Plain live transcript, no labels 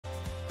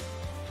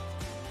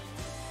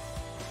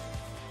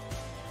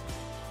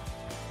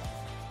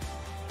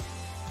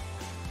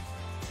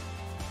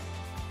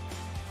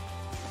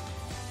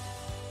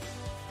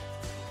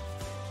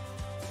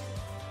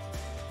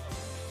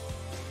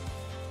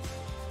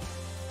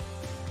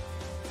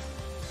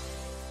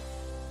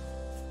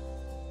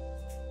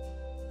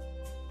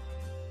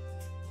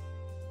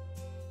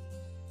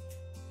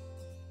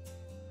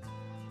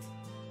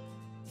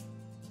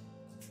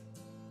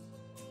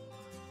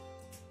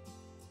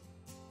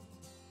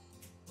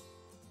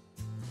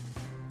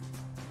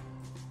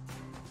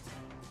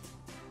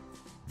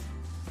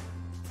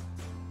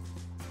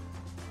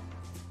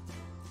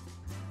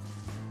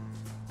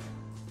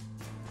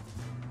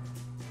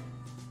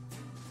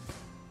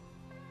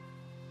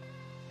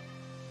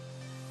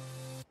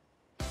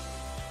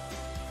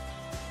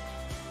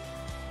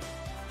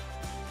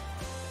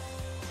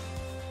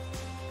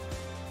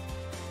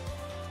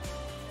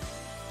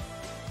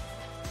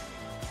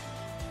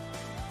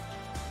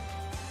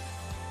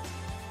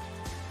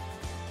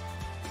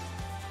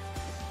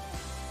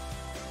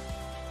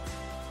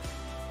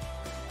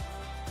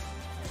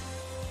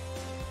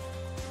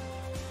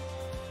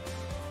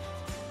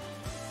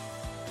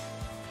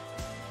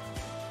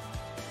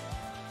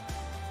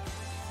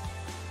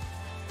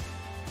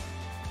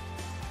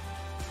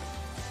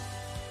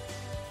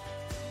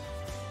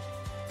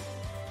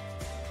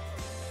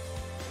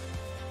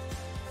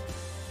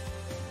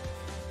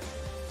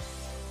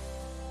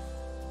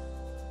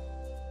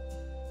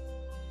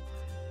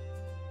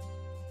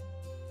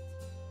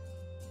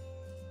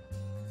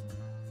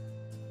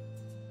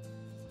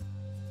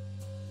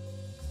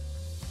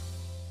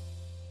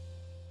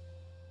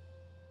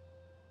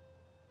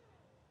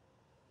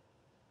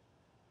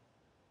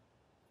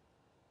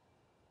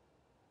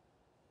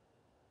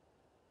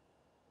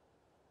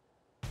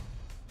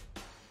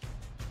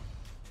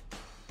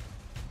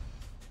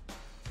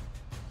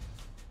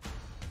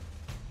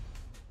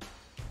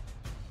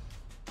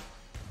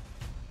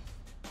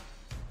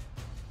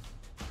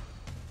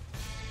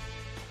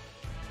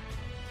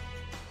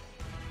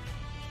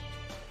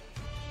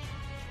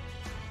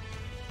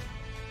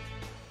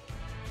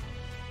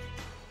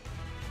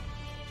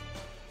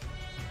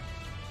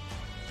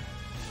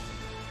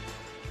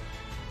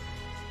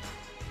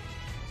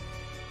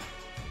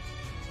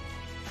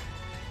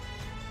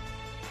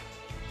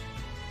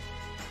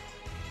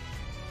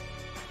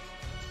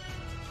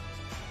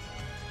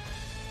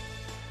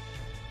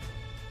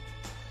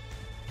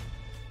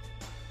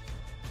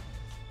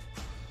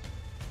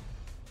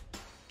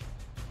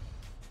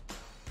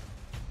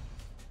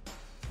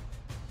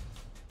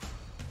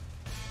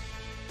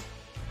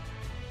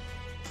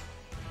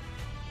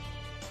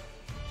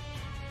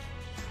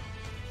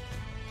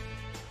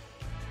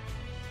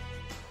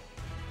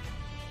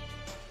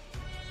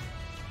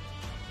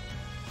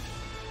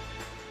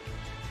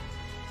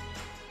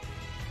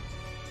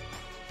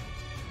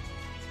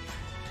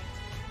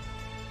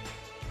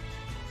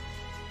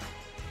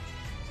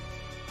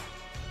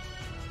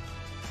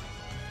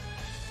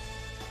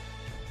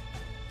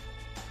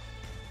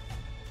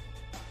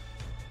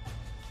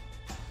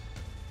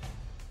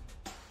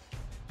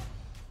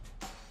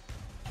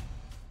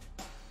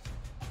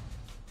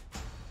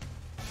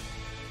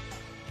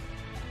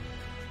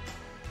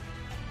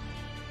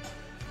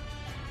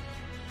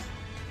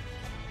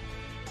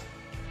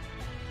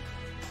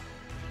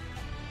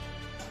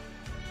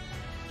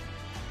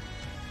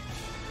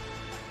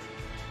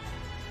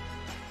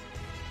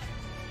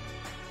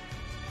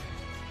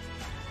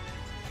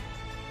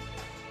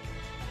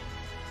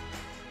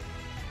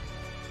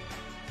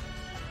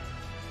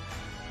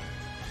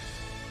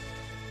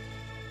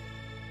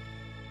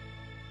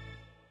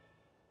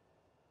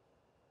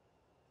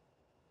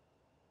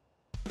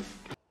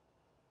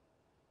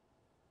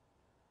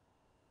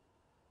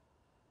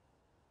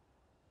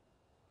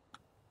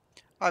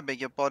I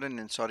beg your pardon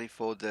and sorry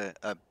for the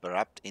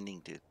abrupt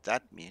ending to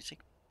that music,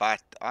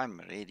 but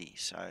I'm ready,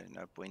 so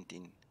no point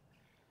in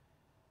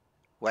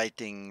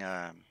waiting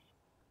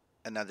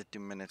another 2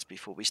 minutes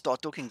before we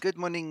start talking. Good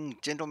morning,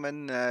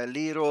 gentlemen.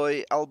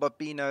 Leroy,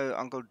 Albapino,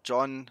 Uncle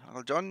John.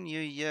 Uncle John,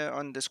 you here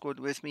on Discord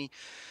with me.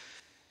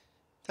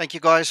 Thank you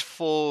guys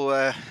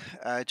for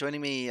joining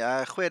me.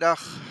 Goeiedag,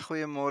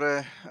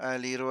 goeiemorgen,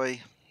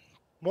 Leroy.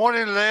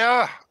 Morning,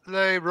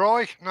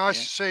 Leroy. Nice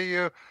Yeah, to see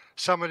you.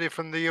 Somebody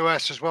from the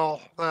US as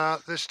well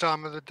this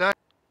time of the day.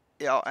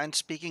 yeah, and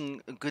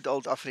speaking good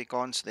old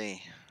Afrikaans there.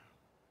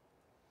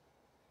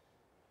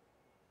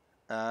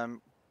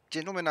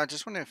 Gentlemen, I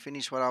just want to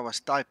finish what I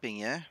was typing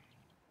here.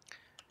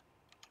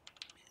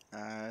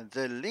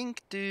 The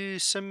link to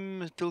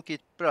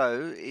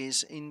SimToolKitPro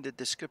is in the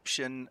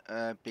description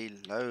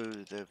below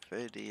the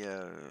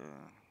video.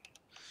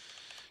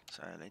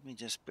 So let me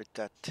just put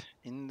that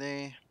in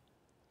there.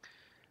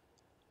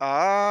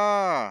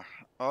 Ah,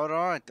 all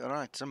right,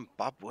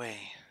 Zimbabwe.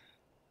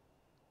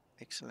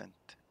 Excellent.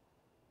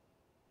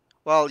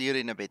 Well, you're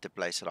in a better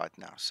place right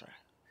now, so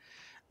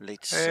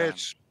let's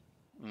It's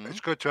mm, it's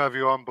good to have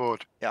you on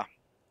board. yeah,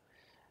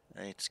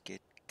 let's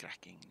get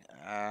cracking.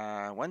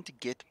 I want to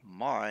get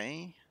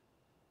my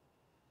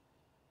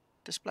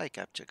display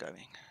capture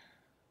going.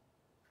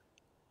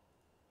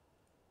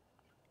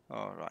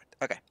 All right,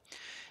 okay.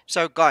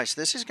 So guys,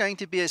 this is going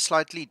to be a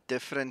slightly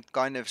different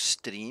kind of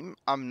stream.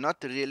 I'm not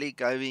really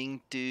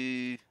going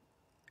to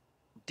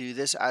do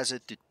this as a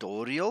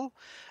tutorial.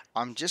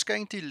 I'm just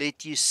going to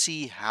let you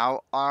see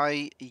how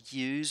I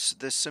use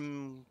the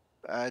Sim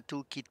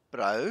Toolkit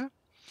Pro.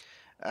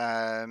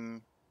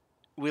 Um,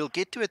 we'll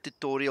get to a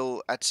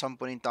tutorial at some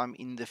point in time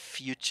in the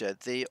future.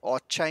 There are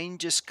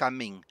changes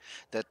coming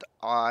that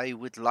I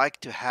would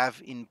like to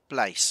have in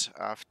place.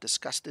 I've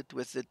discussed it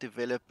with the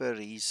developer.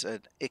 He's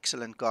an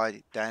excellent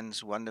guy.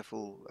 Dan's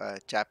wonderful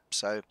chap.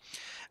 So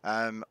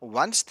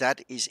once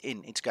that is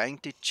in, it's going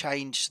to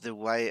change the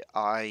way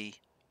I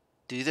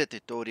do the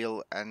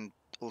tutorial and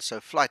also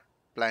flight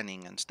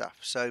planning and stuff.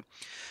 So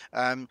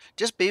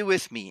just bear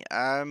with me.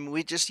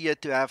 We're just here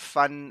to have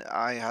fun.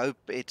 I hope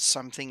it's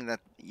something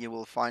that you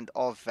will find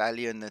of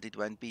value and that it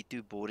won't be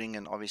too boring.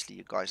 And obviously,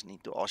 you guys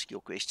need to ask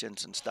your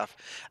questions and stuff.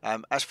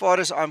 As far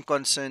as I'm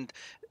concerned,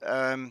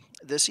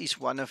 this is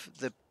one of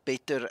the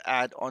better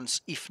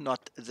add-ons, if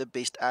not the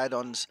best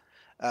add-ons,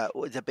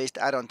 or the best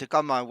add-on to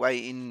come my way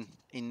in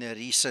a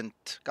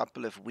recent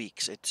couple of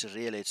weeks.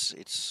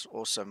 It's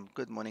awesome.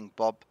 Good morning,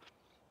 Bob.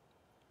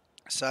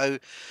 So,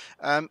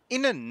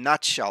 in a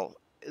nutshell,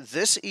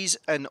 this is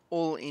an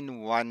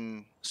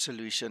all-in-one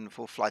solution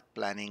for flight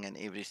planning and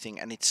everything,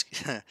 and it's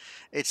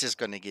it's just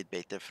going to get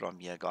better from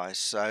here, guys.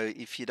 So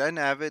if you don't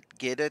have it,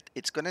 get it.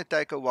 It's going to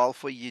take a while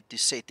for you to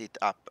set it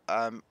up.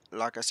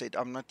 Like I said,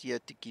 I'm not here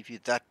to give you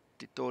that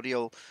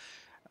tutorial.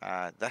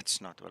 That's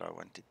not what I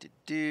wanted to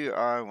do.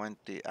 I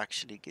want to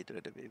actually get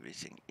rid of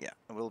everything. Yeah,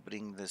 we'll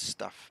bring this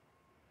stuff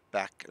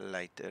back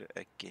later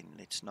again.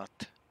 Let's not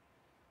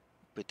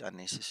put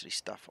unnecessary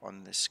stuff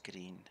on the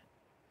screen.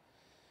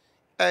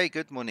 Hey,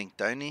 good morning,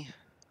 Tony.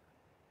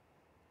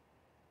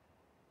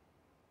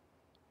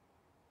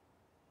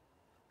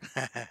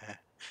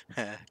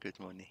 Good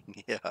morning.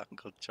 Yeah,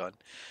 Uncle John.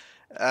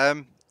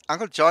 Um,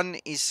 Uncle John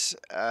is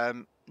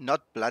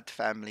not blood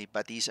family,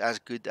 but he's as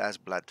good as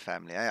blood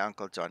family. Hey,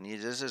 Uncle John,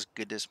 he's just as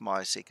good as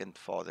my second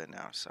father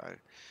now. So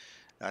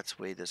that's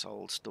where this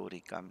whole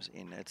story comes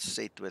in. It's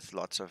set with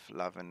lots of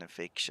love and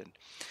affection.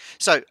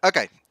 So,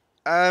 okay,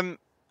 um,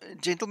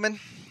 gentlemen,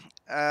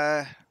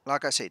 uh,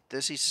 like I said,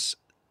 this is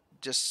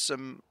just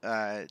some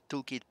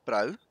Toolkit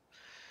Pro.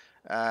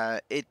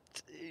 It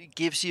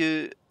gives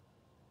you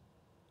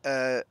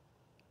a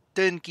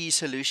turnkey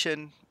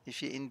solution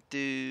if you're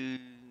into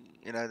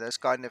those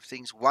kind of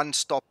things.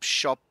 One-stop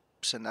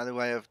shop's another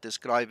way of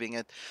describing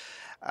it.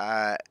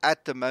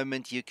 At the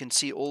moment, you can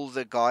see all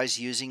the guys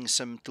using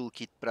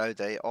SimToolKit Pro.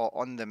 They are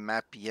on the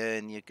map here,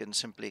 and you can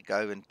simply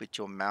go and put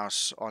your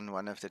mouse on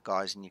one of the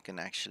guys, and you can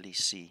actually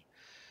see,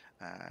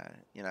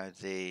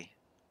 their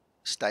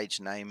stage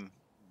name,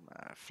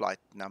 flight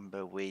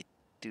number, where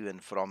to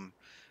and from,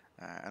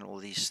 and all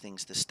these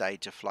things. The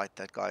stage of flight,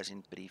 that guy's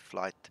in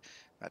pre-flight,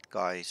 that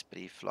guy is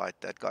pre-flight,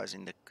 that guy's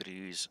in the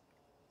cruise.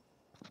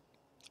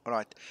 All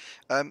right.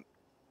 Um,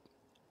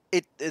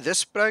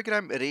 this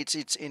program reads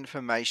its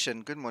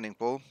information. Good morning,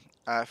 Paul.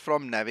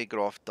 From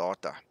Navigraph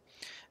data.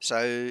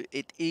 So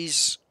it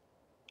is,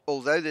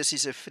 although this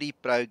is a free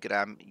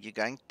program, you're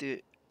going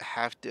to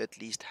have to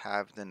at least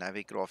have the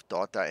Navigraph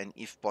data and,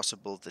 if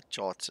possible, the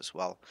charts as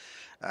well.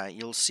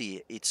 You'll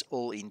see it's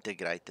all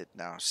integrated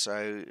now.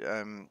 So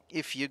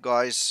if you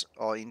guys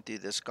are into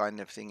this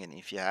kind of thing and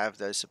if you have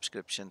those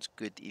subscriptions,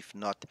 good. If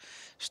not,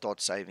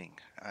 start saving.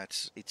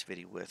 It's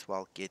very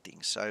worthwhile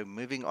getting. So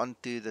moving on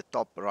to the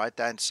top right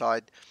hand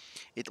side,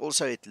 it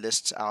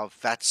lists our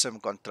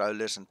VATSIM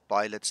controllers and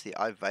pilots, the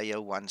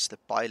iVeo ones, the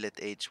Pilot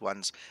Edge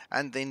ones,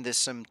 and then the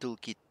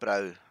SimToolKit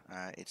Pro.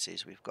 It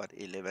says we've got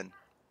 11.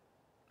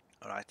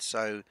 All right,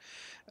 so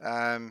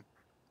um,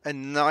 a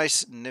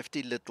nice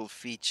nifty little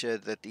feature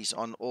that is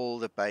on all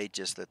the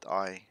pages that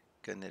I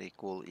can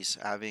recall is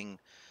having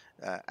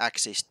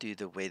access to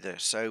the weather.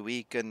 So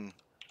we can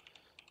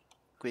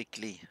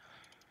quickly,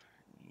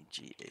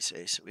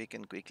 EGSS, we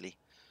can quickly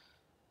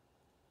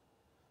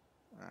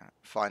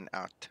find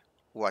out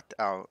what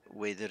our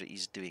weather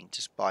is doing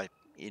just by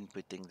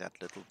inputting that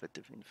little bit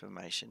of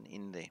information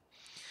in there.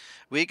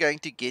 We're going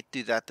to get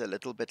to that a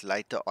little bit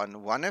later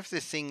on. One of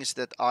the things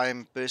that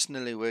I'm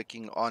personally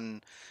working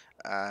on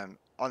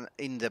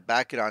in the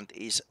background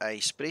is a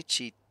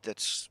spreadsheet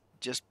that's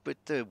just put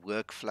the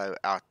workflow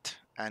out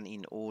and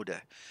in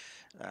order,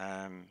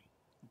 um,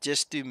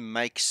 just to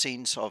make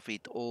sense of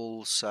it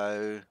all.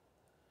 So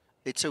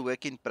it's a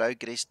work in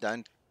progress.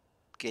 Don't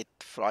get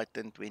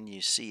frightened when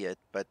you see it,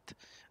 but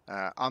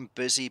I'm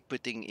busy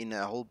putting in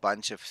a whole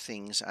bunch of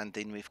things, and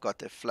then we've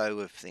got a flow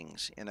of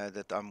things,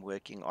 that I'm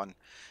working on,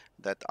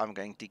 that I'm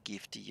going to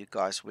give to you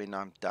guys when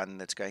I'm done.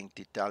 That's going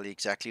to tell you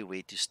exactly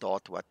where to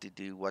start, what to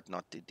do, what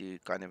not to do,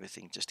 kind of a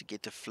thing, just to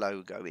get the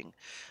flow going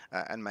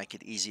and make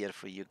it easier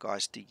for you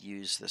guys to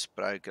use this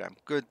program.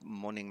 Good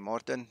morning,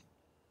 Martin.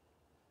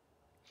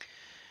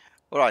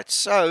 All right,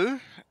 so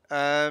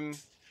I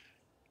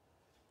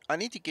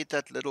need to get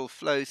that little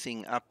flow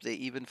thing up there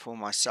even for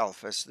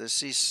myself, as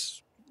this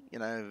is,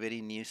 a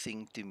very new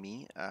thing to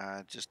me.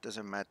 Just as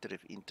a matter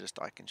of interest,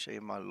 I can show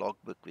you my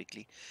logbook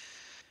quickly.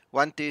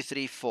 1, 2,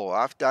 3, 4.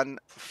 I've done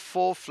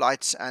 4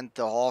 flights and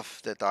the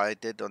half that I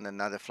did on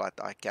another flight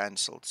I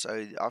cancelled.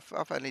 So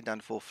I've only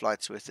done 4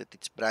 flights with it.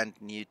 It's brand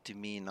new to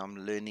me and I'm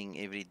learning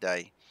every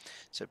day.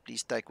 So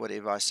please take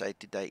whatever I say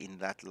today in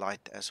that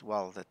light as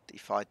well, that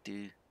if I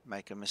do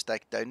make a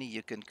mistake, Tony,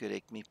 you can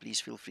correct me.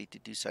 Please feel free to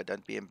do so.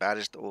 Don't be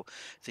embarrassed or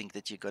think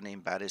that you're going to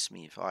embarrass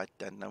me. If I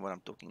don't know what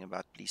I'm talking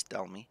about, please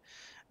tell me.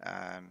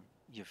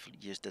 You've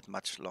used it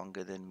much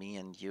longer than me,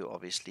 and you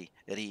obviously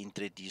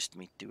reintroduced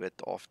me to it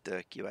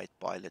after Q8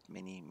 Pilot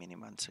many, many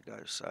months ago.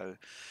 So,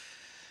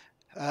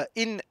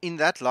 in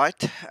that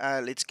light,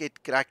 let's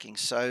get cracking.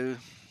 So,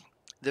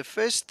 the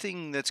first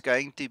thing that's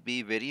going to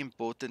be very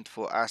important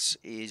for us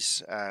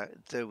is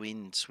the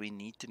winds. We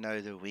need to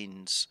know the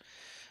winds,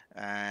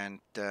 and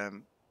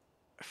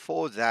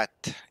for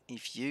that,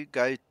 if you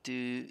go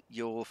to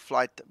your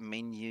flight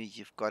menu,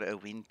 you've got a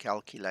wind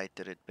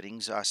calculator. It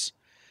brings us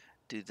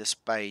to this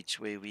page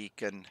where we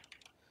can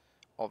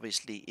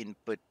obviously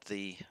input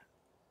the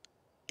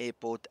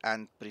airport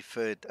and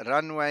preferred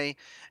runway.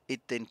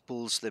 It then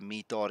pulls the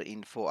METAR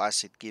in for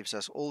us. It gives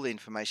us all the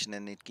information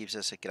and it gives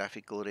us a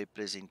graphical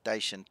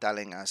representation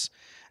telling us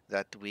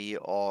that we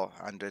are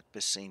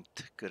 100%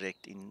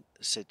 correct in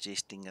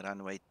suggesting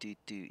runway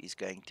 22 is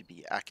going to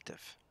be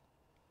active.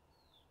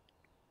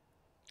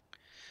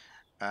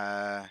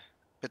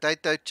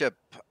 Potato chip.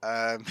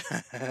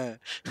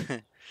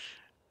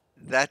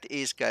 That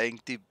is going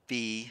to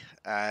be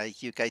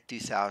UK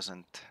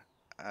 2000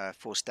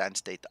 for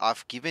Stansted.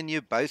 I've given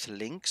you both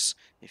links.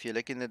 If you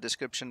look in the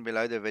description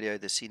below the video,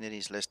 the scenery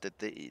is listed.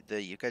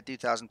 The UK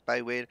 2000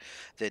 payware,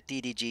 the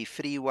TDG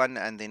free one,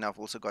 and then I've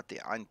also got the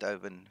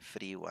Eindhoven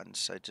free one.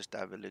 So just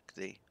have a look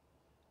there.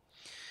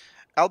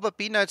 Alba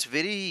Peanut's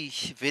very,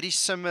 very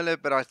similar,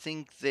 but I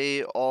think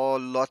there are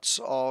lots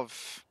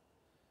of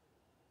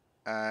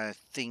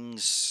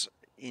things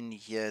in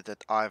here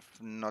that I've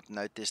not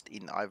noticed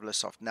in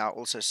Ivlosoft. Now,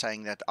 also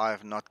saying that I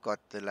have not got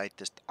the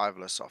latest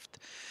Ivlosoft.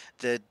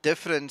 The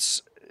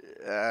difference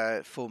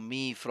for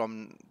me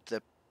from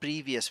the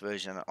previous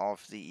version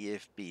of the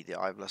EFB, the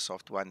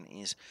Ivlosoft one,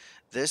 is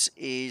this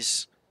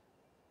is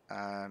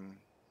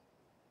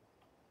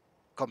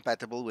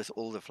compatible with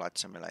all the flight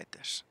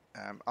simulators.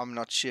 I'm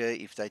not sure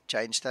if they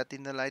changed that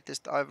in the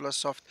latest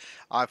Ivlosoft.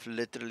 I've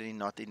literally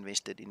not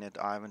invested in it.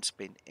 I haven't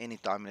spent any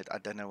time in it. I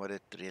don't know what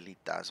it really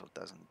does or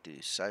doesn't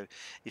do. So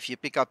if you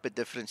pick up a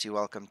difference, you're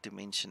welcome to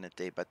mention it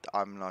there. But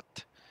I'm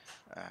not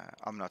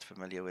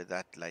familiar with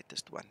that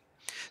latest one.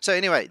 So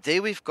anyway,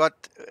 there we've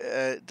got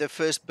the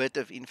first bit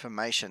of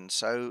information.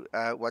 So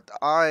what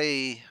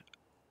I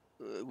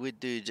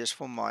would do just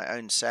for my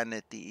own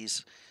sanity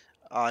is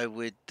I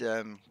would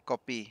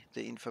copy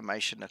the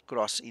information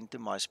across into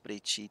my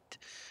spreadsheet,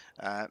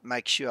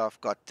 make sure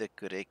I've got the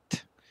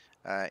correct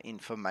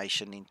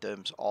information in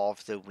terms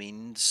of the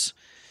winds.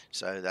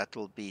 So that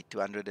will be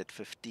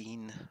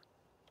 215.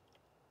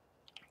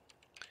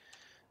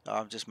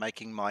 I'm just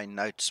making my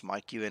notes. My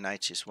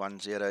QNH is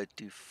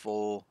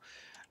 1024.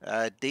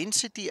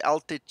 Density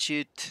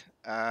altitude,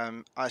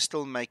 I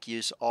still make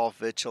use of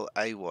virtual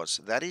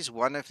AWOS. That is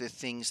one of the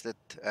things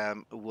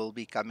that will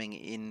be coming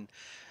in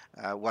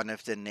one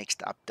of the next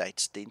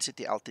updates.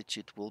 Density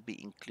altitude will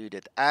be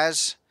included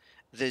as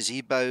the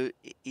Zibo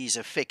is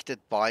affected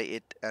by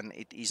it, and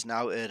it is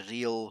now a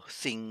real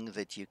thing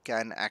that you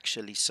can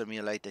actually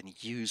simulate and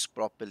use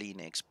properly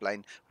and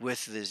explain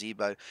with the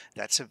Zibo.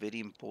 That's a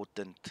very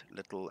important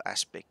little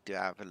aspect to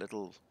have. A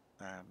little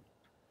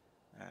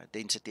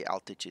density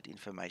altitude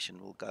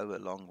information will go a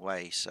long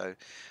way. So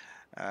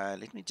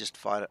Let me just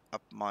fire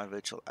up my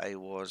virtual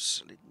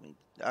AWAS.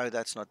 Oh,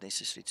 that's not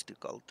necessary. It's too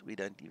cold. We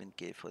don't even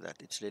care for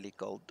that. It's really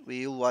cold.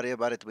 We'll worry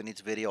about it when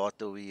it's very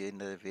hot or we're in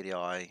the very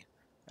high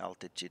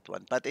altitude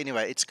one. But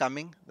anyway, it's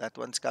coming. That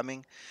one's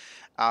coming.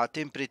 Our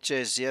temperature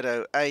is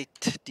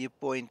 08, dew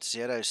point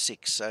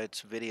 06. So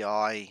it's very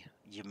high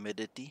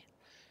humidity.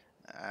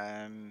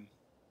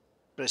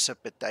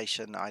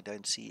 Precipitation, I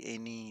don't see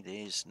any.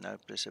 There's no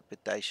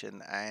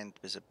precipitation, and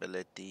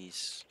visibility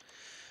is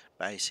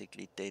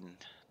basically 10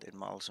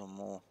 miles or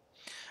more.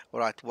 All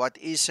right, what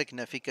is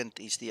significant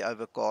is the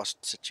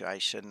overcast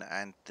situation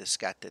and the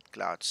scattered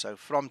clouds. So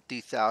from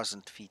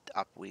 2,000 feet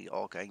up, we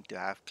are going to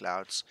have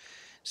clouds.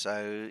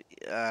 So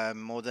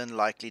more than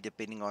likely,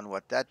 depending on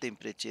what that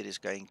temperature is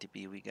going to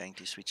be, we're going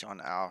to switch on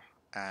our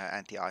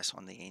anti-ice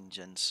on the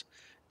engines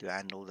to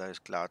handle those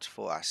clouds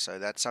for us. So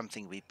that's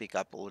something we pick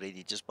up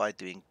already just by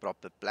doing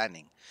proper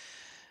planning.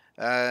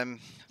 The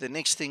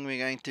next thing we're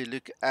going to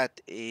look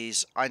at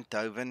is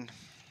Eindhoven.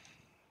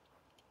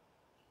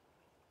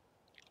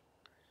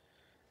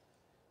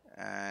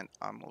 And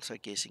I'm also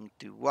guessing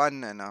to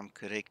 1, and I'm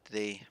correct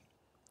there.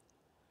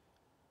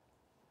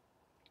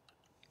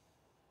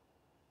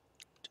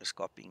 Just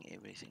copying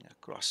everything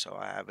across so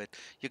I have it.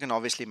 You can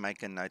obviously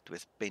make a note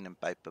with pen and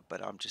paper,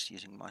 but I'm just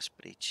using my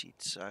spreadsheet.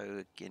 So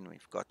again,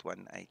 we've got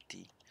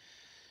 180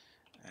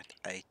 at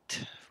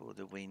 8 for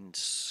the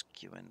winds,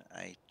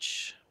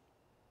 QNH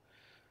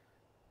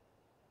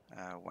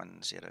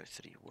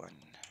 1031.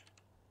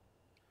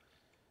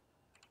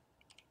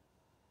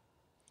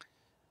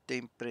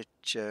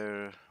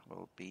 Temperature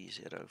will be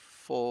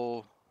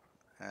 04.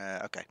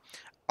 Okay.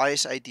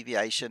 ISA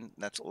deviation,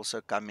 that's also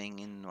coming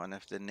in one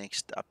of the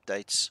next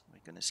updates.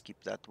 We're going to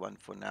skip that one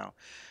for now.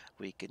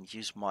 We can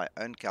use my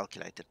own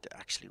calculator to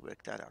actually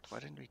work that out. Why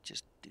don't we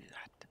just do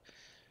that?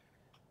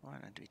 Why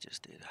don't we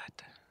just do that?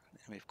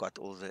 Then we've got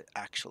all the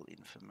actual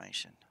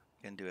information.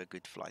 We can do a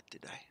good flight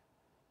today.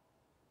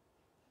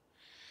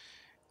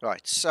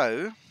 Right,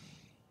 so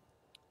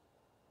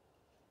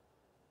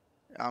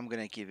I'm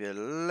going to give you a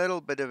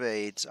little bit of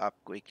a heads up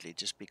quickly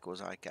just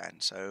because I can.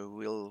 So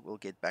we'll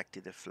get back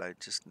to the flow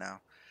just now.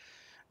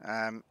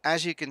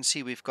 As you can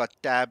see, we've got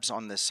tabs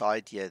on the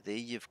side here. There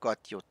you've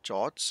got your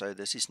charts. So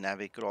this is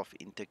Navigraph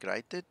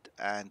integrated,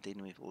 and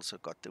then we've also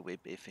got the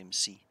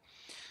WebFMC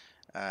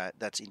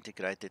that's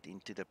integrated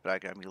into the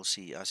program. You'll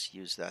see us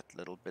use that a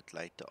little bit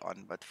later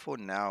on. But for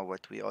now,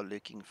 what we are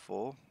looking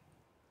for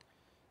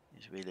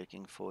is we're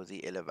looking for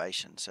the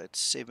elevation. So it's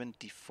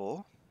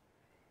 74.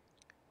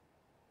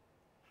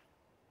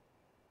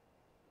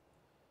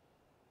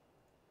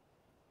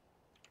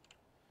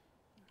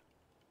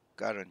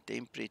 Current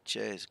temperature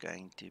is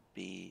going to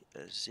be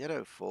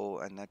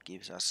 04, and that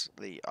gives us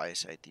the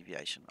ISA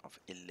deviation of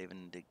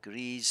 11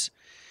 degrees.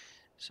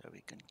 So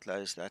we can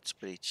close that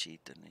spreadsheet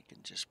and we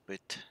can just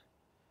put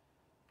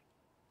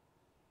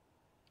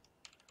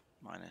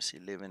minus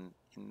 11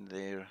 in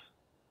there.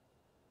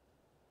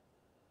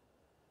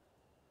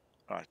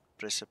 Right,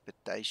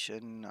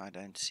 precipitation, I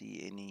don't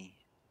see any.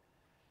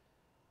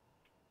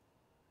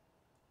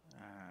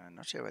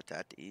 Not sure what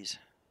that is.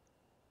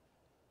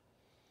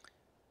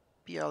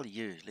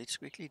 PLU, let's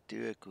quickly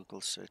do a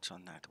Google search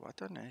on that. What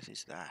on earth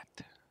is that?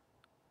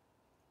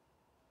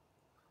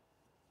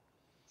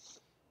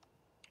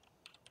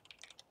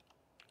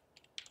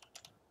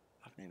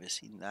 I've never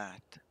seen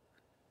that.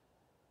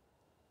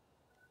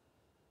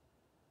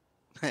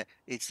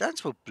 It stands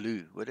for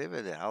blue,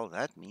 whatever the hell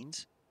that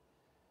means.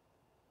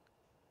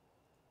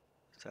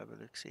 Let's have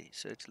a look, see.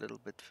 Search a little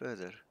bit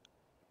further.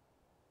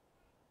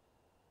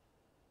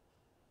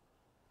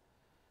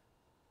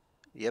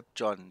 Yep,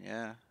 John,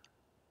 yeah.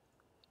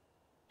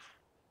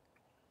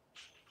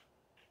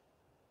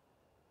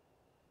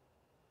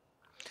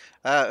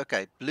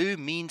 Okay, blue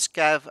means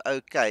Cav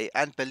okay.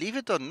 And believe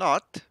it or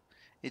not,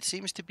 it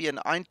seems to be an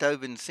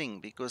Eindhoven thing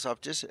because I've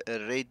just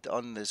read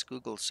on this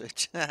Google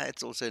search.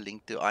 It's also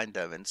linked to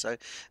Eindhoven. So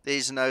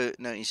there's no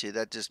issue.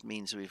 That just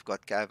means we've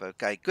got Cav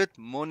okay. Good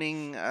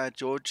morning,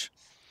 George.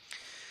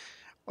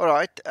 All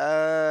right,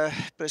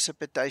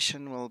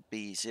 precipitation will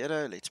be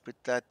 0. Let's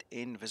put that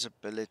in.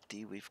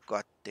 Visibility, we've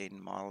got 10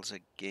 miles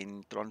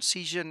again.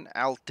 Transition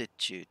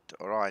altitude.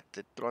 All right,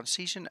 the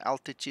transition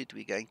altitude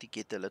we're going to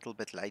get a little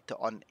bit later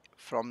on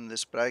from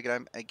this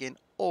program again,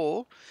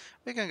 or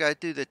we can go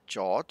to the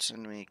charts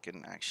and we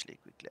can actually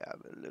quickly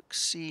have a look.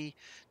 See,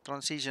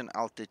 transition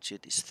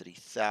altitude is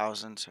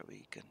 3,000, so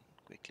we can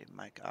quickly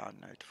make our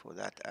note for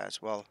that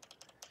as well.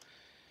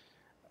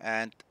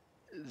 And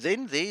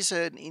then there's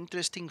an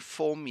interesting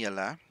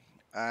formula.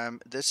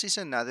 This is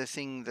another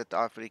thing that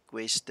I've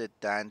requested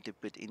Dan to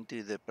put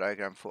into the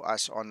program for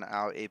us on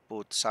our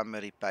airport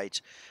summary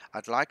page.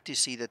 I'd like to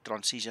see the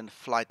transition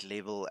flight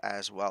level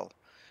as well.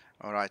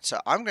 All right, so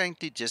I'm going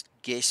to just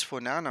guess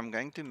for now, and I'm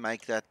going to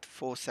make that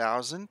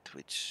 4,000,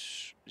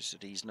 which is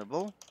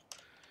reasonable.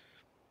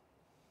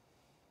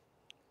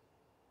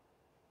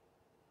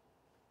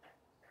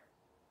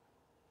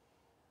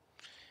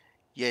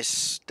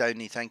 Yes,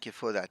 Tony, thank you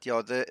for that.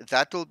 Yeah,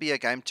 that will be a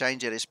game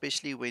changer,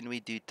 especially when we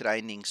do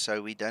training,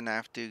 so we don't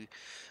have to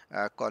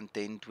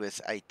contend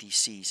with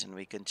ATCs and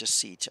we can just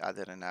see each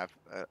other and have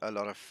a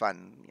lot of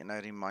fun. You know,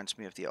 it reminds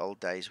me of the old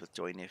days with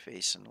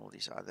JoinFS and all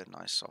these other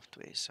nice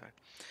software. So,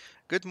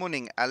 good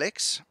morning,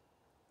 Alex.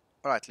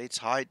 All right, let's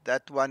hide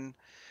that one.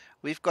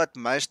 We've got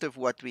most of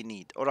what we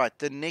need. All right,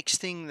 the next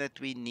thing that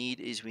we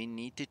need is we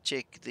need to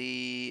check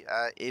the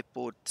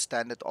airport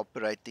standard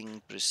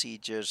operating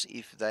procedures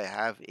if they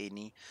have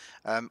any.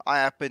 I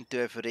happen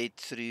to have read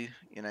through,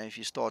 you know, if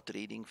you start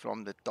reading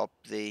from the top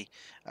there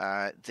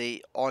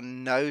are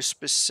no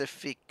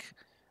specific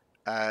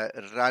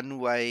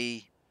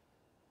runway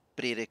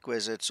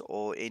prerequisites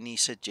or any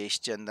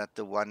suggestion that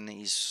the one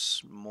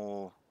is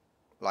more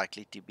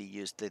likely to be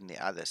used than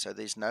the other. So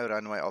there's no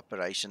runway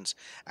operations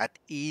at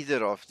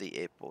either of the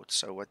airports.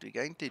 So what we're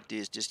going to do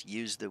is just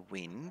use the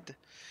wind,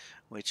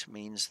 which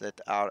means that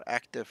our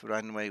active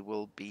runway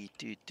will be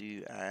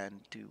 22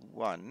 and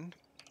 21.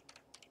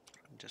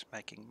 I'm just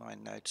making my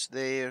notes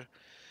there.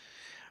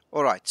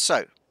 All right,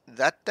 so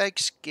that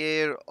takes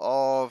care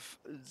of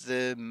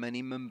the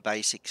minimum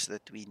basics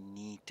that we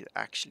need to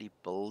actually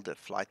build a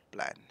flight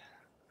plan.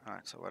 All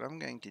right, so what I'm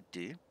going to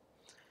do,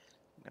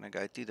 I'm going to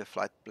go to the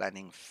flight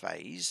planning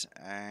phase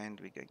and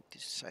we're going to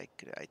say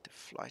create a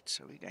flight.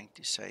 So we're going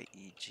to say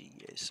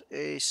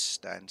EGSS,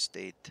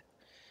 Stansted,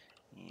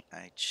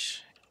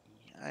 EHEH,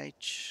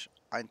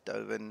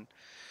 Eindhoven.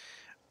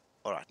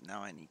 All right,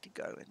 now I need to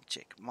go and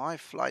check. My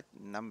flight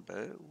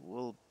number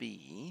will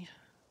be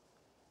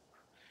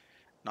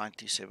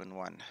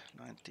 971,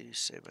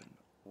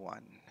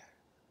 971.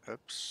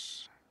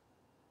 Oops.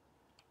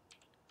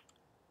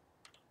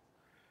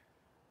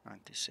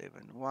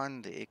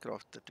 971. The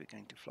aircraft that we're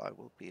going to fly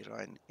will be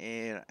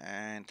Ryanair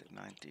and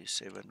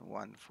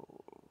 971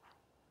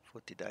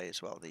 for today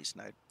as well. There's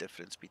no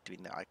difference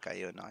between the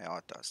ICAO and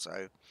IATA.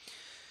 So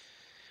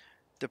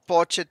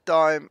departure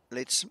time,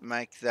 let's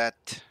make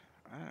that.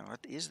 I don't know,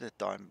 what is the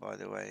time, by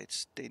the way?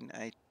 It's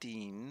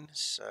 10:18.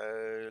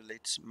 So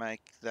let's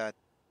make that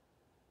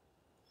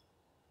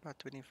about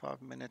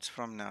 25 minutes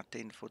from now,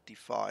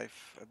 10:45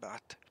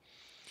 about.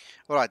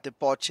 All right,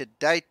 departure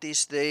date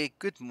is there.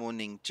 Good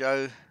morning,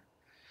 Joe.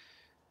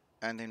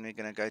 And then we're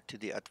going to go to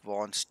the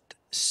advanced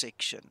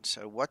section.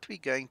 So what we're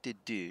going to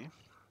do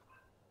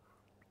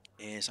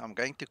is I'm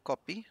going to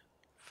copy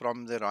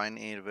from the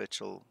Ryanair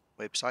virtual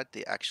website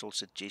the actual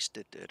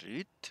suggested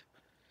route.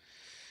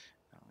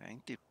 I'm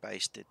going to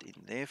paste it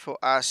in there for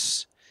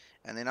us.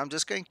 And then I'm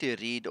just going to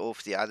read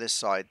off the other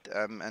side.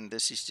 And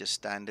this is just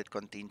standard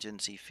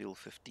contingency fuel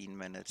 15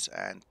 minutes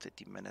and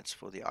 30 minutes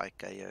for the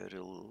ICAO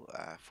rule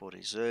for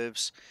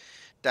reserves.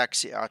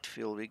 Taxi out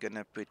fuel, we're going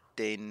to put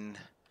 10.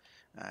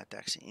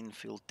 Taxi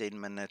infill 10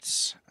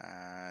 minutes.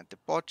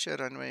 Departure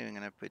runway, we're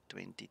going to put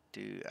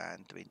 22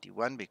 and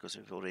 21 because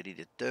we've already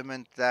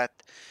determined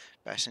that.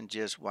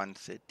 Passengers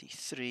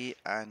 133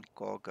 and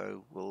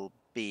cargo will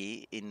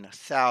be in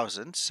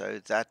thousands, so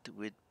that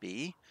would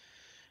be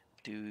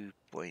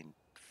 2.5.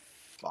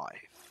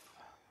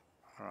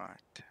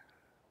 Alright.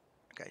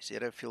 Okay,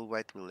 zero fuel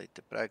weight, we'll let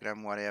the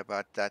program worry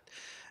about that.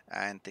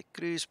 And the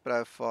cruise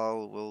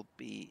profile will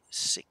be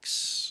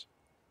 6.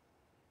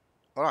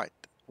 Alright.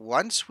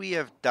 Once we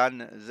have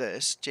done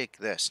this, check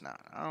this now.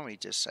 Now we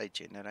just say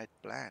generate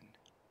plan.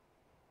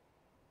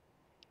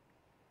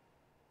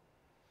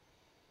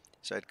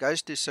 So it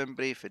goes to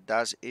SimBrief, it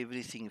does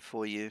everything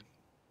for you.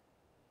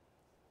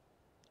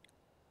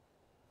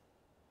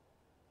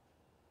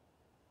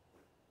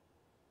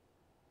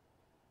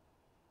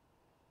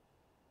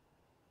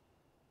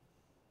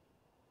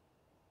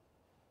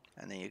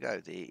 And there you go,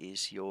 there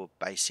is your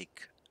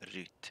basic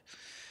route.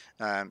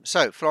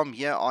 So from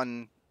here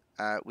on,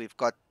 we've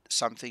got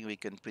something we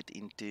can put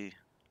into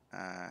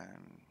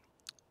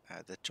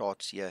the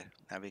charts here,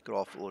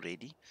 Navigraph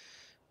already.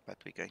 But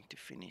we're going to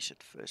finish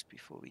it first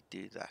before we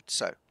do that.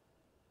 So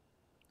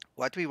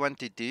what we want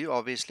to do,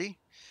 obviously,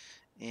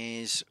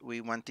 is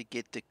we want to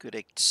get the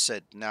correct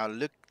SID. Now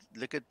look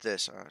at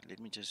this.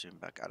 Let me just zoom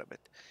back out a bit.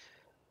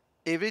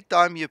 Every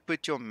time you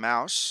put your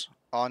mouse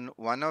on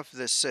one of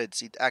the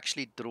SIDs, it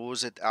actually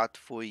draws it out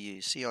for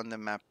you. See on the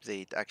map there,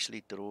 it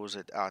actually draws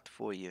it out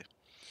for you.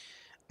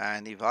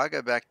 And if I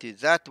go back to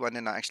that one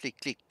and I actually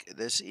click,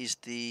 this is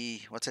the,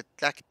 what's it,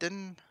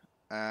 Clacton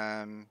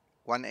 1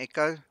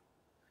 Echo.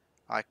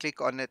 I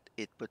click on it,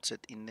 it puts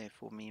it in there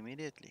for me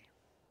immediately.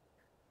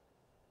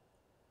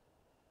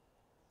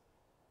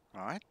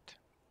 Alright.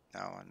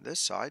 Now on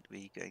this side,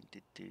 we're going to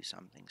do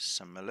something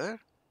similar.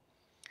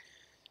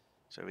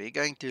 So we're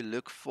going to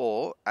look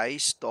for a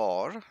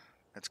star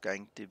that's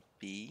going to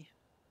be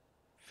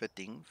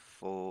fitting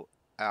for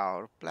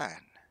our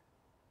plan.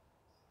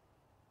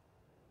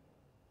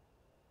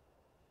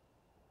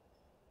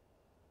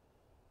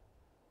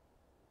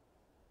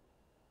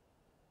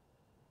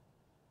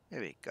 There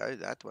we go,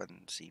 that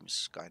one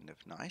seems kind of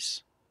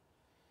nice.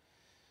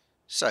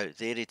 So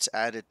there it's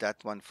added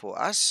that one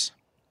for us.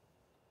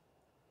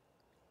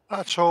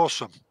 That's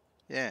awesome.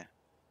 Yeah.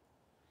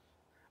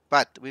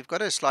 But we've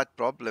got a slight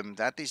problem.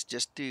 That is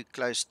just too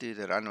close to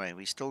the runway.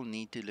 We still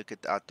need to look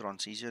at our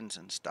transitions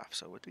and stuff.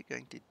 So what we're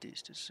going to do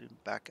is to zoom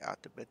back out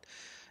a bit.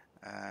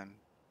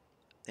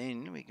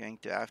 Then we're going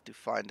to have to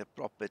find a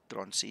proper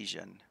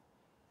transition.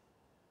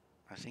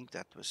 I think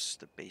that was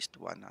the best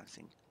one, I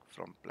think,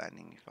 from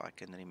planning, if I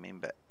can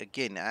remember.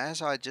 Again,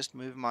 as I just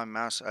move my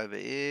mouse over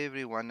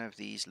every one of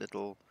these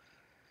little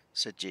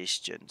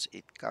suggestions,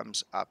 it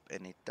comes up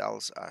and it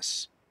tells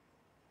us,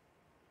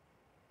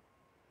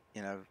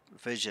 you know,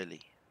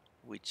 visually,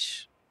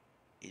 which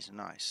is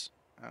nice.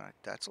 All right,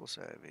 that's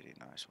also a very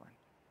nice one.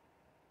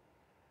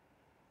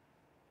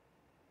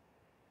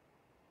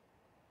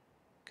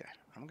 Okay,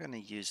 I'm going to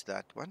use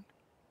that one.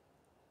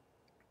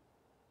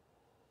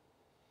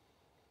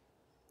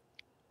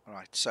 All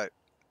right, so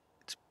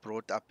it's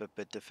brought up a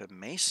bit of a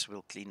mess.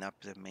 We'll clean up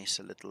the mess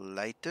a little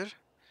later.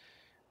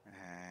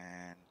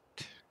 And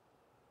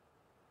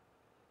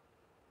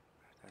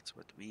that's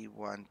what we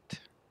want.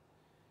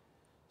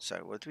 So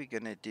what we're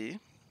going to do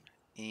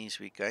is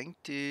we're going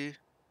to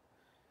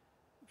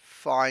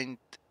find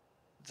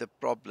the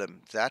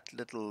problem. That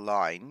little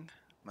line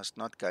must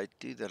not go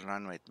to the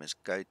runway. It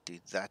must go to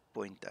that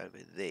point over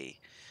there.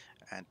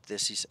 And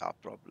this is our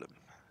problem.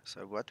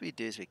 So what we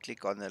do is we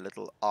click on the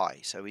little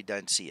eye so we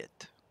don't see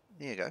it.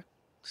 There you go.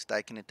 It's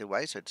taken it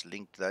away, so it's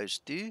linked those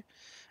two.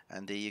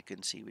 And there you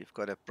can see we've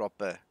got a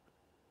proper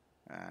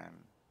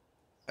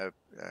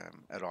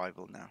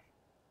arrival now.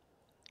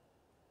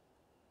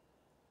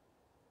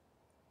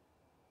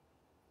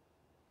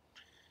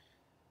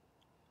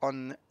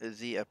 On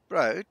the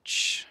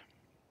approach,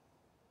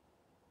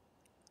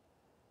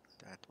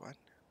 that one.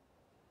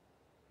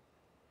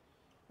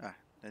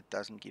 It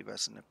doesn't give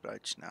us an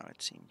approach now, it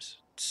seems.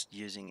 It's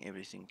using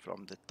everything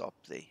from the top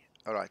there.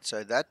 Alright,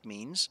 so that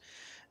means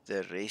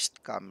the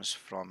rest comes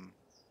from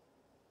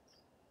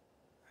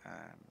the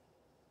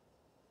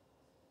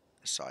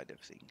side of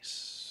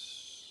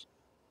things.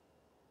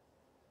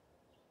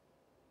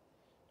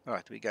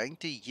 Alright, we're going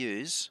to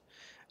use,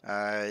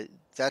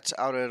 that's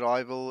our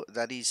arrival,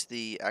 that is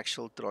the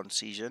actual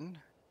transition,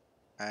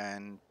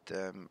 and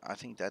I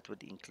think that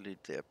would include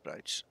the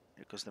approach,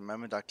 because the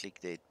moment I click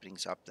there, it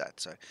brings up that.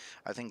 So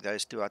I think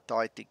those two are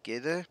tied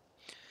together.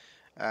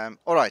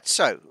 Alright,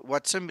 so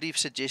what SimBrief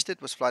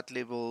suggested was flight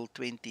level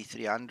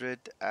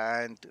 2300,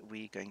 and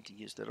we're going to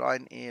use the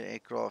Ryanair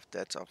aircraft.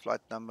 That's our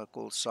flight number,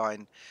 call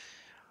sign.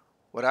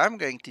 What I'm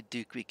going to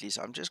do quickly is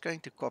I'm just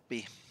going to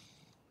copy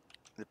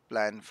the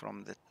plan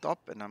from the top,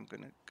 and I'm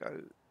going to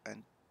go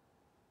and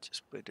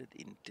just put it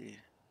into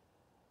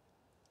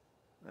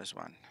this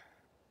one,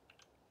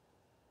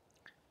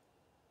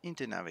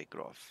 into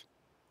Navigraph.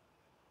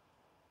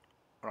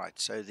 Right,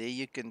 so there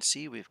you can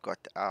see we've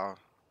got our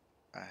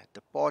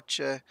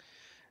departure.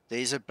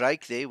 There's a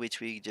break there which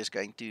we're just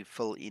going to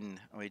fill in.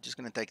 We're just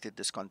going to take the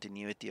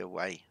discontinuity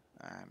away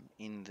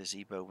in the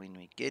Zibo when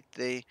we get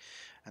there,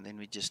 and then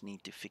we just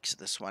need to fix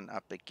this one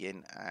up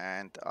again.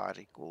 And I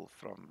recall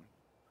from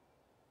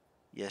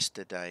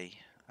yesterday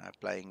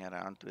playing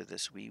around with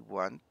this, we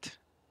want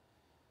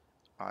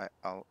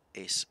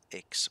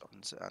ILSX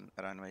on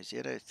runway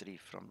 03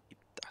 from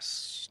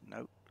IPTAS.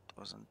 No, it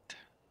wasn't.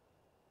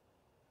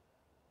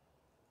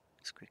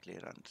 Let's quickly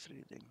run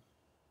through them.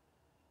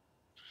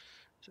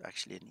 It's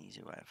actually an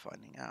easy way of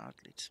finding out.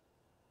 Let's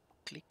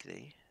click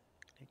there,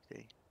 click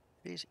there.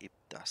 There's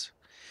IPTAS.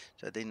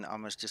 So then I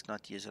must just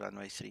not use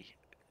runway 3,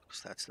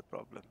 because that's the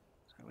problem.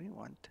 So we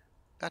want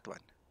that one.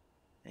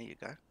 There you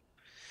go.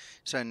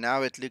 So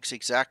now it looks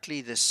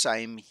exactly the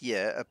same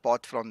here,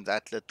 apart from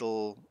that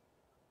little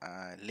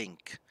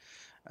link.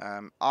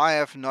 I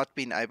have not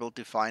been able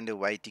to find a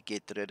way to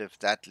get rid of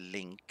that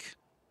link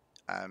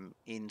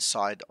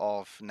inside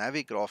of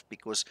Navigraph,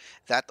 because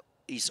that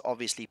is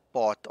obviously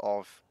part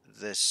of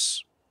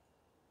this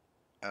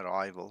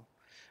arrival.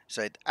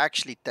 So it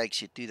actually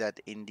takes you to that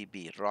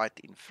NDB right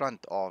in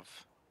front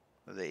of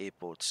the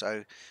airport.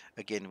 So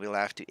again, we'll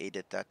have to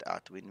edit that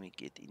out when we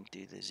get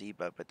into the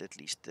Zibo, but at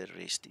least the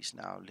rest is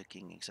now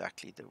looking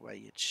exactly the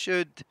way it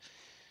should.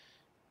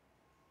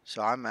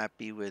 So I'm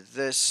happy with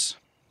this.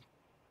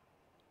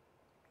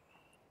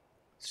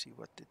 Let's see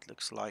what it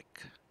looks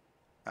like.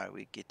 Oh,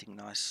 we're getting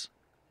nice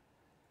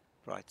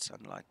bright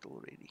sunlight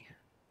already.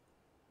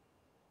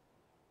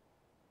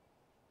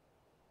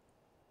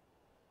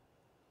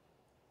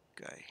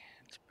 Okay,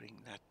 let's bring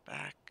that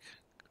back.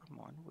 Come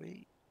on,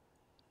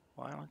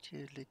 why aren't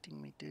you letting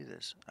me do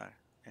this? Oh,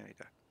 there we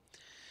go.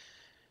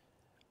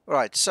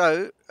 Right,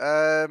 so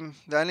the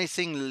only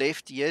thing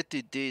left here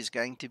to do is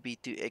going to be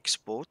to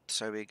export.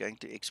 So we're going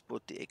to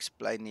export the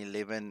X-Plane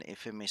 11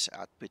 FMS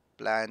output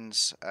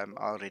plans. I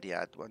already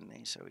had one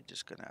there, so we're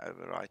just going to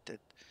overwrite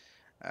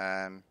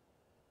it,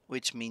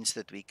 which means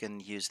that we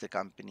can use the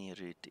company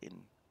route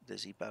in the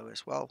Zibo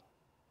as well.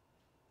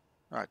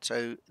 Right,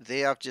 so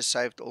there I've just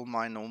saved all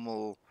my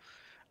normal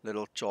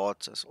little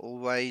charts as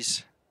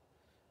always,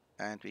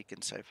 and we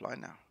can say fly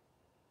now.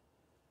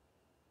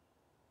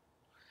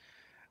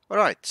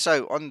 Alright,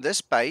 so on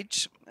this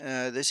page,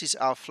 this is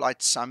our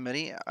flight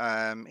summary.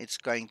 It's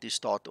going to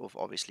start off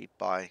obviously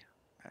by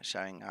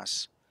showing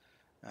us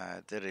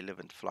the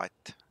relevant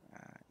flight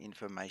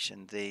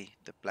information there,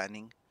 the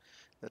planning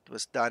that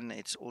was done.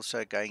 It's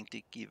also going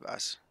to give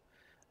us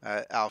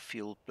our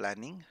fuel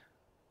planning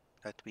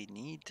that we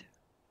need.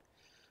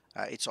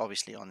 It's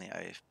obviously on the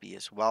OFB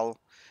as well.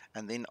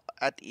 And then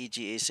at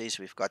EGSS,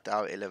 we've got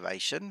our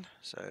elevation.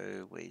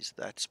 So where's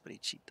that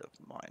spreadsheet of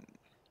mine?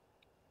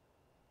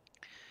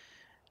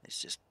 Let's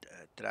just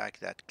drag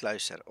that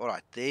closer. All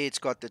right, there it's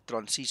got the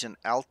transition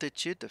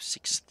altitude of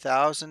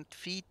 6,000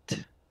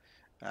 feet,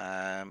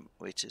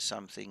 which is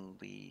something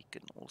we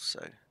can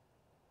also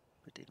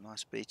put in my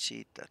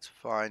spreadsheet. That's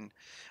fine.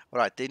 All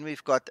right, then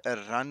we've got a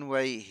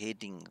runway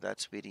heading.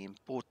 That's very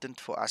important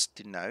for us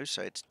to know.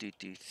 So it's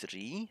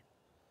 223.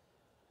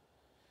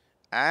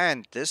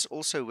 And this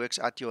also works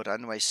out your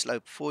runway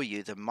slope for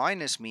you. The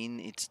minus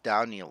mean it's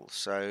downhill.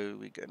 So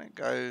we're going to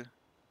go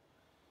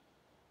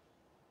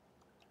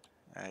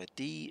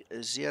D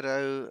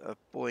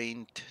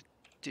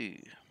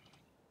 0.2.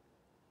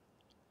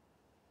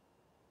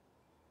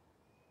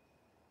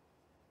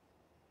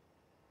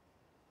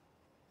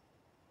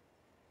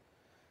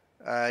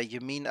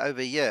 You mean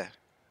over here,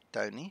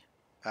 Tony?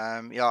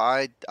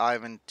 Yeah, I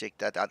haven't checked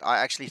that out. I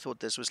actually thought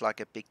this was like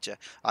a picture.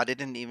 It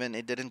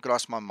didn't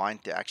cross my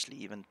mind to actually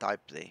even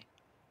type there.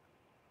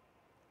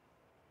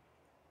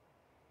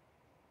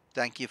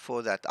 Thank you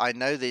for that. I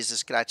know there's a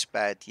scratch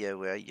pad here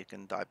where you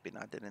can type in.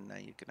 I didn't know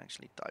you can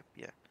actually type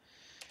here.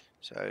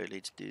 So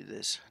let's do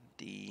this.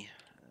 D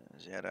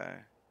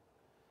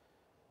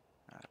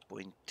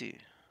 0.2.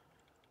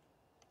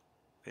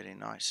 Very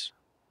nice.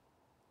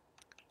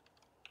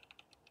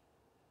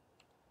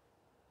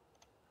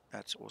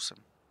 That's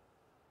awesome.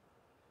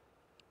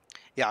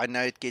 Yeah, I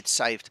know it gets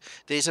saved.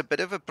 There's a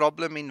bit of a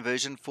problem in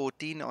version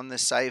 14 on the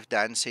save.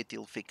 Dan said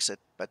he'll fix it,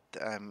 but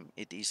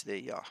it is there.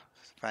 Yeah,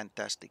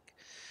 fantastic.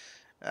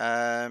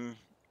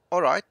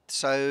 All right,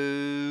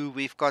 so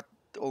we've got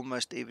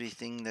almost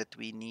everything that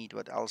we need.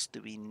 What else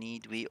do we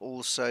need? We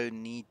also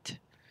need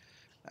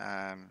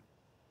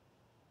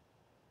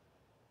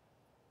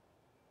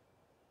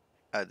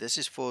this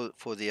is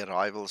for the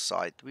arrival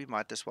side. We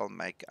might as well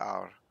make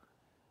our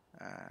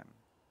um,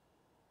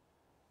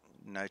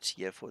 notes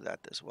here for that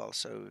as well.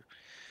 So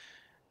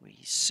we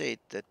said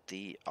that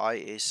the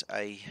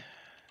ISA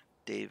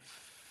dev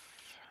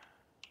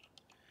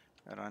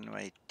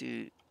runway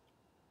 2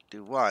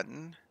 to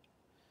 1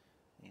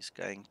 is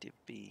going to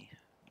be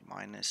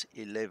minus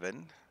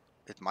 11.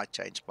 It might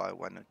change by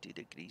 1 or 2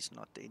 degrees,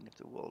 not the end of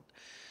the world.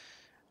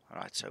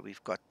 All right, so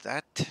we've got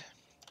that.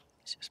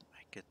 Let's just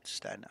make it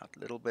stand out a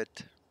little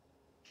bit.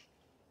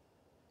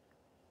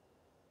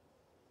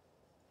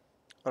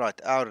 All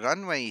right, our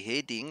runway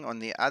heading on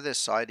the other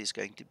side is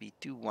going to be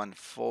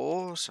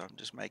 214, so I'm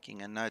just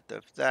making a note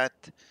of that.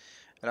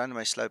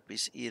 Runway slope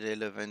is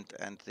irrelevant,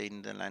 and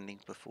then the landing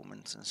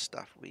performance and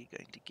stuff we're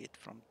going to get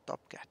from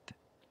TopCat.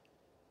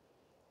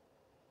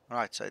 All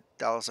right, so it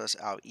tells us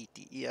our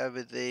ETE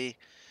over there,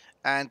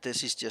 and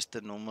this is just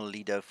the normal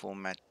Lido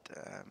format.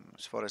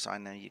 As far as I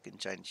know, you can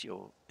change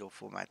your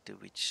format to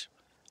which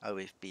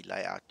OFB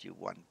layout you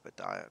want, but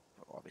I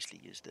obviously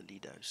use the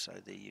Lido, so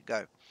there you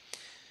go.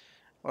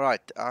 All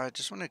right, I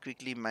just want to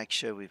quickly make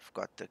sure we've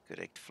got the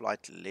correct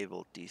flight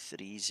level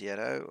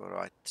 230. All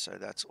right, so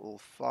that's all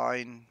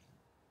fine.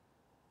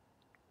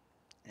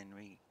 And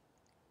we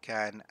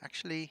can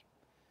actually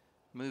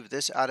move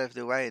this out of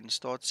the way and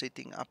start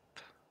setting up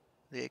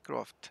the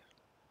aircraft.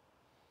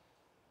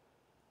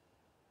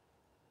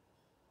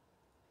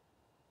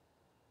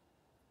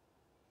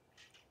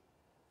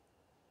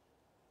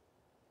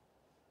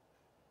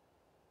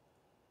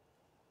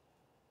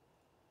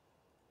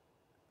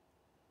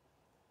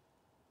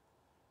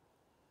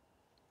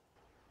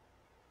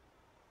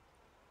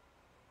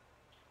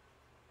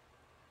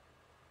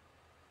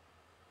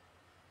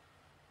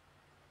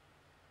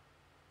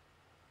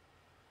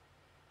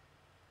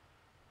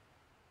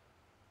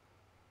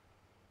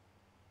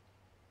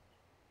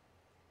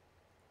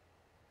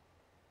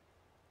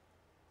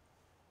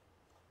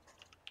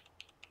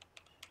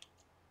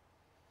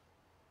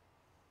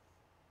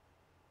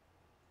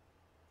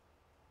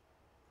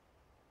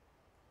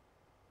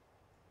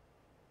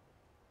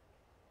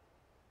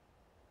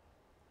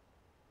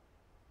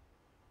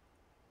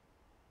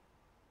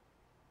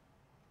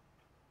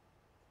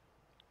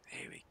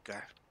 There we go.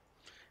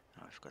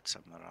 Now I've got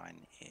some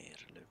Ryanair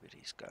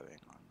liveries going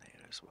on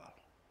there as well.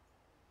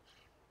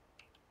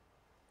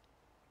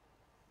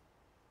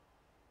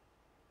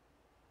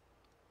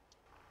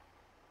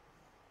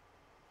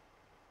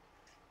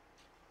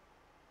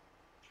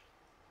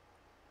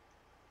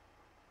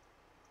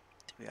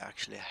 We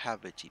actually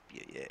have a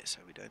GPU, yeah, so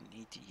we don't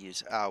need to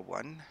use our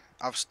one.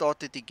 I've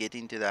started to get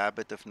into the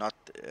habit of not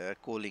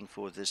calling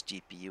for this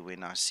GPU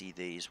when I see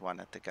there is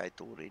one at the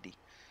gate already.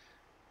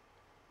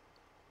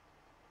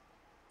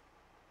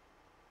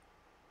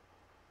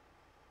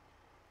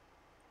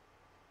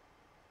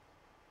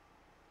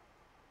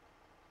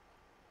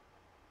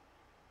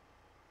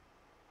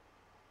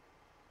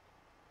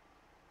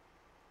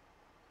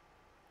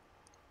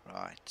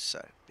 Right, so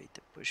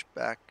better push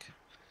back.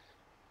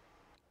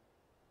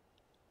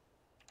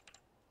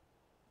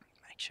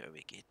 sure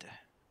we get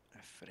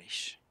a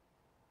fresh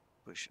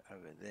push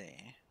over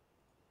there.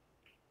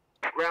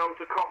 Ground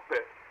to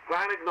cockpit.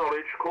 Plan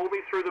acknowledged. Call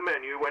me through the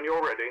menu when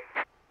you're ready.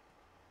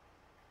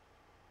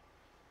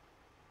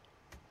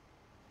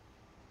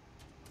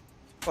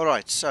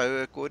 Alright, so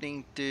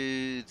according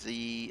to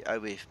the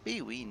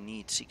OFP, we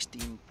need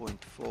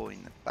 16.4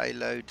 in the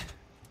payload.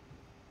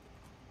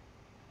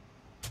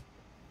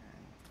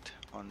 And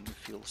on the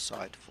fuel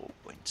side,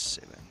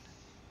 4.7.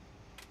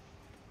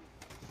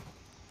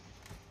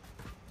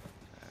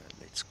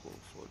 Let's call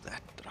for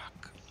that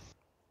truck.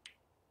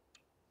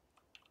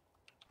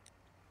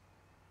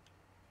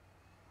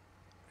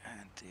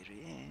 And there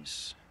he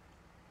is.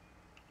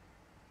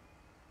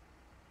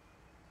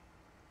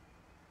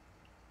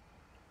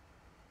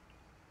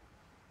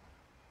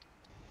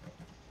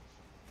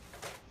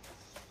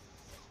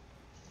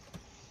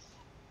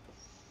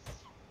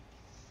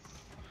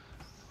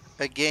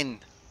 Again.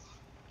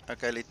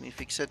 Okay, let me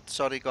fix it.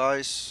 Sorry,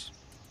 guys.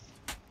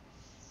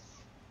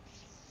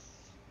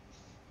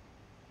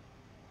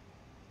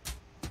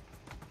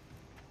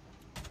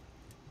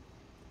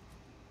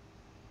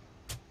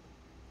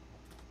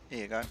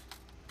 Here you go.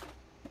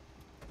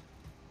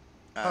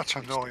 That's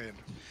annoying.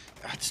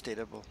 That's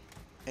terrible.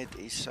 It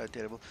is so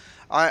terrible.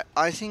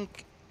 I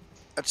think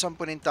at some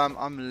point in time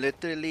I'm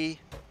literally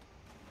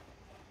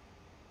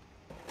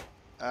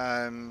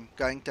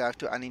going to have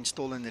to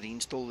uninstall and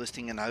reinstall this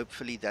thing, and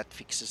hopefully that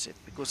fixes it,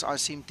 because I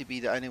seem to be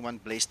the only one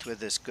blessed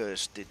with this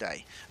curse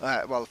today.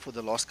 Well, for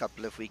the last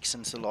couple of weeks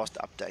since the last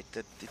update,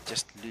 that it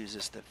just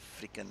loses the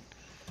freaking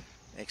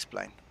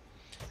explain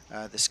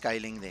the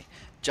scaling there.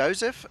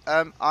 Joseph,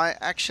 I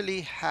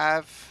actually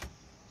have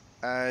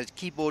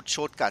keyboard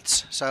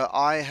shortcuts, so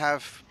I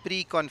have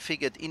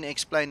pre-configured in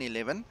Explain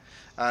 11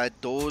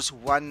 doors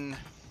 1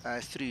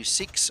 through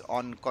 6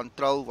 on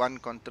control 1,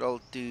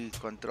 control 2,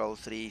 control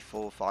 3,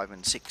 4, 5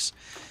 and 6.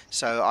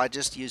 So I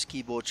just use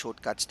keyboard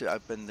shortcuts to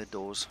open the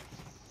doors.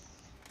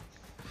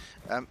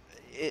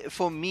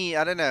 For me,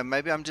 I don't know,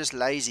 maybe I'm just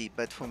lazy,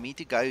 but for me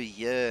to go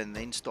here and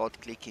then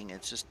start clicking,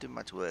 it's just too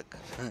much work.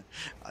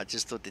 I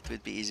just thought it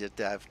would be easier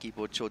to have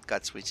keyboard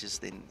shortcuts, which is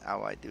then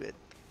how I do it.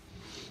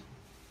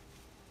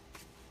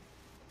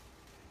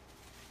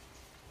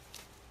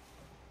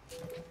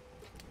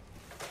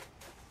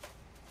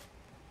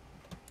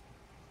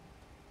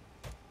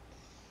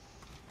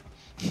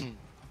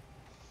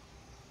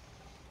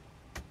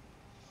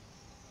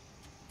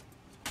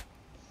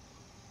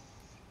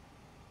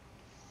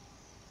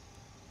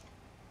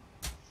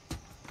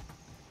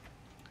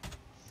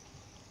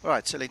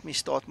 Alright, so let me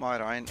start my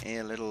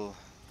Ryanair little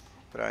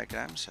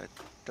program so it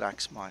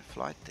tracks my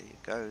flight. There you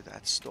go,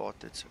 that's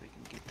started, so we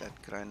can get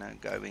that chrono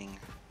going.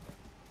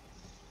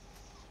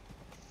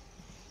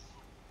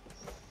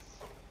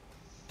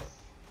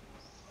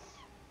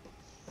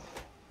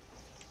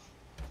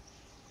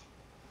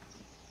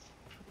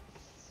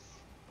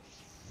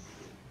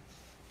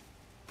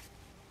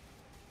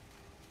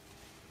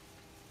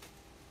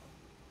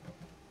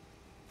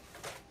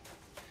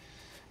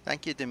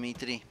 Thank you,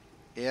 Dimitri.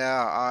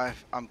 Yeah,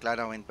 I'm glad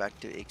I went back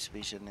to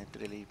X-Vision. It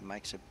really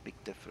makes a big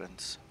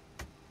difference.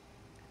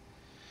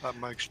 That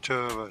makes two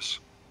of us.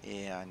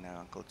 Yeah, I know,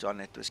 Uncle John,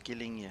 it was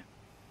killing you.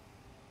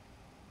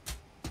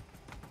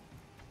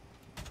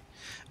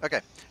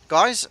 Okay,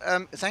 guys,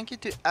 thank you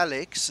to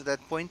Alex that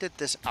pointed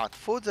this out.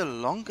 For the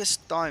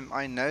longest time,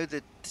 I know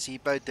that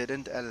Zibo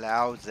didn't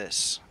allow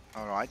this.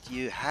 Alright,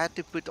 you had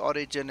to put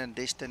origin and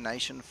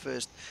destination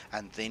first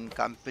and then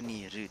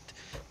company route.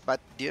 But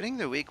during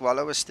the week while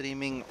I was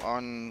streaming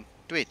on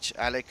Twitch,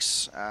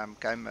 Alex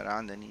came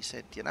around and he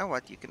said, you know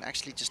what, you can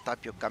actually just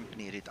type your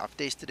company route. I've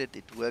tested it,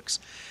 it works.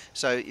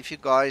 So if you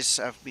guys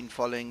have been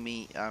following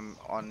me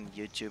on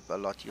YouTube a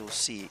lot, you'll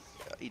see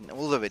in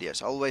all the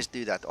videos, I always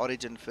do that.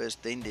 Origin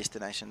first, then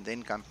destination,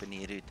 then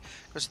company route.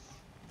 Because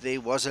there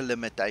was a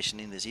limitation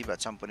in the Zibo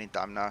at some point in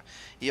time. Now,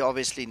 he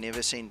obviously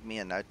never sent me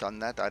a note on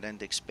that. I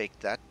don't expect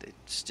that.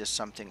 It's just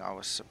something I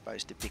was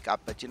supposed to pick up.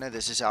 But, you know,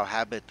 this is how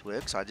habit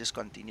works. I just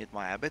continued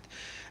my habit.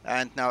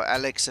 And now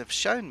Alex have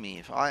shown me,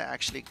 if I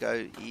actually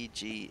go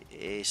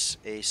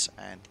EGSS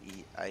and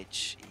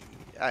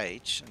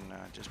EHEH,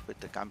 and just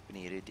put the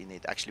company route in,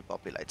 it actually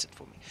populates it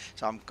for me.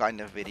 So I'm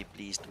kind of very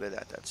pleased with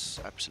that. That's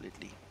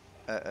absolutely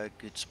a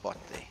good spot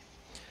there.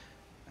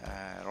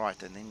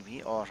 Right, and then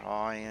we are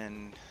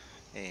Ryanair.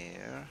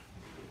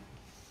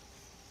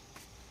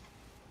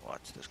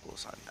 What's the call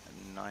sign?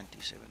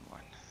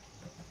 971.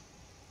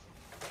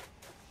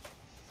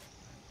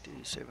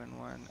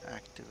 271,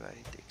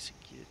 activate,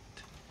 execute.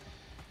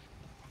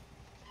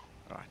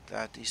 Right,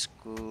 that is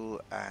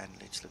cool. And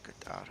let's look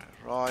at our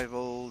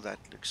arrival. That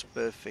looks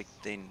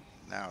perfect. Then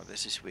now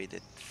this is where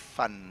the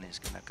fun is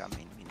going to come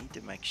in. We need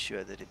to make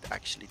sure that it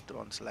actually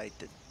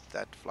translated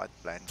that flight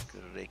plan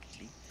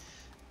correctly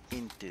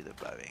into the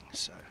Boeing.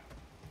 So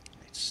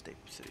let's step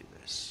through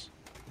this.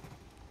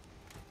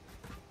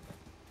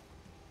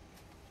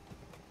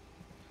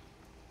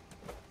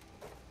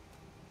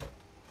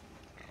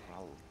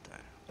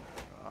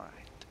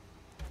 Right,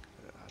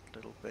 go out a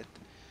little bit.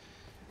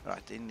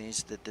 Right, then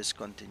there's the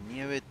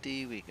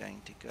discontinuity. We're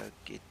going to go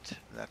get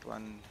that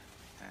one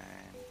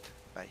and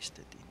paste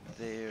it in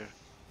there.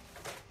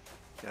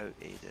 Go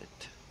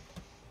edit.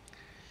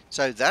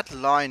 So that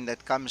line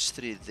that comes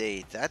through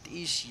there, that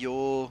is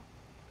your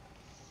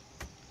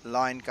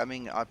line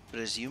coming, I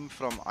presume,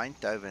 from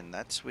Eindhoven.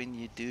 That's when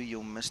you do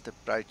your missed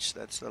approach.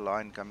 That's the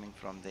line coming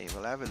from there.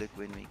 We'll have a look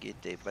when we get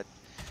there, but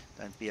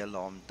don't be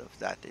alarmed of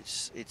that.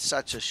 It's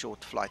such a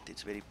short flight,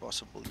 it's very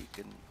possible you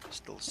can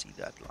still see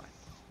that line.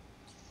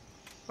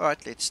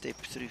 Alright, let's step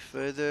through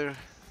further.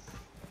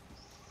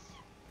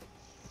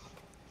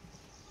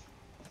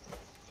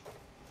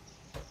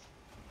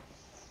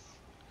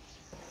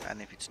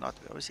 And if it's not,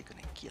 we're obviously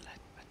going to kill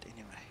it. But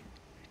anyway,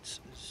 let's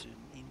zoom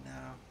in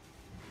now.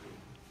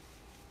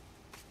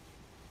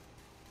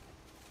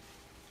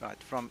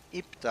 Right, from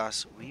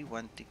IPTAS, we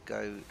want to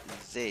go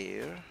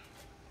there.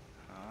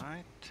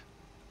 Right.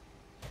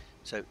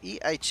 So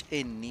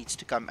EHN needs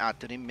to come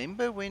out.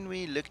 Remember when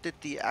we looked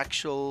at the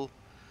actual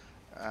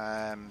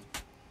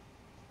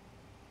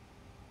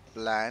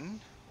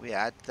plan, we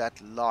had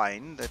that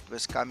line that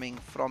was coming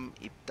from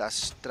IPTAS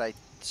straight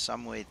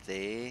somewhere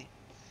there,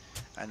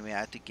 and we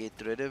had to get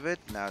rid of it.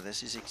 Now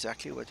this is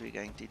exactly what we're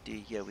going to do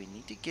here. We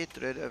need to get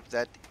rid of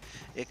that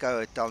Echo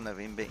Hotel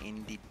November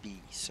NDB,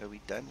 so we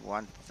don't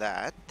want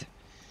that.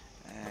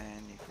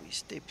 And if we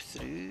step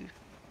through,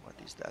 what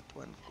is that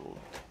one called?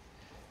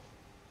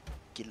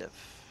 Gilliv.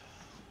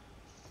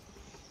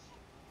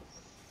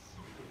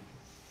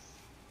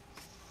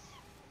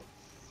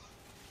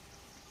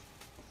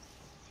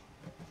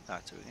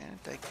 Right, so we're going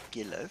to take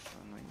Gilliv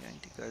and we're going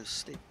to go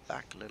step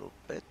back a little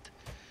bit.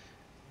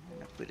 I'm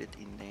going to put it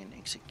in there and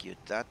execute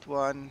that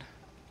one.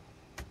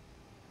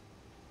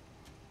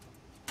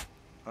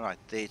 Alright,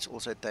 there it's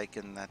also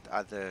taken that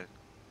other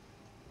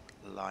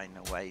line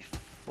away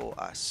for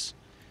us.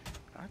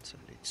 Right, so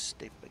let's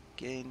step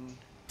again.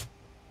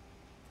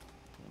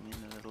 Zoom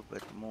in a little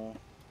bit more.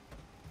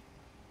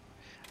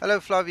 Hello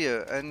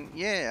Flavio, and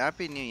yeah,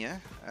 Happy New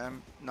Year.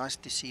 Nice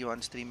to see you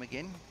on stream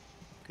again.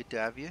 Good to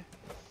have you.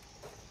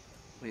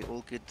 We're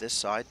all good this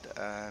side.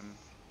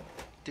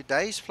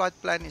 Today's flight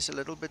plan is a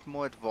little bit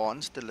more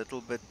advanced, a little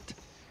bit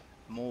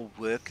more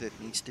work that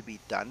needs to be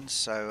done,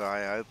 so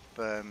I hope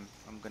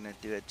I'm going to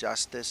do it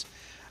justice.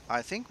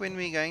 I think when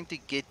we're going to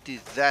get to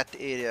that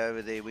area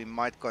over there, we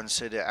might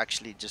consider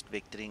actually just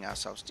vectoring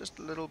ourselves just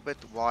a little bit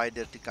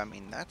wider to come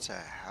in. That's a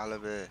hell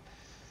of a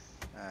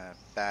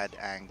bad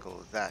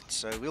angle, that.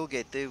 So we'll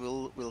get there,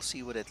 we'll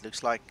see what it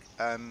looks like.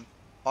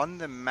 On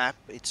the map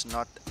it's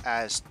not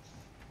as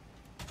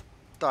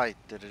tight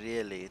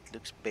really, it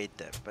looks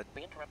better, but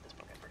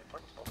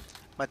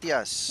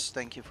Matthias,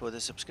 thank you for the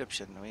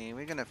subscription.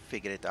 We're gonna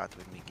figure it out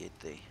when we get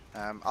there.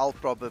 I'll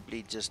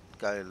probably just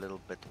go a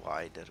little bit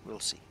wider. We'll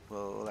see.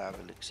 We'll have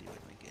a look see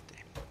when we get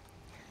there.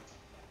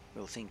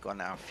 We'll think on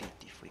our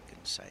feet if we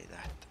can say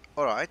that.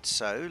 Alright,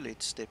 so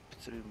let's step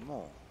through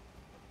more.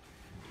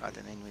 Right,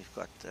 and then we've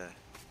got the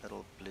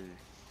little blue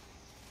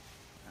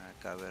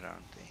go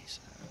around there,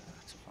 so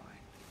that's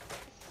fine.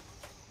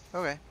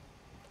 Okay.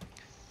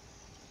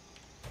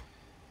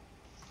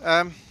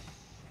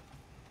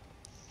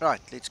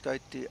 Right, let's go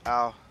to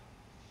our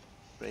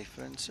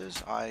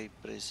preferences. I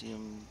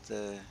presume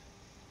the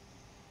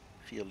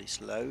fuel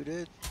is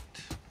loaded.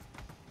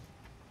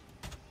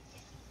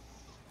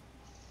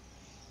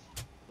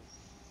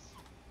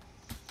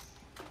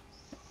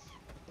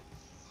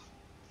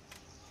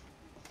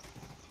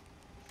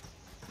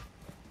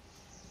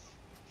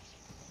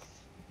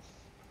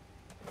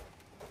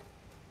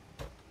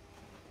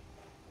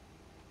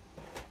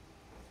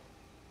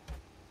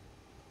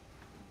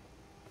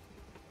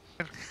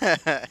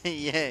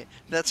 Yeah,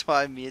 that's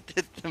why I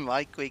muted the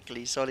mic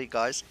quickly. Sorry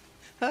guys.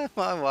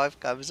 My wife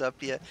comes up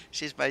here.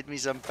 She's made me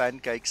some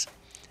pancakes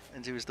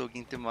and she was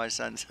talking to my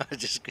son, so I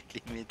just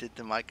quickly muted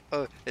the mic.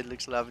 Oh, it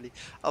looks lovely.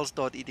 I'll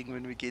start eating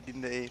when we get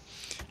in the air.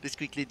 Let's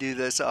quickly do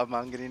this. I'm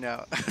hungry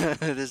now.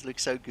 This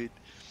looks so good.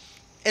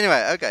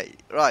 Anyway, okay,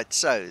 right,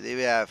 so there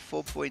we have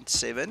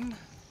 4.7.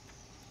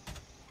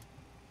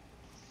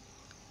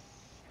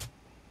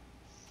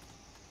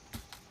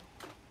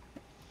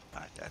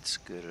 Right, that's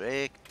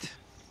correct.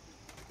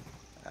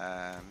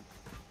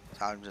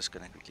 So I'm just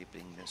going to quickly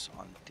bring this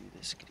onto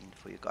the screen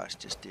for you guys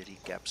just to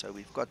recap. So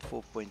we've got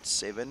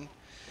 4.7.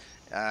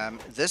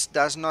 This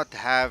does not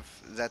have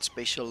that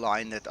special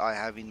line that I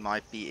have in my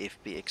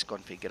PFPX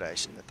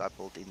configuration that I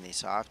built in there.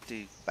 So I have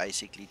to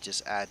basically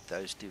just add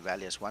those two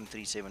values,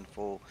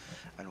 1374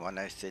 and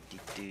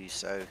 1032.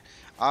 So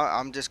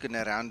I'm just going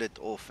to round it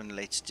off and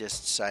let's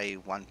just say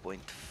 1.4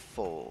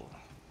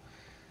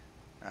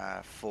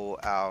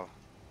 for our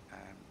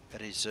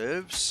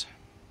reserves.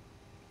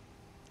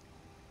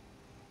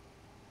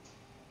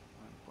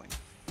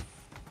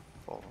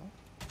 1.4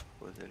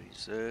 for the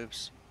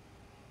reserves.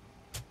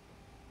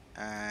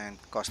 And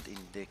cost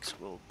index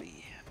will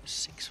be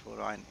 6 for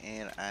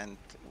Ryanair, and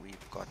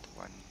we've got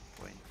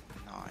 1.9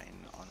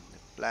 on the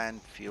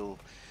planned fuel,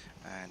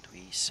 and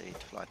we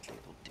set flight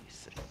level to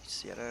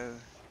 30.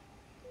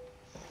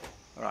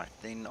 Alright,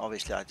 then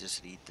obviously I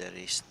just read the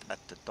rest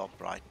at the top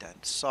right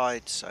hand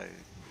side. So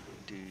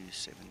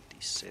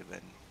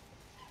 277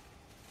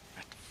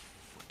 at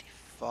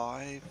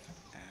 45, and then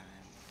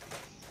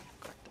we've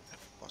got a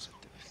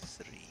positive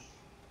 3.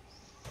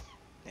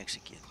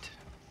 Execute.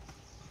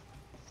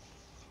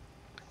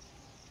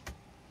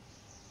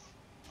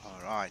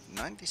 Alright,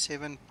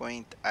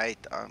 97.8.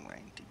 I'm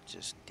going to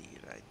just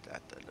derate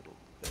that a little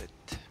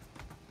bit.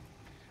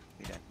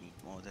 We don't need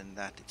more than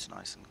that. It's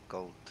nice and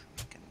cold.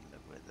 We can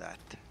live with that.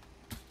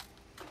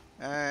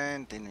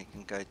 And then we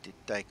can go to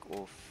take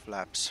off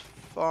flaps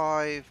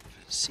 5,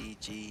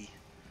 CG,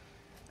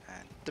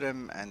 and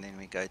trim, and then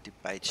we go to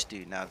page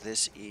 2. Now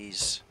this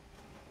is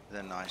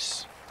the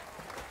nice.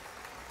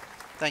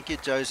 Thank you,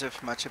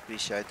 Joseph. Much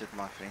appreciated,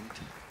 my friend.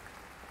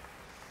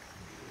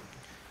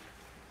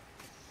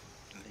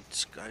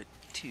 Let's go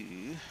to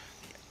the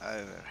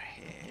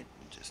overhead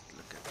and just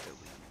look at the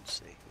wheels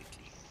there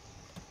quickly.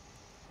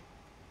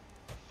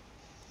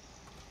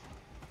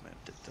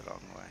 Moved it the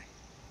wrong way.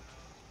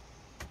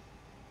 I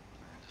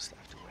just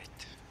have to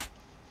wait.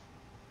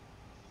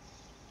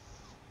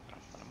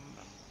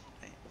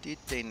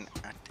 210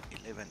 at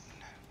 11.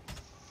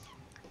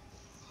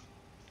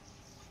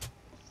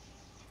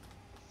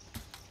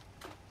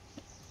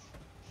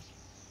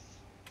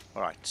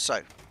 Alright,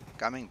 so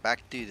coming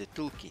back to the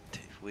toolkit.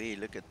 If we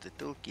look at the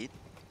toolkit,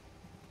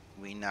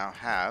 we now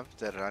have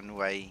the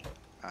runway,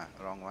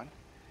 wrong one.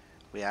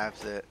 We have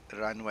the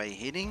runway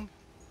heading,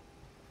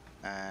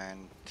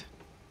 and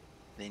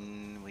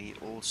then we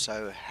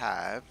also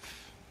have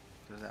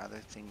the other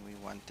thing we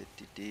wanted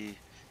to do,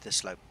 the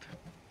slope.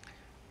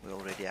 We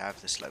already have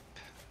the slope.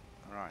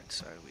 Alright,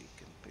 so we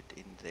can put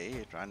in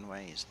there,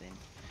 runway is then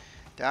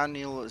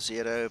downhill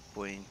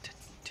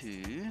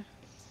 0.2.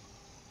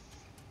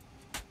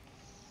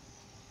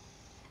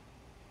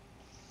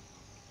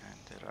 And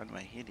the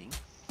runway heading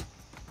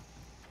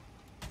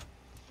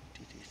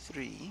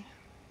 223.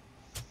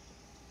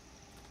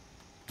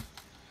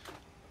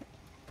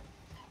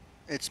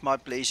 It's my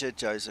pleasure,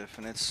 Joseph,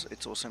 and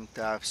it's awesome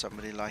to have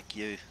somebody like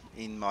you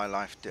in my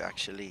life to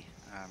actually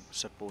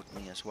support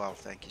me as well.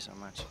 Thank you so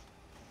much.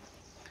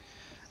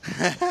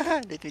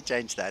 Let me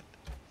change that.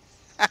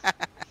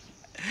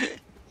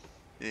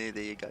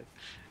 There you go.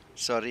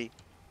 Sorry,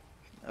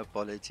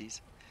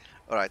 apologies.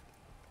 All right.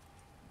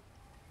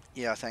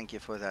 Yeah, thank you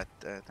for that.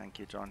 Thank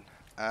you, John.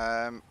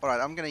 All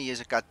right, I'm going to use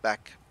a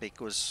cutback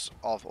because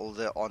of all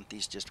the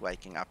aunties just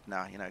waking up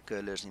now. You know,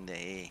 curlers in the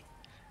hair,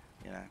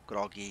 you know,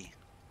 groggy,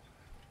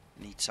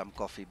 need some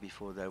coffee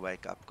before they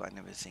wake up kind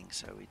of a thing.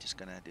 So we're just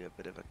going to do a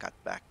bit of a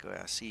cutback.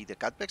 I see the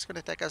cutback's going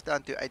to take us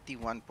down to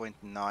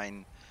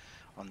 81.9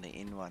 on the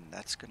N1.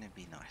 That's going to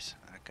be nice.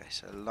 Okay,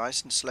 so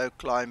nice and slow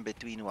climb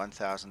between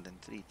 1000 and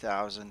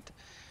 3000,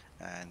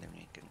 and then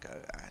we can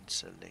go and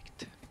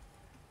select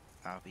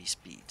our V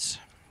speeds.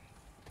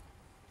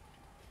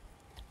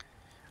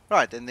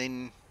 Right, and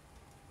then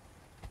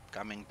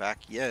coming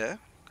back here,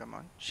 come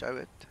on, show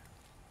it.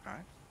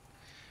 Right.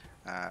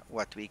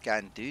 What we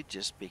can do,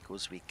 just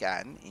because we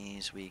can,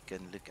 is we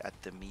can look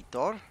at the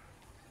meter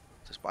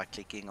just by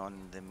clicking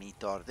on the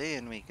meter there,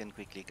 and we can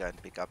quickly go and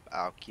pick up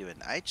our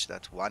QNH.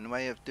 That's one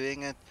way of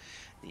doing it.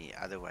 The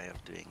other way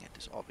of doing it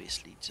is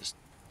obviously just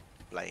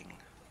playing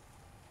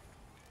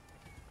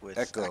with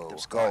Echo,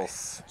 active sky.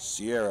 Golf,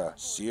 Sierra,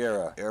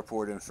 Sierra,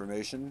 airport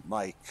information,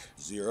 Mike,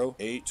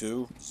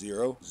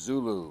 0820,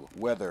 Zulu,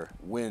 weather,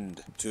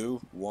 wind,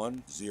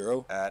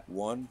 210 at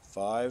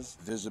 15,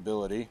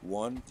 visibility,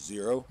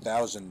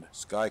 10,000,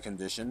 sky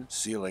condition,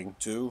 ceiling,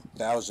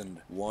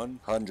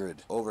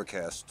 2,100,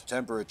 overcast,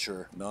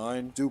 temperature,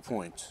 9, dew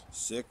point,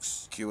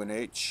 6,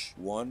 QNH,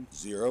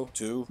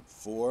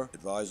 1024,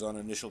 advise on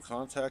initial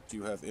contact,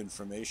 you have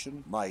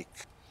information,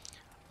 Mike.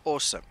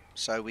 Awesome.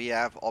 So we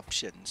have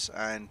options,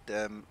 and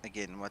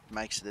again, what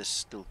makes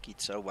this toolkit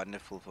so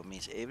wonderful for me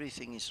is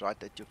everything is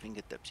right at your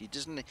fingertips. You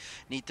just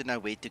need to know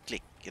where to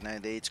click. You know,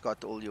 there it's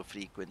got all your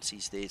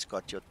frequencies. There it's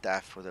got your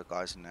TAF for the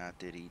guys who know how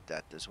to read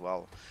that as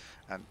well.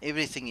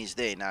 Everything is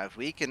there. Now, if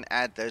we can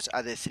add those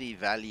other 3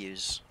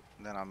 values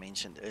that I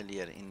mentioned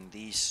earlier in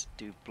these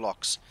 2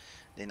 blocks,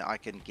 then I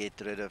can get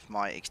rid of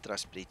my extra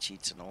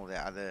spreadsheets and all the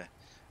other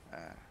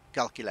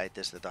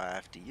calculators that I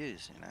have to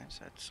use, you know.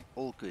 So it's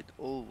all good,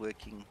 all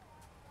working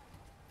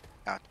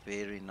out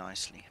very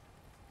nicely.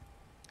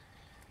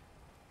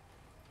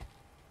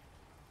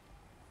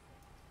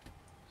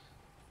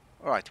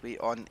 Alright,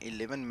 we're on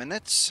 11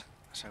 minutes,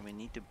 so we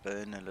need to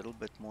burn a little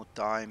bit more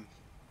time.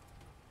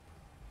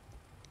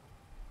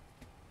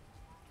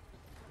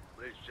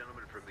 Ladies and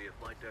gentlemen, from the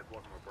flight deck,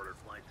 welcome aboard our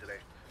flight today.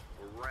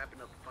 We're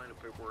wrapping up the final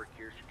paperwork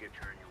here, so get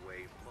you on your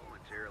way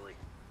momentarily. I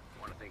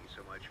want to thank you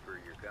so much for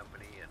your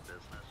company and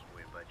business.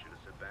 We invite you to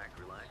sit back,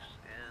 relax,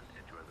 and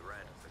enjoy the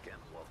ride.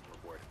 Again, welcome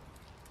aboard.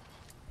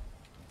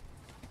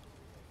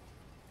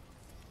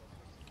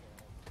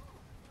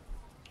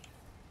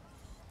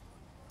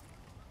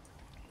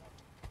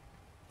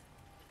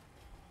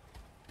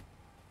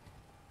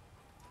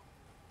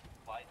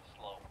 Flight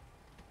slow.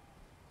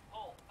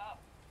 Pull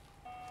up.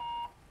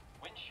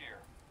 Wind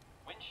shear.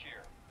 Wind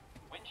shear.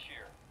 Wind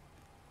shear.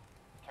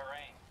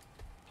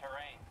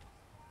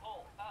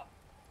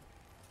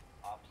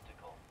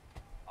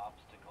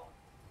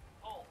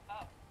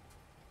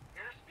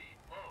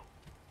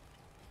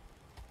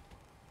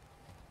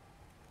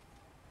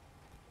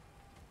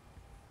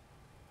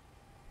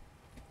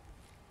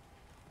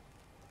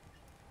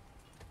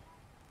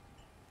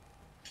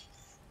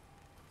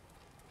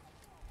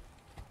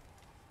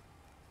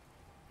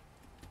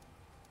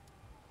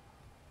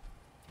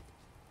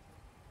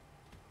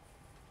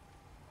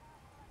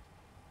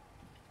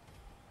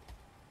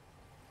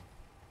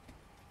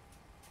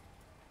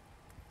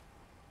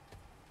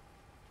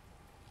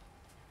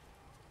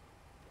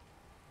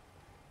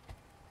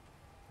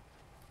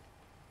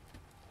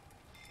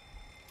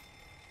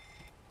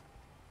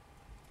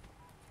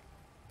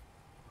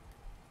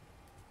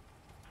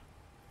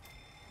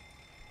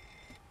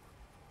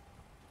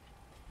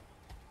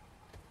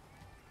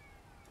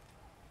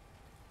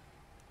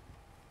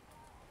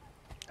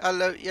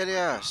 Hello,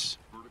 Elias.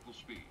 Vertical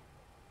speed.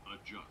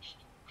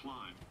 Adjust.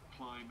 Climb.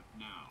 Climb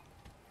now.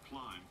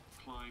 Climb.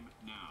 Climb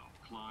now.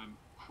 Climb.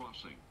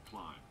 Crossing.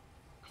 Climb.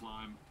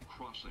 Climb.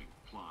 Crossing.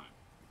 Climb.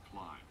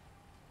 Climb.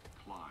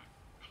 Climb.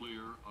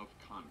 Clear of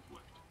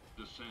conflict.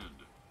 Descend.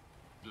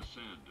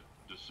 Descend.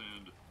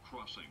 Descend.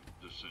 Crossing.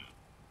 Descend.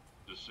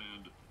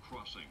 Descend.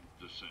 Crossing.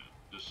 Descend.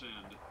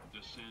 Descend.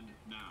 Descend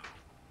now.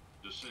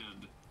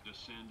 Descend.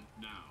 Descend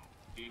now.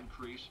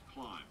 Increase.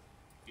 Climb.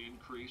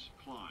 Increase.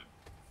 Climb.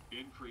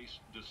 Increase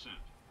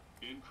descent.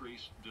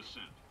 Increase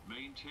descent.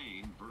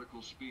 Maintain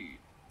vertical speed.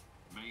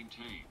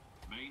 Maintain.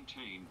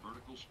 Maintain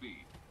vertical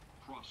speed.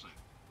 Crossing.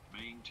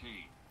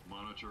 Maintain.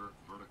 Monitor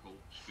vertical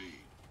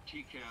speed.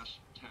 TCAS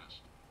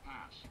test.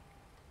 Pass.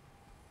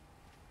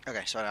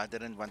 Okay, sorry, I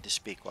didn't want to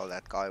speak while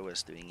that guy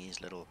was doing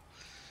his little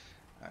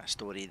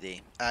story there.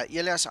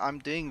 Elias, I'm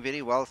doing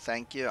very well,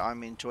 thank you.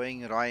 I'm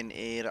enjoying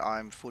Ryanair.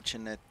 I'm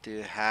fortunate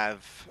to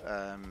have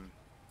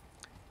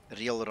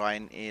real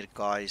Ryanair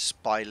guys,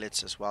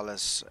 pilots, as well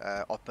as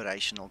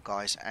operational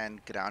guys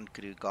and ground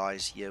crew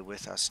guys here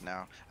with us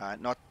now.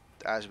 Not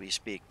as we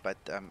speak, but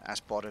as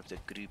part of the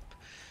group.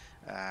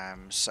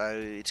 So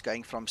it's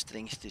going from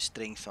strength to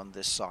strength on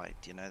this side.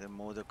 You know, the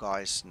more the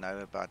guys know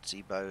about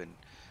Zibo and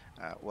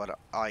what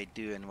I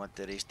do and what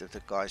the rest of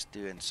the guys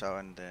do and so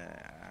on,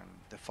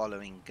 the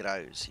following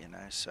grows, you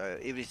know. So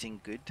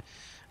everything good.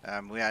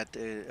 We had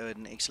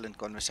an excellent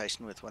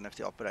conversation with one of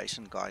the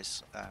operation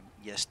guys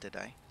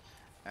yesterday,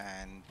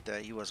 and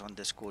he was on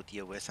Discord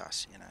here with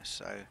us, you know.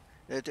 So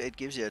it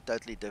gives you a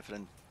totally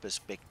different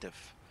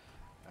perspective,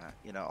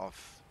 you know,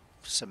 of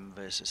sim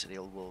versus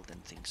real world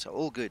and things. So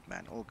all good,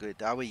 man, all good.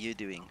 How are you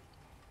doing?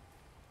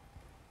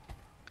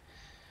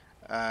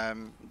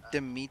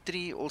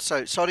 Dimitri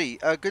also, sorry,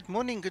 good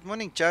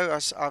morning, Joe.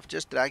 I've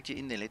just dragged you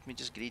in there. Let me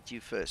just greet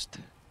you first.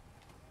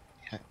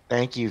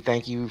 Thank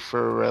you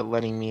for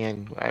letting me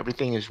in.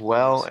 Everything is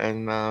well, Yes.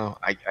 and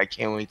I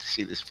can't wait to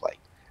see this flight.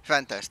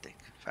 Fantastic.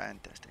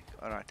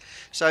 All right.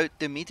 So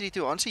Dimitri,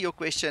 to answer your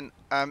question,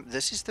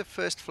 this is the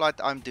first flight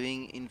I'm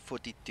doing in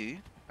 42.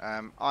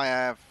 I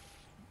have,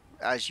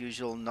 as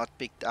usual, not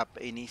picked up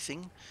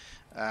anything.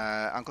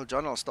 Uncle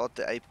John, I'll start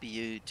the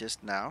APU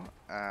just now.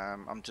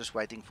 I'm just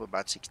waiting for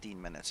about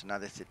 16 minutes,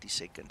 another 30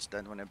 seconds.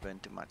 Don't want to burn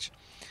too much.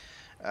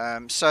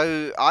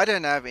 So I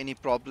don't have any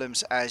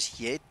problems as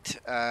yet.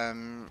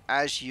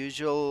 As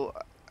usual,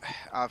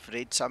 I've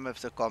read some of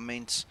the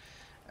comments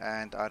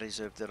and I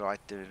reserve the right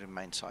to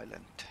remain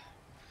silent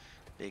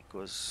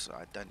because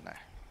I don't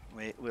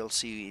know. We'll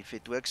see. If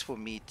it works for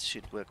me, it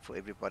should work for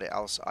everybody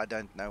else. I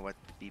don't know what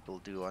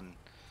people do on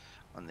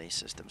these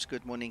systems.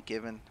 Good morning,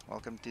 Kevin.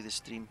 Welcome to the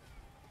stream.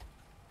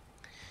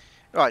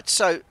 Right,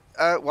 so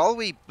while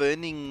we're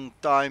burning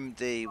time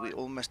there, we're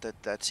almost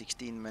at that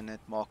 16-minute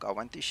mark. I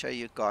want to show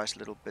you guys a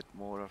little bit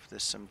more of the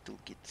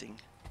SimToolKit thing.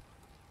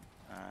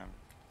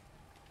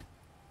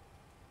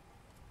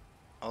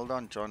 Hold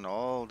on, John.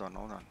 Hold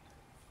on.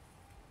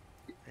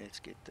 Let's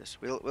get this.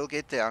 We'll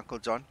get there, Uncle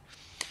John.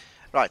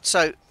 Right,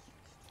 so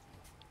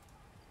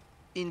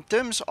in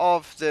terms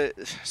of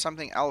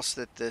something else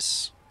that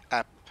this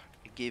app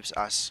gives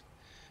us,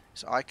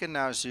 so I can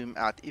now zoom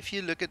out. If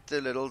you look at the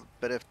little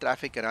bit of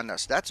traffic around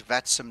us, that's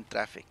VATSIM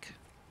traffic,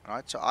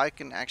 right? So I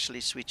can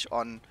actually switch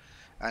on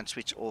and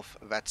switch off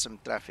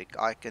VATSIM traffic.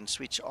 I can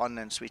switch on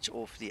and switch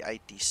off the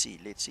ATC.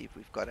 Let's see if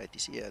we've got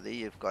ATC. Yeah, there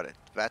you've got it.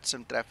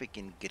 VATSIM traffic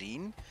in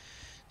green.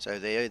 So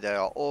there they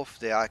are off.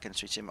 There I can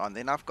switch them on.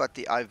 Then I've got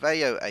the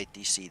Iveo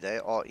ATC. They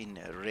are in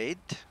red,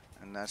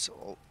 and that's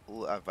all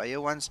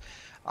Iveo ones.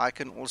 I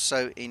can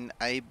also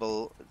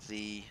enable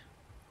the...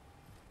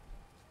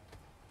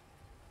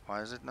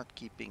 Why is it not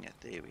keeping it?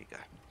 There we go.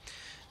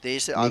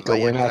 There's the Nico,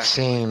 Iveo we're not traffic.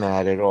 seeing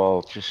that at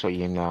all, just so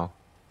you know.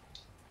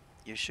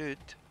 You should.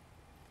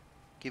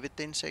 Give it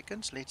 10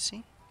 seconds. Let's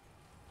see.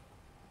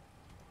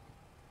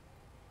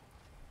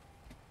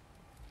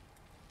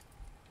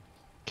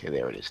 Okay,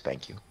 there it is.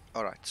 Thank you.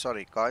 All right.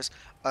 Sorry, guys.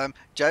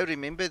 Joe,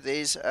 remember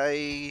there's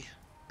a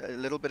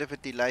little bit of a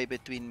delay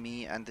between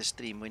me and the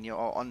stream. When you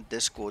are on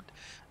Discord,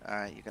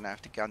 you're going to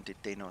have to count to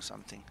 10 or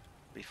something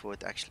before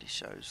it actually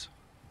shows.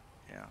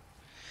 Yeah.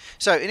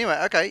 So anyway,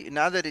 okay,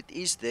 now that it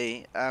is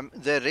there,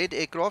 the red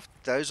aircraft,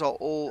 those are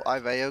all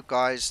Iveo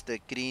guys. The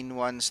green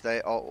ones,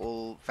 they are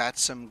all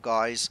VATSIM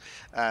guys.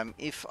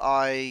 If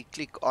I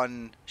click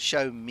on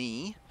show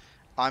me,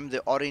 I'm the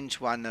orange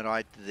one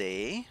right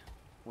there,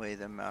 where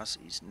the mouse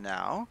is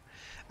now.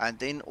 And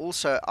then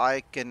also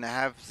I can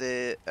have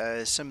the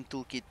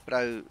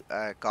SimToolKitPro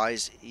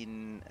guys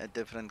in a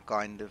different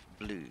kind of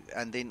blue.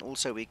 And then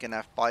also we can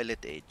have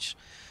Pilot Edge.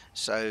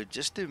 So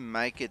just to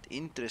make it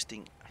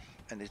interesting,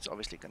 and it's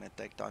obviously going to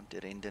take time to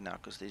render now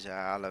because there's a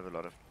hell of a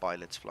lot of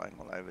pilots flying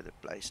all over the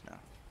place now.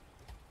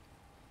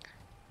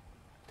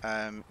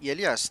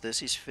 Elias,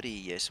 this is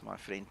free, yes, my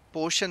friend.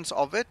 Portions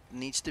of it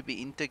needs to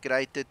be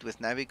integrated with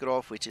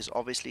Navigraph, which is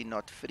obviously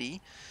not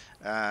free,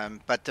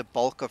 but the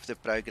bulk of the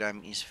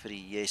program is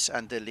free, yes.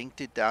 And the link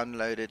to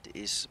download it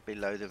is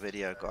below the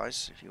video,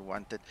 guys, if you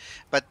want it.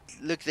 But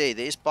look there,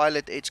 there's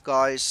Pilot Edge,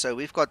 guys. So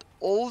we've got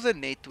all the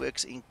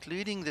networks,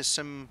 including the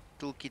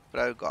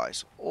SimToolKitPro,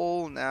 guys,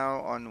 all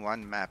now on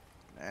one map.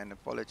 And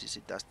apologies,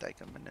 it does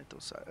take a minute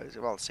or so,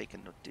 well, a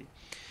second or two,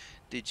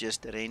 to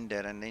just render,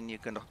 and then you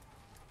can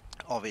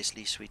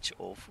obviously switch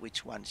off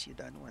which ones you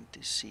don't want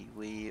to see.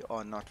 We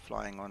are not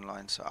flying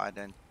online, so I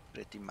don't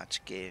pretty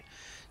much care.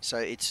 So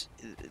it's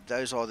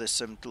those are the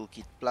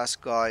SimToolKit Plus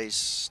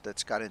guys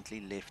that's currently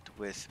left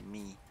with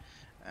me,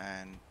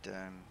 and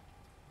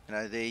you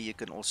know, there you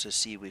can also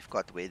see we've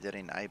got weather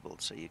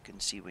enabled, so you can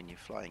see when you're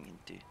flying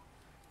into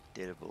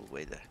terrible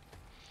weather.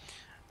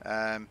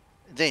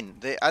 Then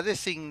the other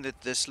thing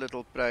that this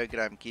little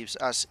program gives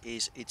us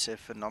is it's a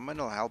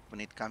phenomenal help when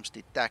it comes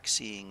to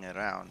taxiing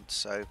around.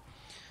 So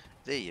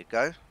there you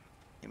go.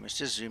 You must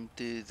just zoom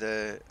to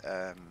the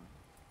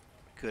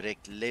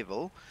correct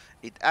level.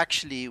 It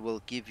actually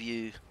will give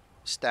you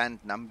stand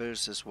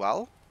numbers as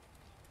well,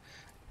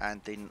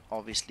 and then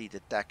obviously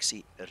the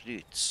taxi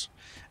routes.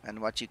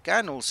 And what you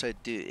can also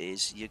do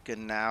is you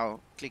can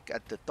now click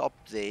at the top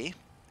there,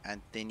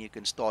 and then you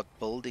can start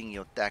building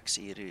your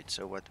taxi route.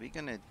 So what we're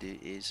gonna do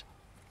is,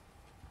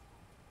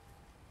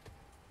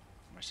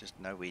 I must just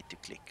know where to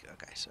click.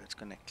 Okay, so it's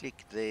gonna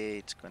click there,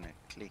 it's gonna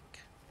click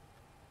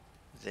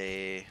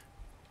there,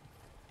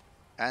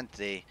 and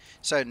there.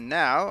 So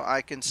now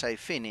I can say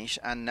finish,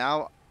 and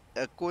now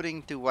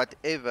according to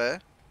whatever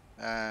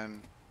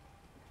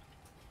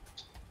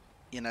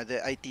you know, the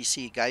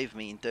ATC gave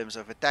me in terms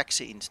of a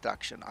taxi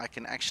instruction, I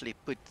can actually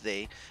put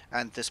there,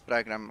 and this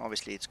program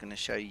obviously it's going to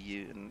show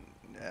you, and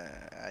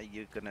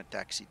you're going to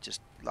taxi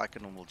just like a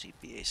normal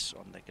GPS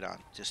on the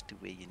ground, just to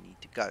where you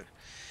need to go.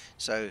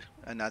 So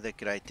another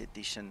great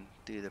addition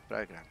to the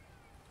program.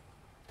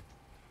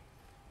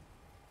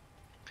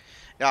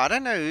 Yeah, I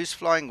don't know who's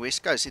flying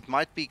West Coast. It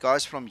might be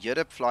guys from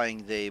Europe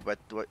flying there, but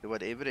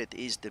whatever it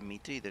is,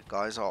 Dimitri, the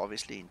guys are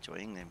obviously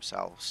enjoying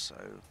themselves.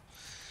 So,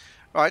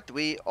 right,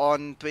 we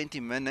on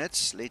 20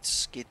 minutes.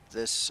 Let's get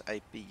this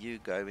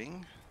APU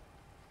going.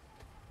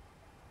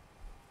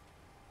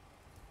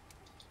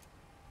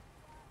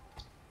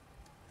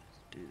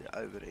 Do the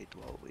overhead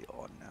while we're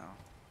on now.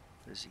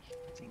 Busy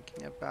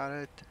thinking about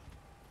it.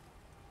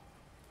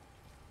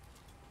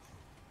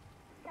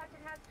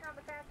 Captain Hudson on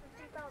the fasten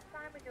seatbelt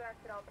sign. We do ask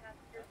that all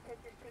passengers take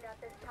your seat at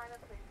this time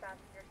and please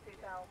fasten your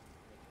seatbelt.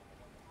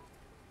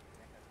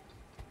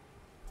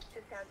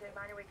 Just as a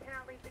reminder, we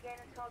cannot leave the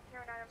gate until all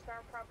carrying items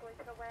are properly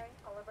put away.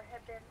 All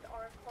overhead bins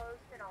are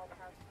closed and all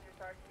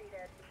passengers are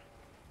seated.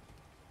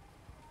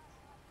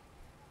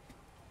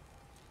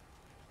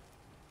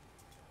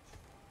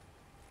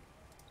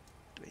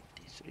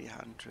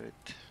 $2,300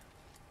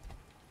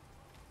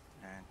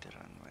 and the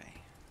runway.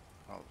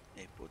 Well,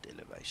 airport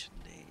elevation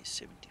there is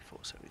 74,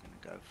 so we're going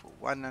to go for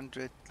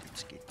 100.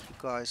 Let's get you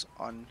guys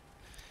on,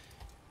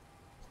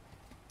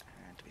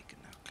 and we can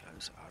now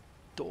close our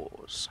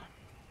doors.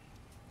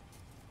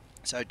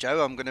 So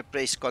Joe, I'm going to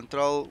press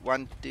Control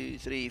 1, 2,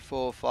 3,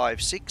 4,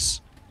 5,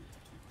 6,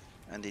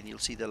 and then you'll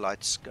see the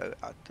lights go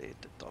out there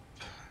at the top.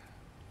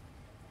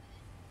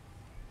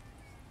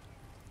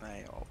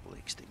 They are all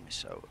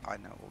extinguished, so I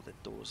know all the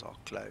doors are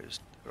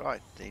closed.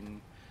 Right,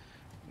 then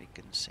we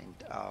can send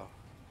our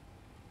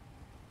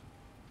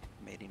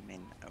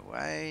merrymen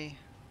away.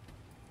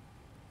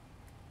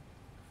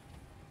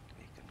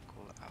 We can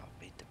call our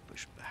beta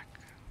pushback.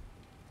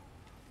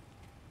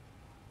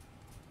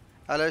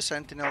 Hello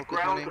Sentinel, good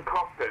Ground morning. to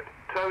cockpit.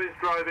 Tow is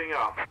driving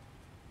up.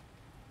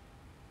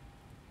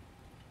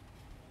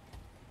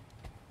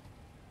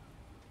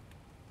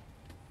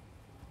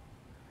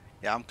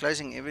 Yeah, I'm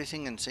closing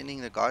everything and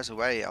sending the guys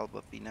away,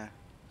 Albapina.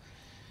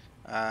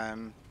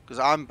 Because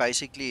I'm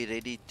basically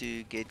ready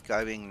to get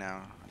going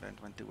now. I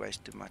don't want to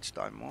waste too much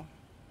time more.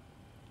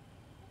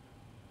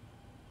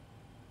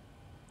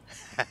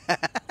 Flight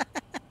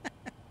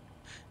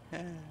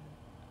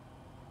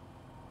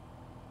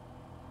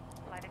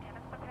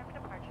attendants, prepare for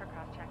departure,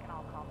 cross-check and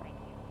all call. Thank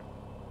you.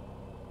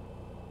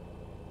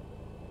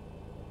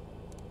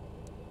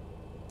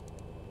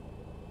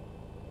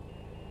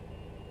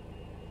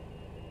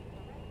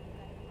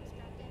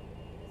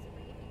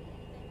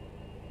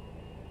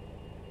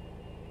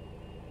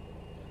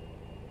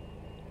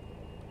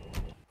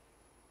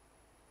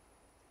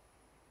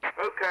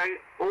 Okay,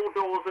 all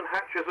doors and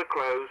hatches are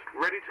closed.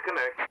 Ready to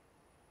connect.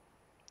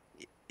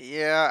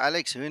 Yeah,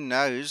 Alex, who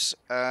knows?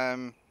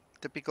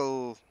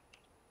 Typical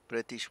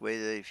British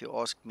weather, if you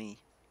ask me.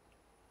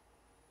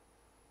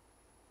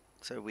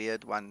 It's a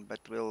weird one, but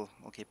we'll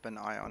keep an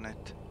eye on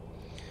it.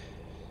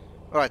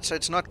 Alright, so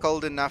it's not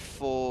cold enough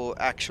for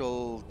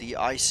actual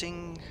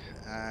de-icing.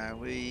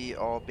 We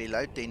are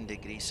below 10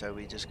 degrees, so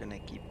we're just going to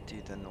keep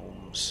to the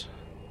norms.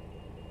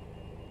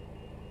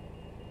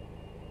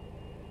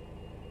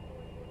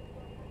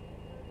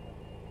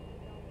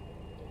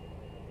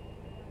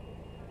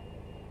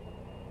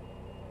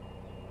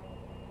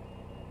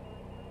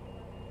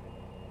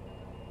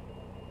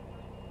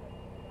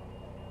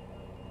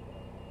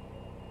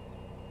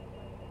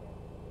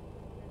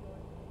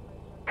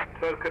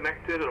 So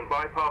connected and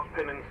bypass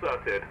pin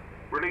inserted.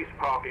 Release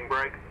parking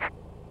brake.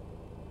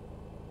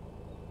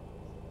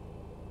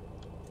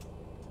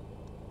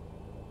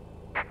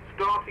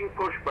 Starting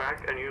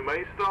pushback, and you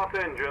may start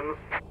engines.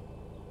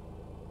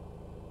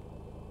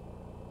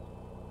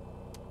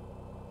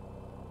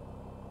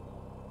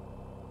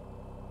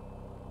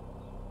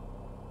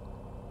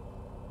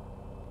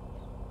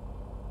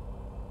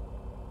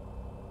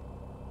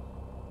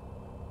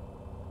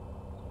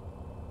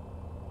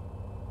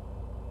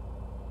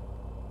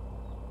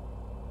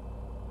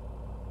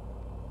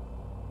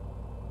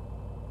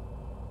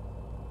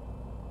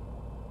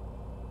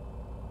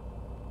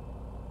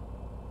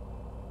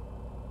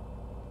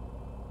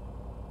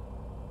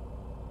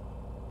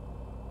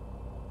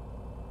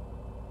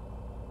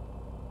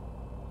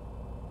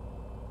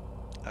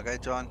 Okay,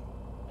 John.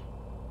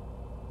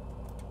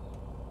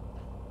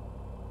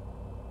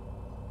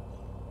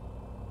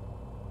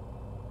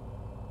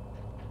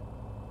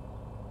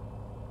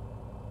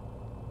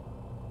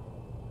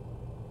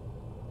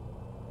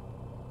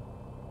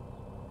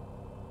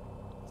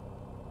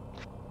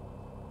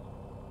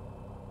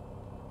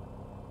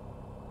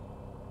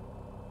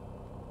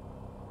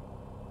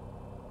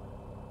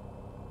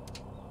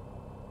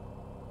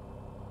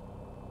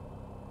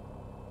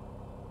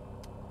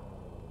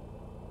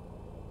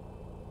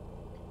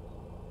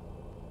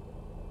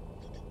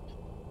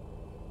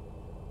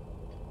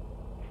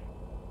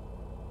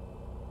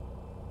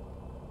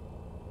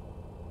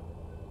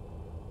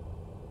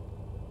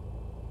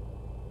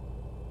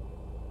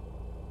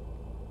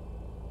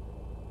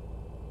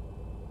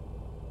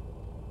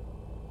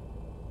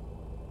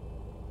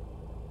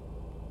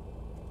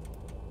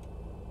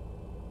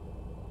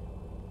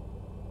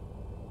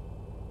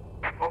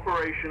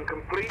 Operation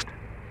complete.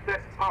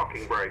 Set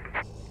parking brake.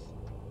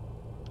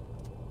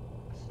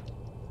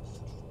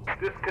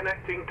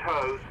 Disconnecting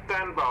tow.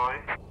 Stand by.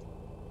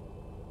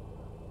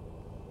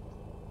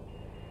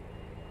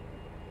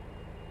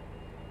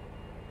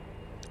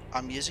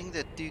 I'm using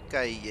the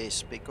 2K,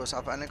 yes, because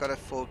I've only got a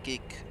 4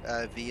 gig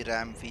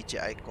VRAM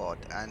VGA card,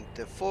 and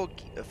the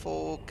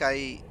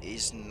 4K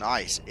is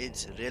nice.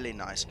 It's really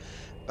nice,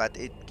 but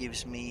it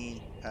gives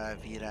me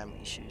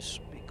VRAM issues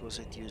because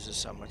it uses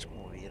so much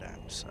more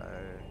VRAM. So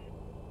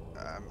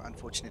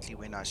unfortunately,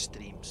 when I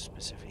stream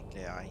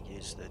specifically, I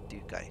use the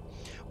 2K.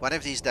 One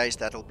of these days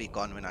that'll be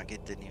gone when I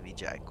get the new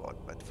VGA card,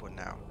 but for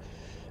now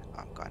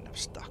I'm kind of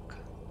stuck.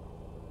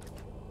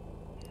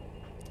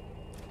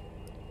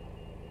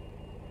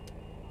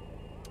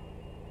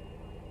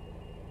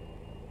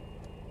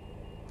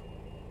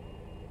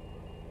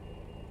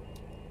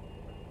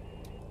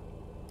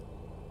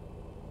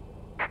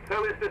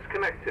 Tow is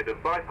disconnected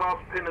and bypass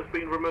pin has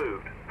been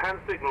removed. Hand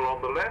signal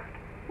on the left.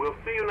 We'll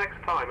see you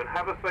next time and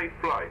have a safe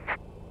flight.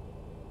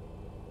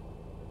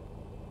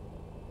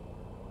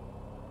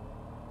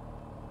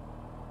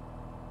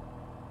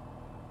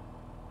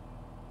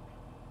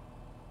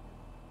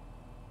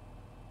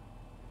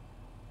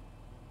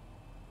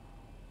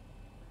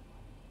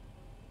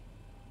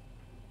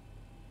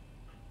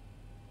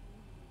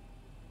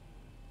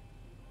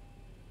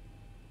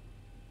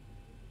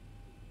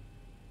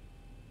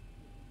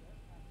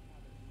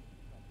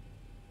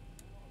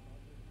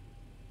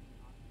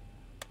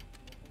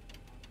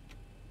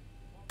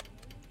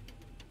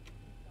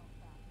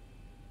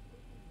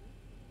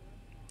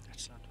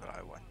 That's not what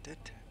I wanted.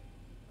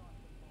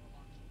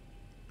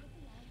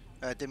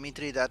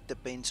 Dimitri, that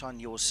depends on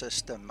your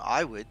system.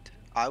 I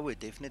would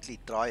definitely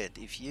try it.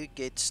 If you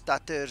get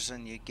stutters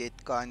and you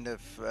get kind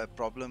of a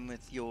problem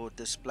with your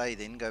display,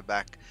 then go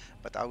back.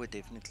 But I would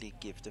definitely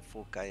give the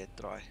 4K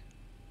a try.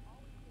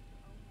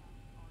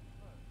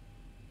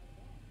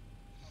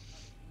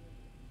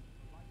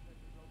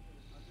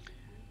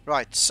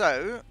 Right,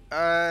 so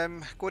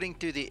according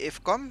to the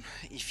FCOM,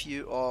 if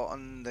you are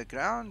on the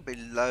ground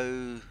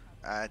below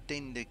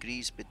 10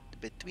 degrees,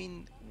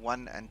 between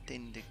 1 and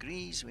 10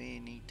 degrees, we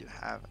need to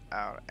have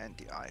our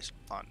anti-ice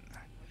on.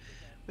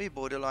 We're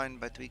borderline,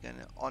 but we're going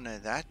to honor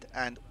that.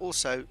 And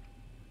also,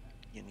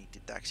 you need to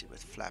taxi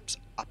with flaps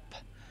up,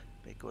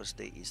 because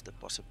there is the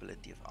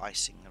possibility of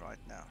icing right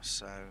now.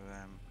 So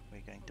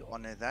we're going to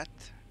honor that.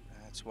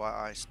 That's why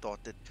I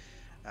started...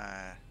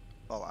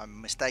 well, I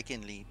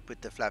mistakenly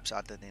put the flaps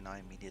out and then I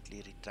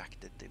immediately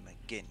retracted them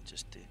again,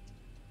 just to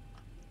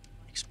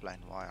explain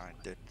why I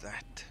did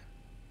that.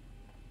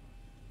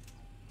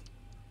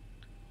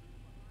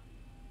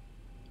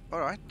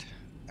 Alright,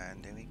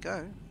 and there we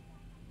go.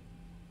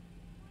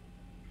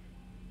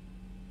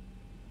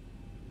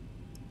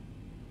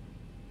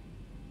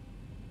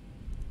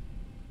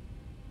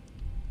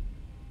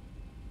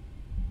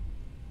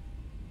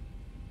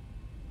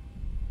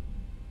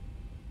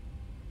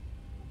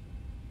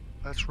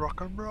 Let's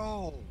rock and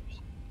roll.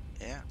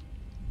 Yeah.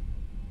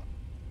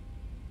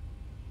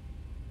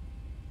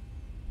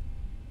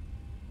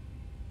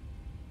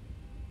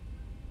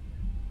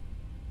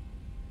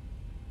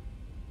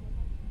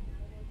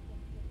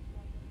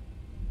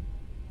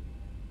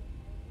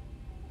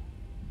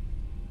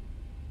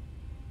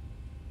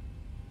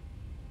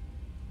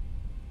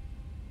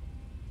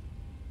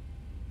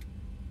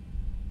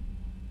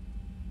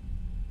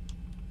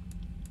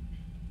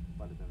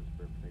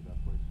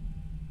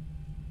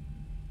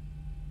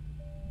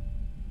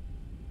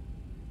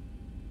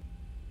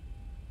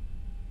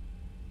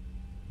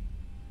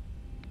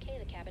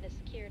 the cabin is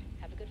secured.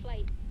 Have a good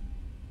flight.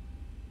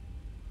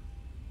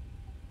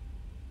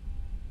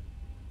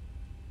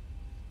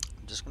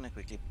 I'm just going to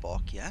quickly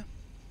park here.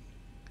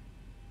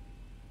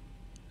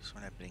 Just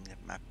want to bring the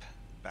map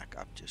back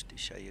up just to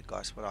show you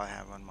guys what I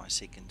have on my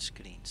second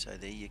screen. So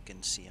there you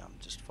can see I'm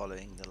just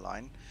following the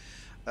line.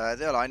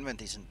 The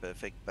alignment isn't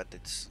perfect, but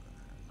it's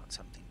not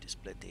something to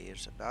split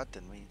hairs about,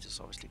 and we're just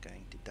obviously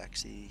going to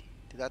taxi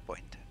to that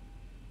point.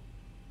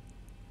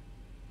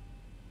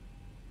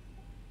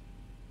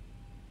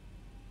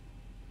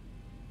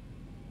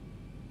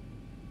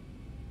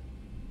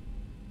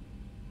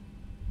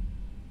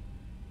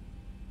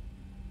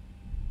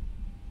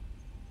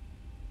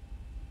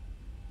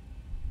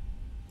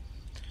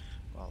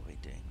 While we're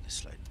doing the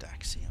slow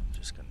taxi, I'm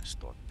just going to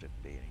start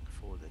preparing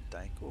for the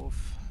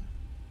takeoff.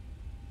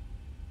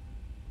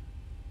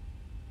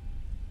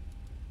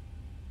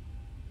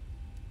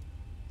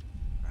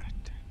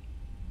 Right.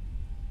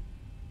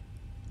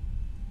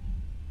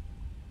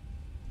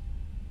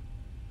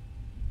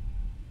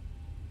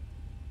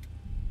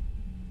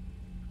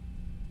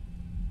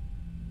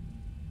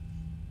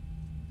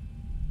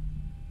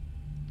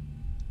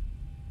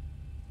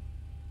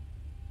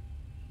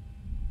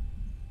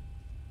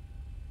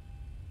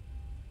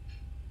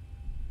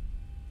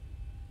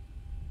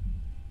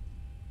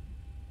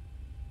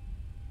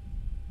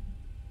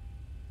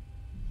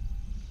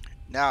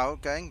 Now,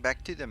 going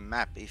back to the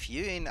map, if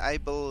you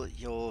enable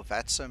your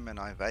VATSIM and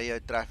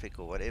IVEO traffic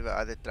or whatever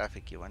other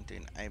traffic you want to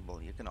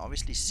enable, you can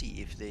obviously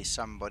see if there's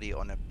somebody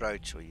on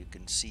approach, or you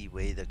can see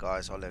where the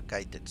guys are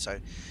located. So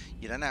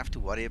you don't have to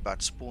worry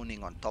about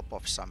spawning on top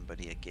of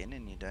somebody again,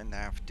 and you don't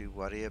have to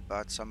worry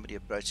about somebody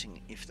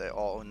approaching if they are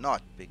or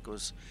not,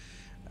 because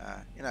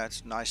you know,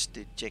 it's nice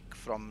to check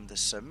from the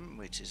sim,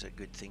 which is a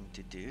good thing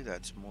to do.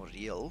 That's more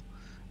real.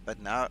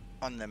 But now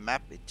on the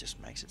map, it just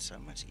makes it so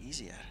much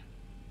easier.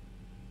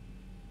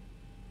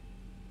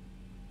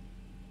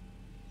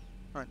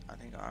 Right, I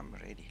think I'm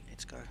ready.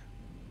 Let's go.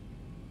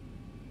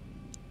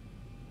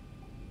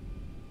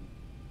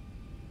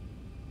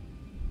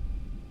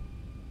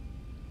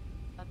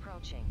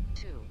 Approaching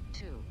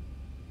 2-2.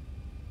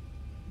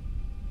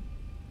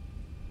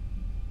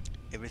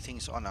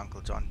 Everything's on,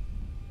 Uncle John.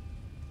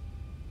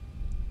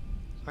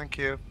 Thank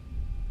you.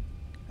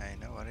 Hey,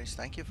 no worries.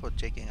 Thank you for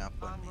checking up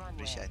on me. Runway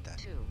Appreciate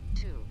that.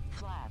 2-2.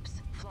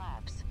 Flaps.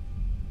 Flaps.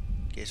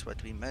 Guess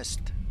what we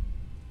missed?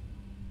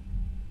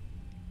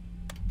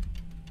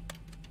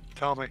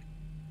 Tell me.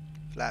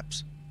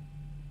 Flaps.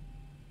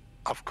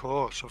 Of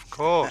course, of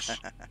course.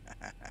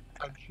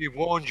 And she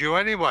warned you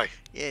anyway.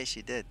 Yeah,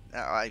 she did.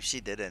 If she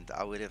didn't,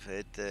 I would have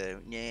heard yeah.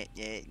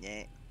 Just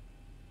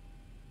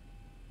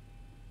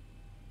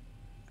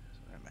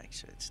want to make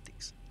sure it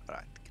sticks.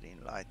 Alright, green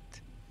light.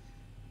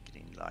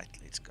 Green light,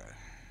 let's go.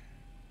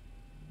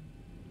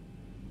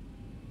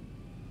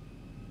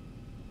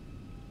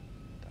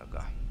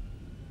 Toga.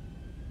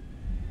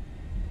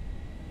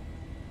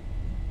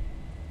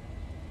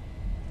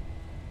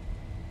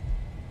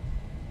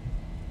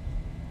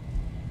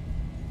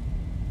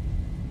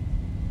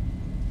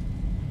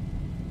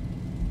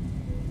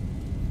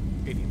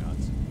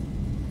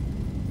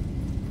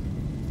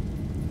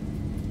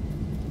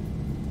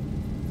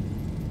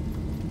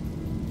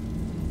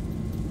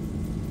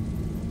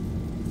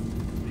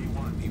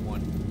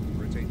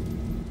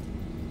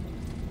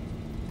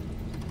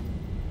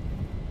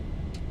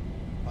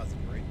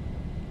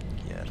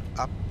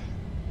 Up.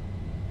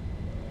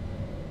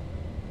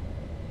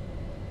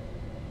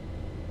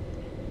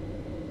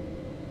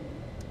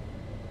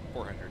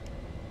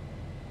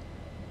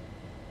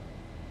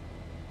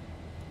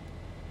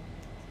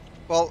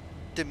 Well,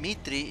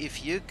 Dimitri,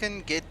 if you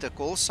can get the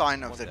call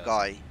sign of the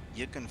guy,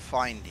 you can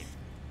find him.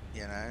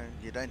 You know,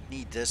 you don't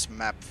need this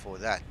map for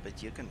that,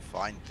 but you can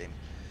find them.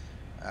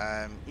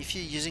 If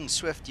you're using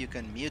Swift, you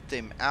can mute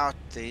them out.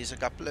 There's a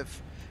couple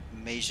of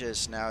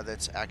measures now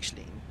that's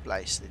actually in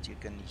place that you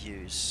can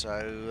use. So,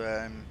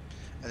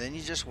 and then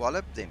you just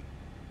wallop them.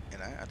 You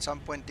know, at some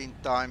point in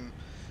time,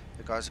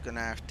 the guys are going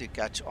to have to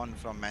catch on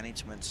from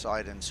management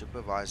side and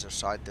supervisor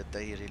side that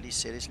they really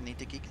seriously need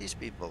to kick these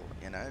people.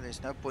 You know,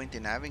 there's no point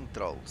in having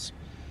trolls.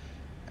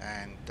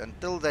 And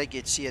until they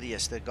get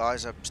serious, the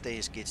guys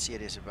upstairs get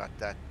serious about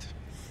that,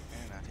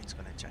 and nothing's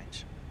going to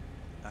change,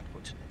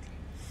 unfortunately.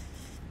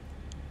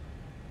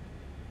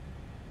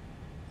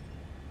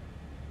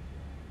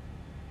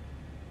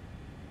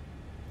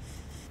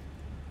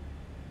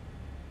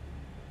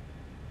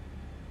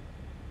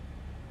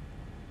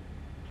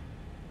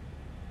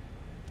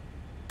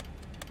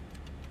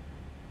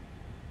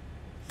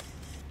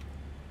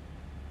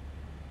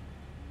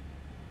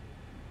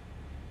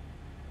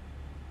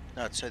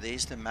 Right, so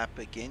there's the map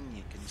again.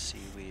 You can see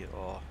we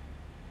are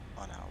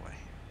on our way.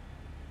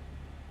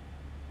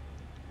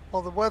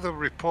 Well, the weather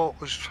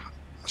report was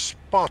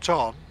spot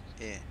on.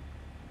 Yeah.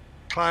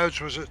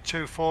 Clouds was at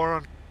 2-4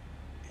 and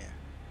yeah.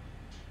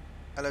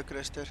 Hello,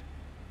 Krister.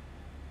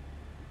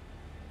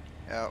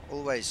 Yeah,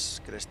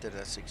 always, Krister,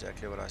 that's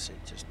exactly what I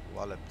said. Just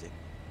wallop them.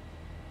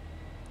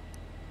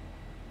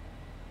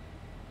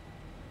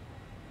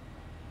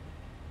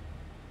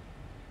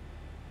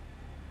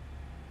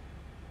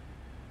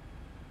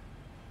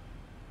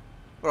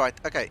 Right,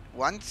 okay.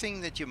 One thing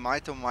that you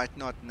might or might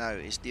not know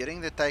is during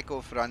the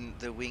takeoff run,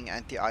 the wing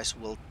anti-ice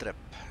will trip.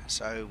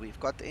 So we've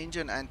got the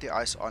engine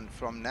anti-ice on.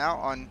 From now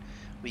on,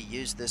 we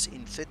use this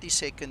in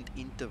 30-second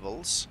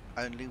intervals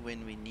only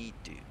when we need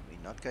to.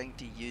 We're not going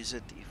to use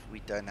it if we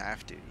don't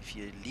have to. If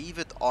you leave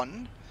it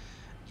on,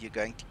 you're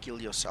going to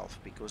kill yourself,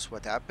 because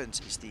what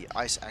happens is the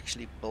ice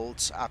actually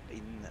builds up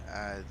in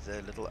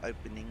the little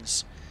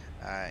openings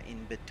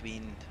in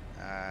between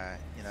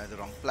the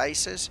wrong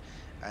places,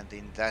 and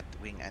then that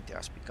wing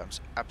anti-ice becomes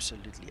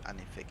absolutely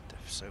ineffective.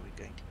 So we're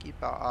going to keep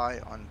our eye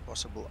on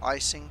possible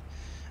icing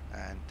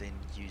and then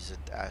use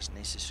it as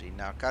necessary.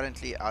 Now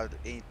currently our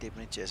air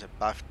temperature is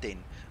above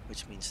 10,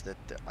 which means that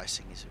the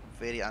icing is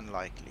very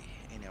unlikely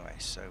anyway,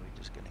 so we're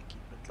just going to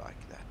keep it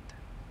like that.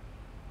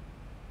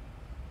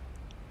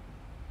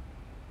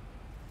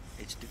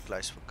 It's too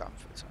close for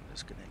comfort, so I'm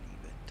just going to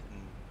leave it,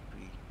 and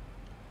we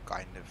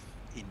kind of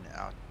in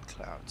out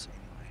clouds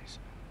anyway. So.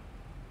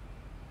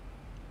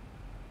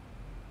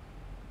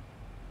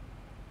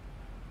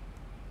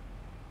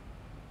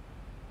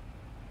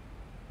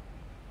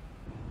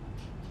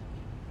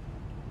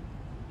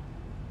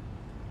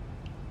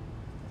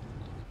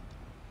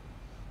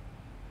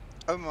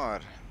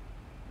 Omar.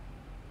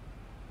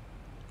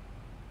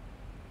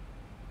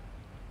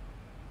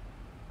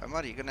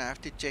 Omar, you're going to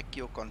have to check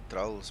your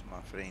controls,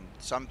 my friend.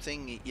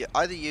 Something,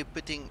 either you're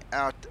putting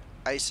out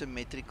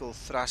asymmetrical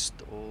thrust,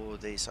 or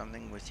there's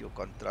something with your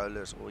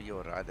controllers or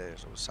your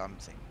rudders or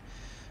something.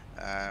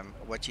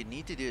 What you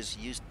need to do is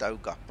use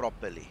toga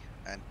properly.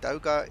 And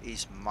toga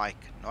is mic,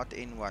 not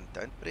N1.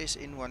 Don't press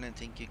N1 and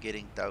think you're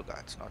getting toga.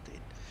 It's not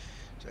it.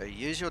 So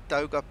use your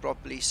toga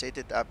properly, set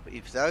it up.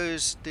 If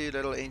those two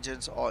little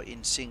engines are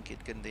in sync,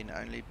 it can then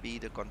only be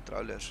the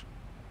controllers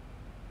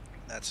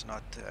that's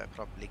not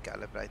properly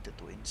calibrated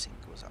or in sync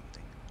or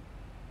something.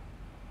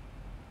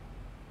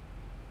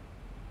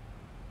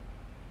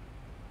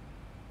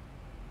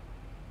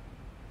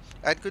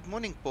 And good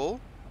morning, Paul.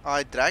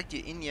 I dragged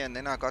you in here and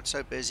then I got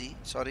so busy.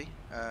 Sorry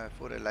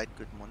for a late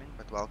good morning,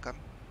 but welcome.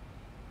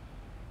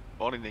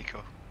 Morning,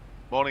 Nico.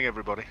 Morning,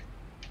 everybody.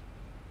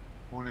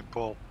 Morning,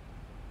 Paul.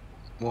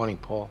 Morning,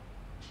 Paul.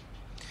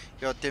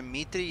 Yeah,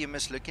 Dimitri, you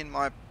must look in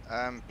my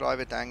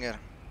private hangar.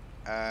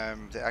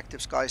 The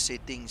active sky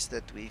settings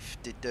that we've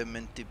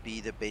determined to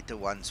be the better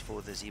ones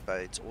for the Zibo,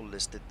 it's all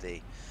listed there.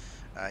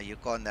 You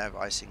can't have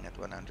icing at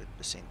 100%,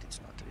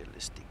 it's not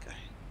realistic.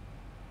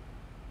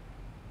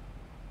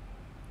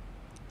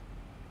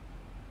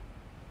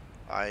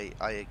 I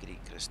agree,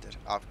 Krister.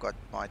 I've got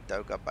my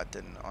toga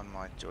button on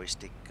my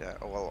joystick,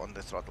 well, on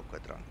the throttle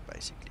quadrant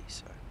basically,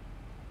 so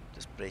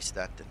just press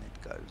that and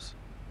it goes.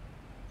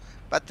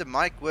 But the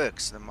mic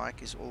works, the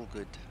mic is all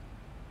good.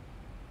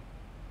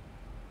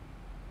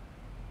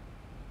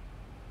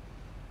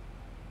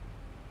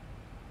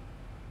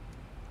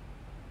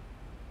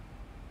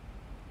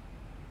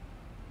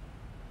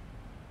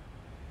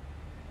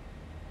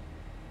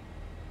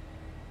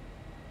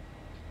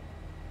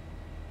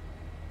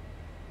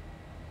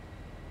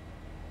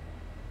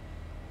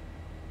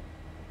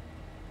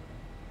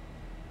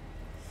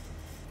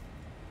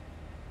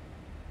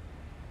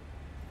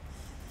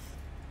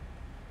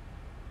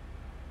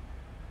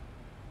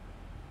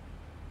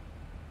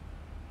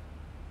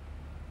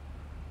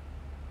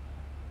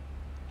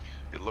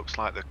 It looks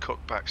like the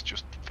cutback's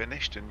just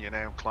finished and you're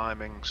now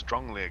climbing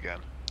strongly again.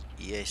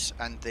 Yes,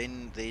 and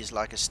then there's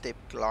like a step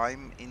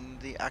climb in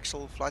the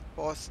actual flight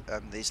path.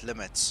 There's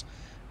limits.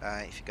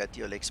 If you go to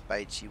your legs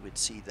page, you would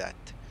see that.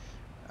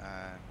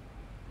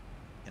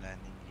 And then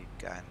you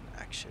can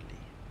actually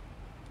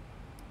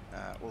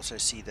also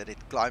see that it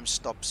climbs,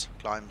 stops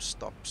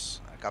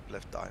a couple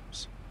of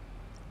times.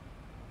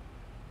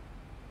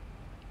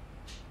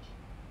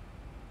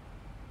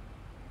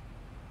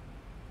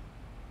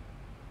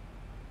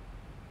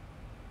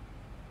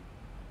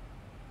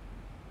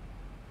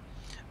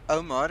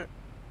 Omar,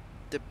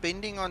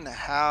 depending on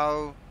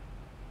how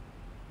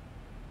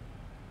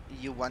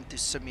you want to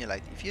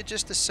simulate, if you're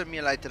just a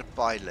simulator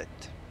pilot,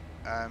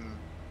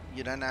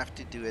 you don't have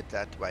to do it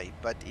that way.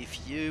 But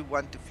if you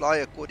want to fly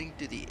according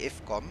to the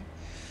FCOM,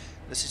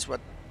 this is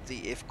what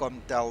the FCOM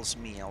tells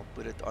me. I'll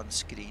put it on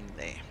screen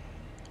there.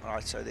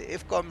 Alright, so the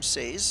FCOM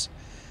says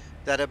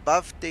that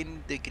above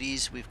 10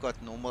 degrees we've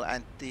got normal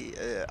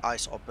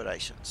anti-ice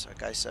operations.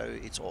 Okay, so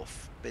it's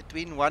off.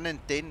 Between 1 and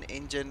 10,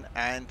 engine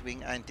and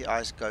wing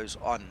anti-ice goes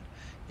on.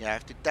 You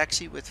have to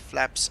taxi with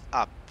flaps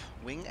up.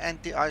 Wing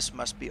anti-ice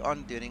must be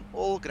on during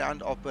all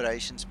ground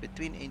operations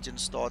between engine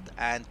start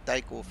and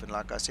takeoff. And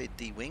like I said,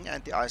 the wing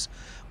anti-ice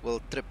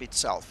will trip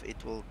itself. It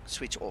will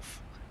switch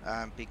off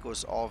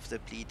because of the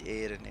bleed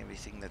air and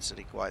everything that's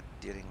required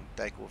during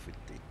takeoff. It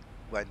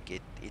won't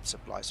get its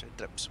supply, so it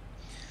trips.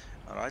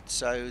 Alright,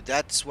 so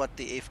that's what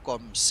the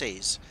FCOM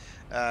says.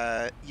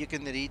 You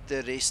can read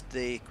the rest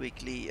there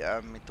quickly.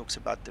 It talks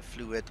about the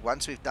fluid.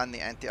 Once we've done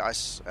the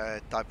anti-ice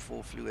type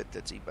 4 fluid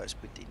that Zibo's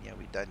put in here,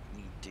 we don't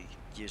need to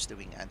use the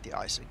wing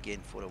anti-ice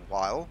again for a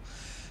while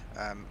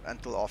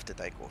until after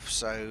takeoff.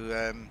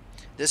 So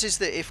this is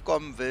the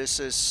FCOM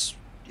versus,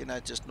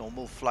 just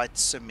normal flight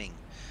simming.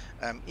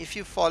 If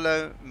you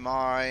follow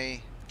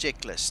my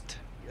checklist,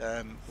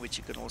 which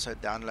you can also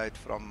download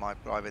from my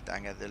private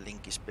hangar, the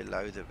link is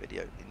below the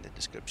video in the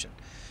description.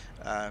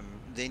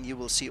 Then you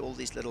will see all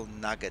these little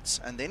nuggets,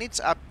 and then it's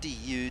up to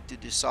you to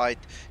decide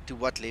to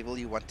what level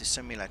you want to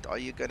simulate. Are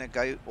you going to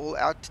go all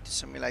out to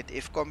simulate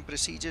FCOM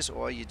procedures,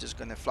 or are you just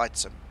going to flight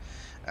sim?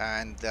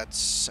 And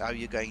that's how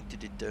you're going to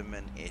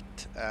determine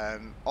it.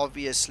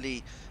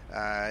 Obviously,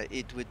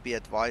 it would be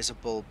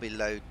advisable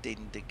below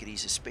 10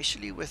 degrees,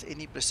 especially with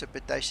any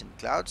precipitation.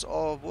 Clouds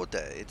are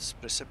water, it's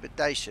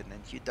precipitation,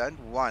 and you don't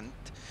want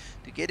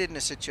to get in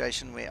a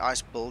situation where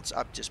ice builds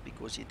up just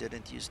because you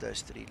didn't use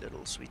those 3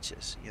 little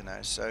switches, you know.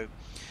 So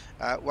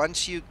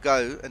once you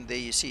go, and there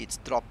you see it's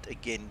dropped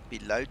again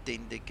below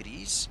 10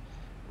 degrees,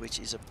 which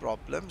is a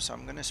problem. So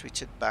I'm going to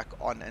switch it back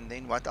on, and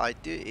then what I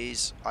do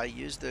is I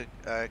use the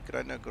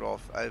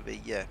chronograph over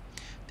here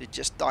to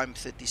just time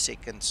 30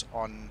 seconds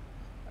on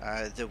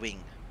the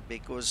wing,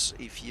 because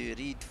if you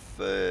read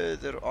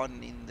further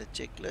on in the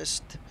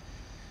checklist,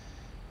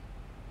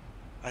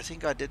 I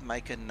think I did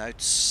make a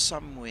note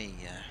somewhere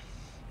here.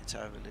 Let's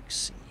have a look,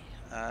 see.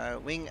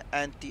 Wing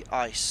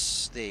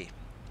anti-ice there.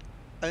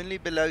 Only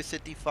below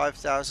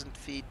 35,000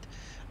 feet,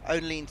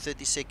 only in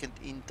 30-second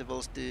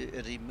intervals to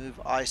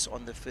remove ice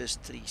on the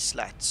first 3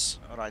 slats.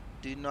 Alright,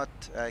 do not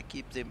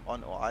keep them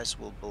on, or ice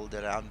will build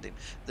around them.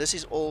 This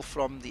is all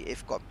from the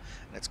FCOM,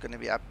 and it's going to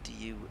be up to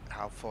you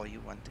how far you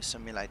want to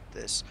simulate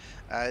this.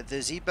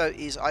 The Zibo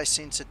is ice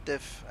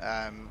sensitive.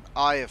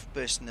 I have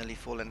personally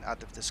fallen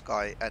out of the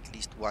sky at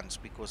least once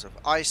because of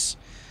ice,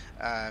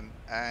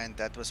 and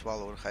that was while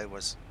Jorge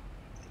was,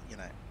 you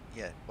know,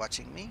 yeah,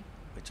 watching me,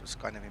 which was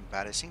kind of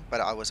embarrassing,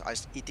 but I was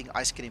eating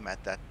ice cream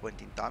at that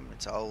point in time.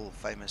 It's a whole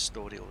famous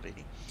story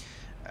already.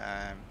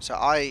 So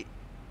I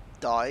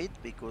died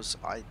because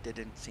I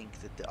didn't think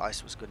that the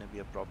ice was going to be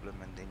a problem,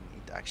 and then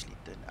it actually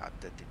turned out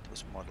that it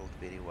was modeled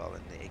very well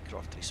and the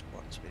aircraft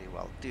responds very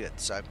well to it.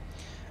 So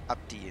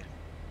up to you.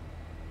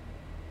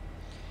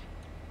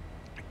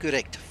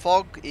 Correct.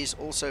 Fog is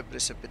also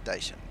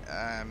precipitation.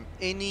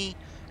 Any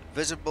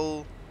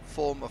visible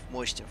form of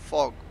moisture,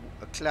 fog,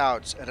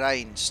 clouds,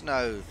 rain,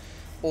 snow,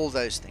 all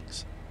those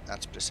things,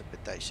 that's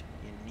precipitation.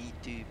 You need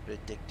to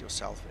protect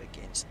yourself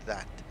against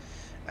that.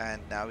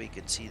 And now we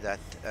can see that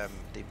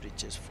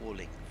temperatures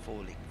falling.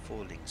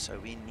 So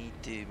we need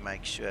to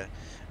make sure,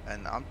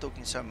 and I'm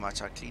talking so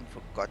much I clean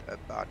forgot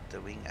about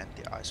the wing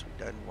anti-ice.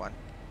 We don't want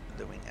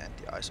the wing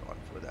anti-ice on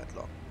for that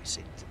long. We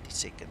said 30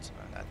 seconds,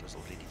 and that was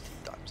already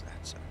 3 times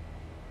that. So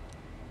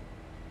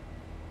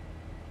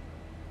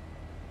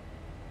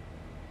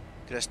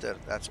Krister,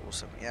 that's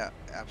awesome. Yeah,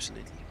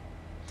 absolutely.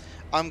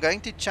 I'm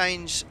going to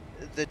change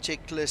the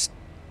checklist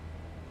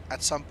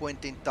at some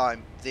point in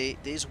time.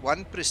 There's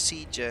one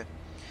procedure,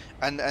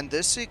 and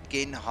this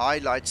again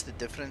highlights the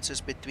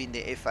differences between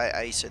the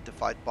FAA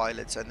certified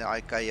pilots and the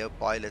ICAO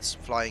pilots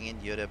flying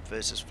in Europe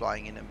versus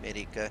flying in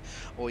America,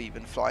 or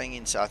even flying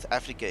in South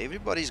Africa.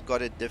 Everybody's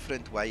got a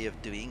different way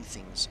of doing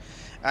things,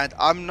 and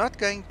I'm not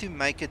going to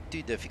make it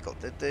too difficult.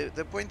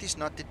 The point is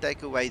not to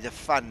take away the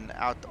fun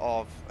out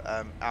of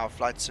our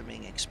flight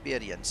simming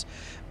experience,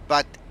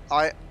 but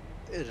I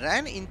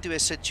ran into a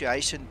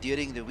situation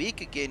during the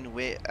week again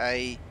where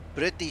a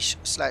British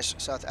 /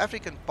 South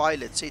African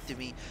pilot said to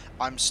me,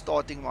 I'm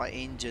starting my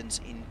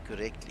engines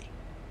incorrectly.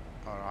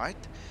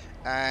 Alright,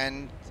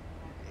 and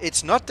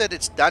it's not that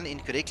it's done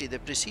incorrectly. The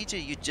procedure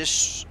you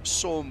just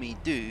saw me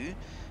do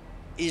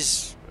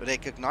is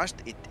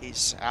recognized. It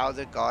is how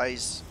the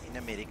guys in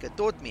America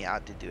taught me how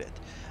to do it,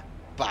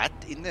 but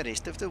in the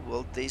rest of the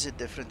world there's a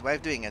different way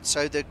of doing it.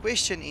 So the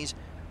question is,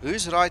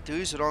 who's right,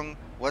 who's wrong?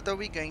 What are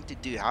we going to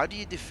do? How do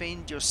you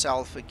defend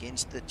yourself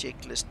against the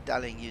checklist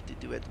telling you to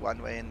do it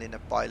one way and then a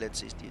pilot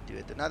says you do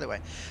it another way?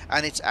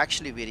 And it's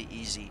actually very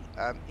easy.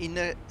 In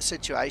a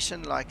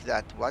situation like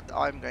that, what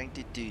I'm going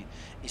to do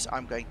is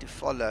I'm going to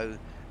follow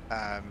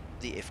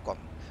the FCOM,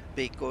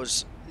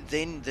 because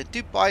then the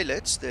 2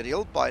 pilots, the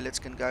real pilots,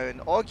 can go and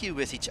argue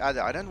with each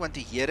other. I don't want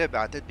to hear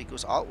about it,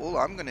 because all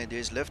I'm going to do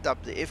is lift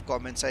up the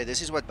FCOM and say,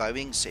 this is what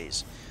Boeing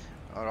says.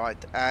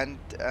 Alright, and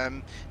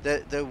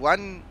the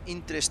one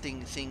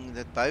interesting thing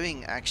that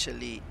Boeing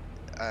actually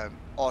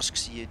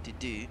asks you to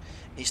do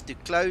is to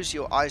close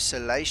your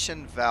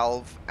isolation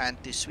valve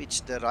and to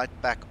switch the right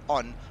back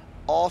on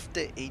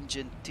after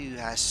engine 2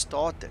 has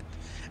started.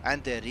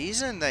 And the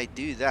reason they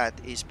do that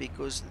is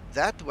because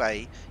that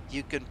way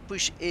you can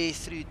push air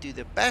through to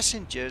the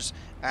passengers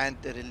and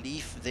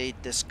relieve their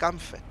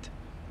discomfort.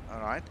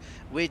 Alright,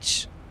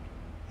 which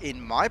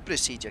in my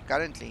procedure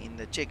currently in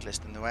the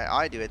checklist and the way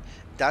I do it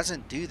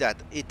doesn't do that.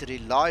 It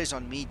relies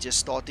on me just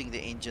starting the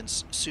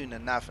engines soon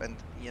enough, and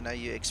you know,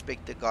 you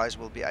expect the guys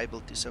will be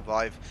able to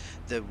survive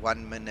the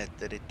 1 minute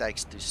that it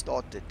takes to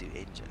start the 2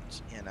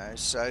 engines, you know.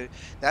 So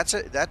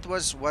that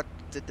was what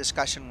the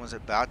discussion was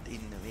about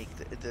in the week.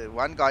 The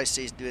one guy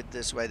says do it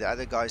this way, the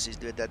other guy says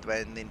do it that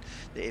way, and then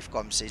the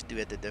FCOM says do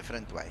it a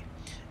different way.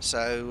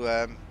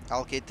 So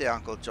I'll get there,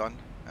 Uncle John.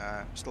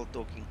 Still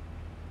talking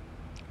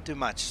too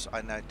much.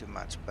 I know too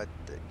much, but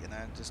you know,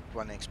 just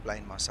want to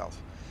explain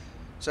myself.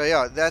 So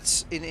yeah,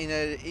 that's in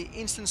a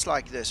instance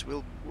like this,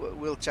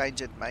 we'll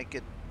change it, make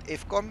it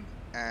FCOM,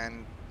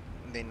 and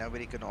then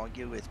nobody can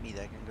argue with me.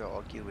 They can go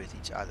argue with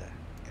each other.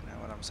 You know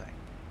what I'm saying?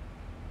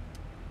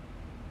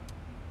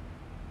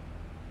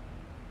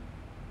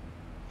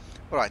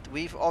 All right,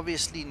 we've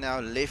obviously now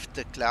left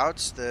the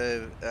clouds.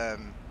 The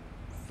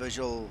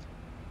visual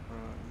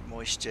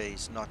moisture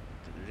is not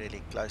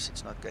really close.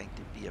 It's not going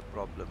to be a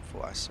problem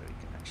for us, so we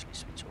can actually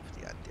switch off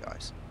the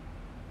anti-ice.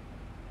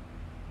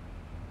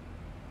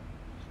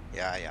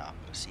 Yeah,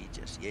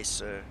 procedures. Yes,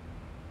 sir.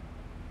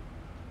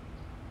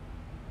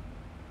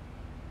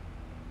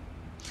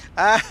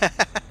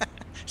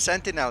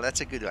 Sentinel,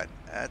 that's a good one.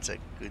 That's a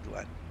good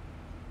one.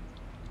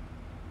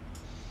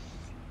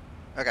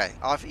 Okay,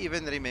 I've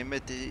even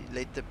remembered to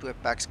let the poor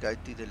packs go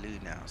to the loo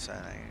now, so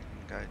they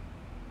can go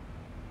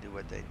do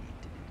what they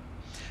need to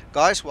do.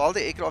 Guys, while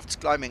the aircraft's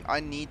climbing, I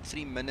need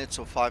 3 minutes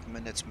or 5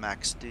 minutes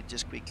max to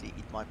just quickly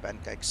eat my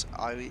pancakes.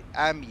 I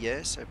am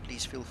here, so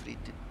please feel free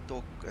to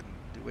talk and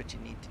do what you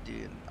need to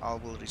do, and I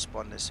will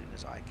respond as soon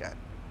as I can.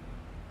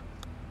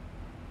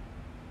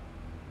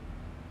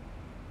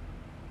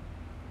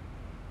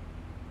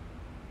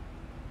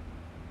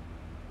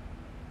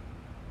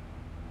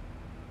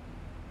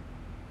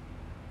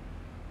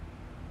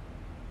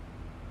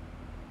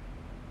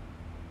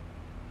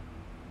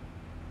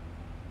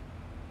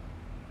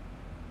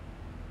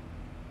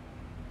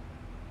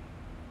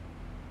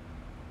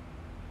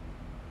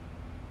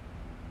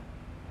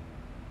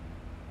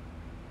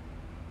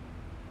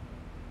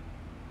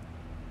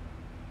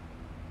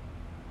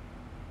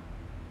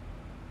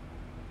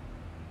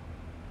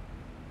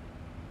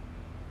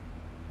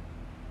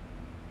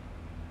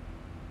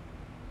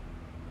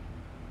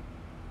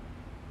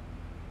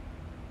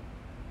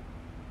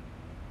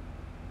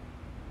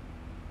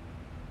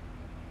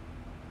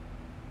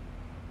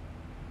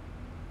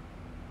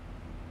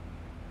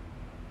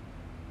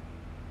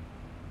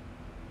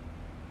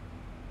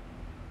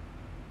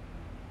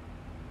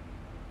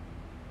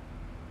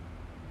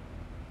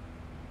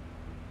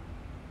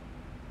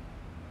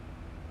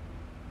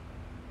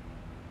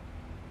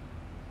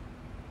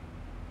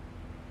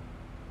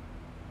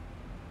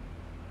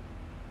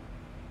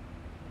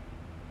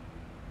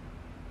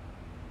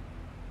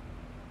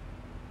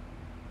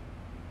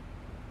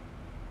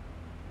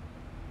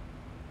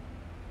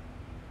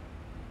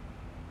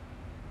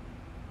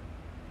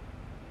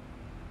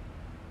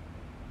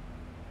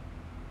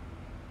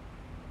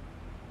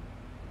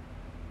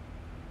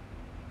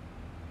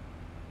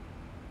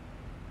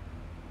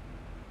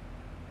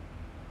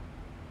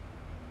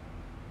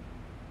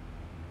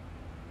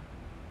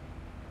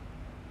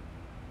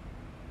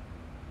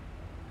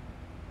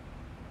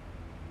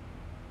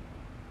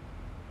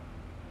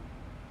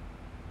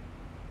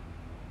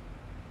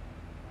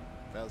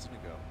 Thousand to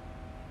go.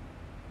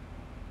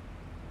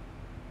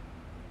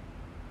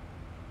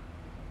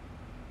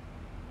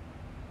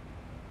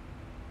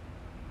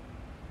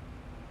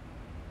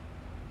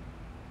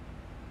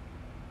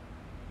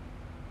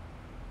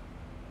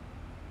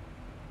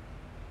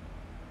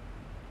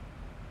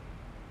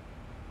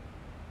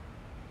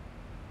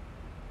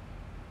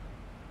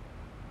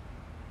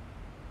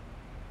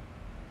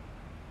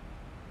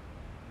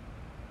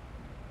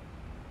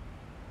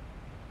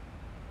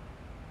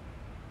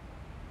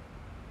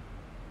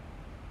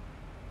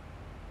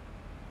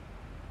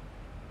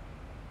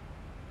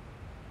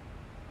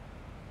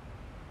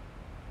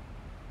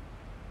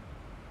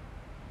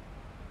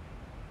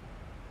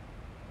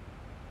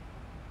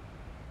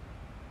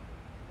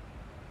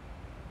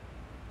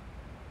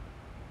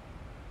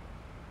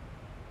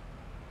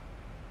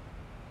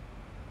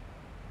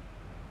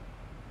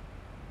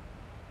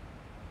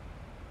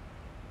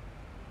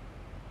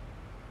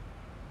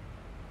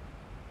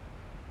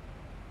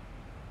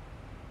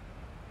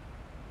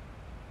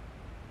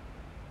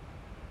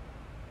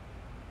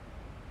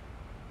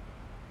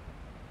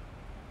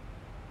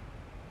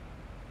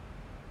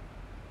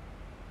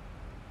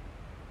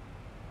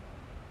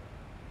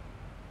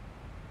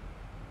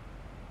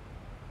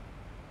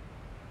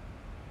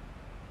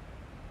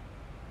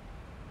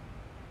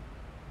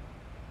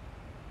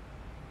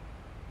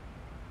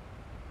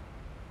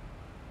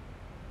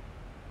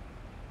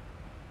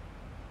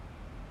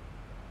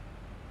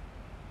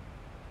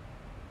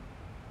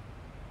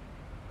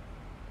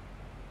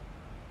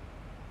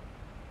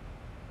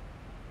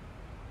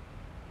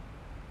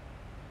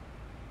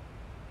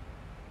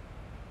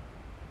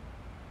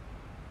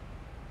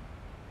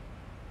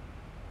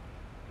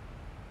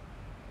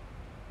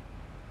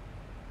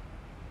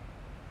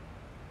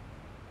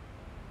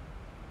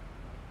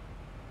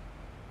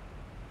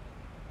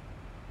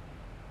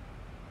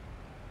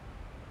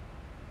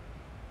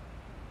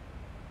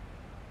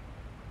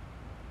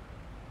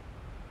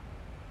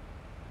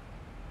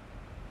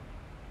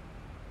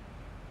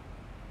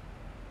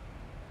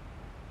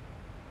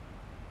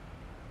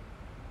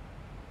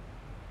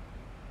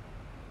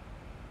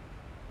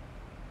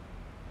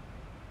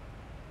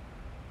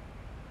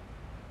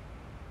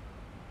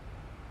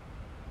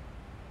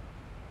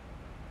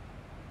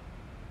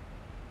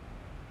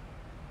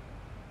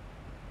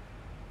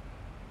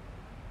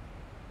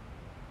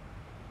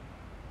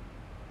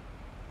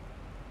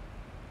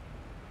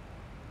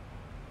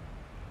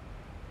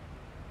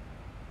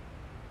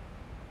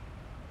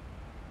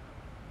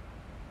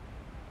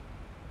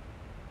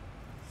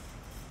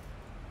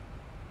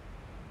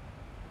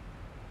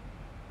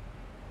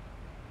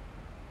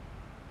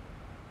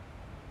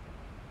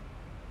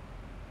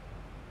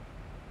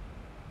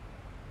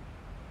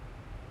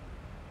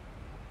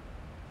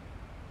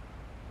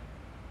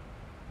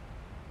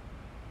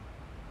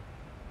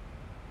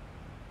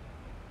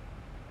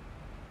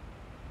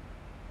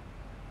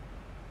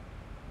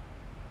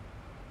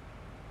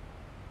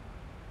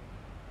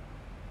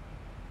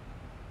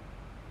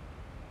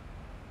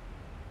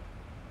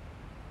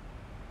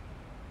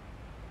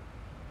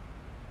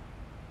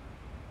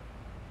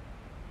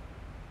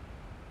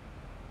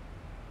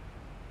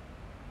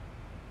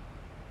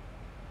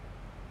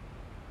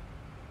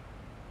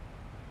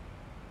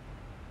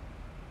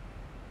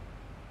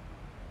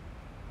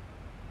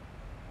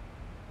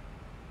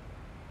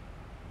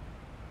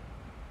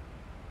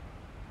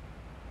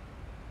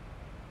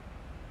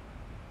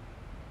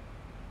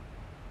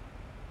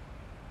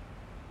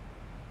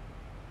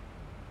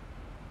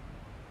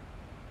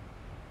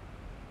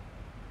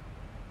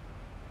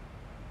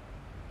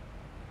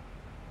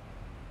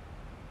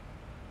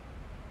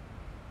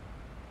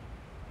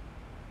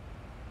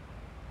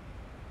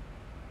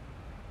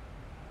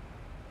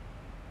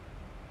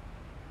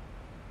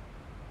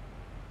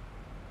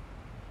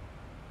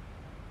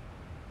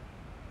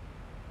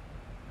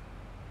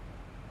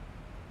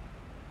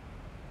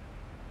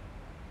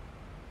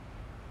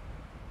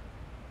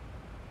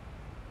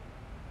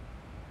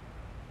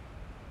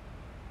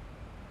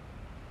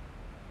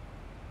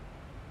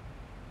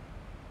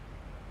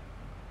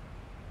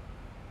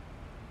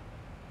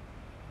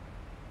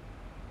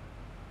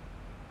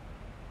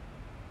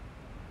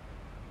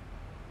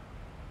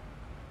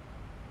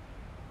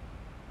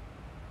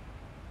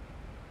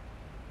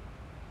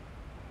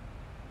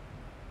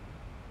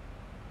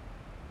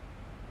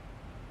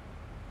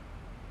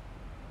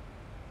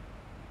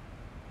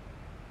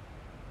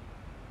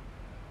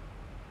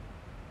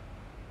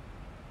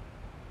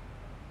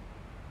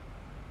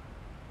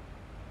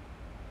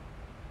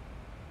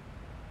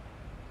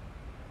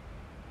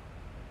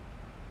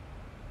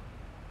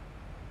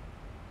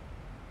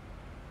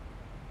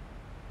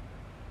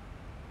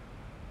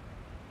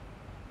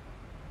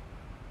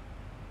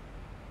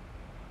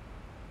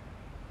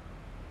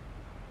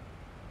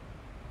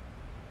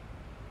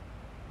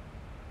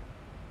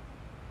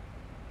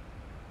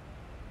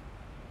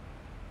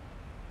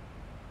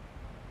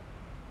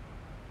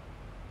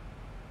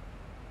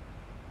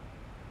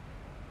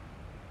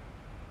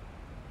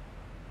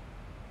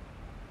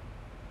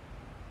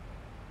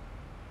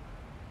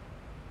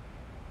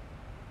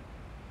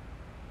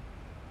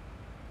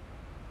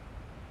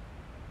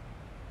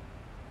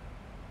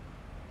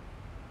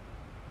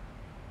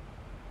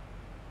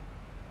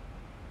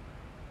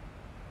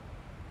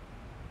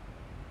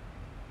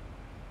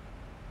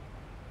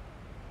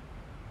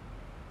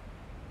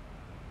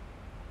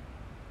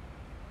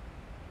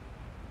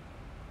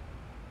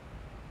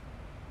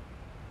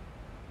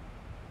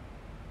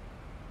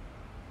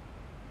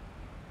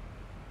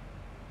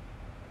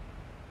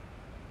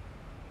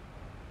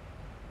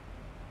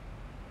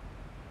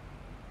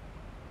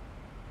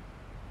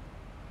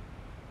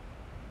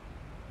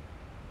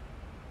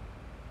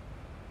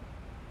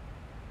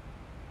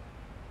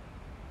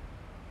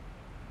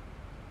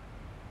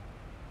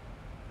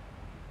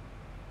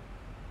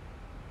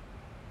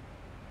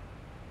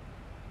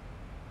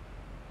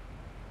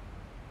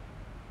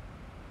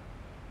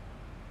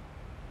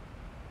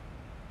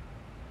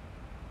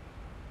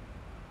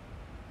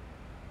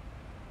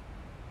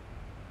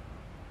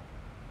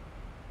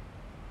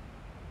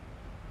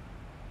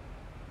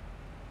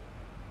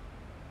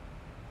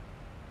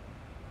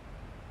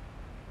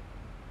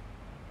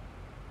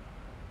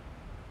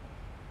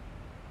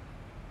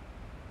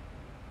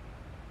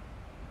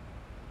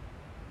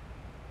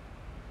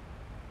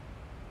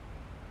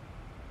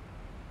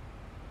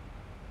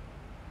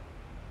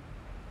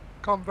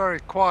 Gone very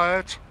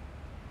quiet.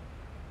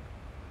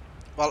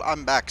 Well,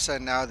 I'm back, so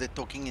now the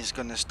talking is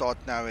going to start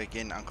now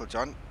again, Uncle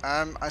John.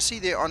 I see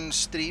there on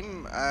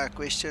stream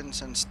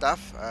questions and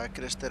stuff.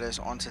 Krista has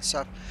answered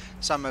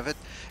some of it.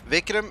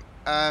 Vikram,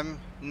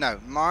 no,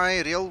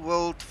 my real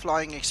world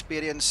flying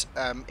experience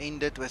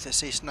ended with a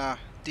Cessna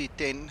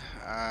 210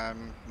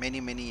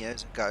 many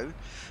years ago.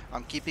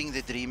 I'm keeping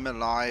the dream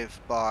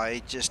alive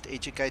by just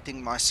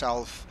educating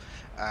myself,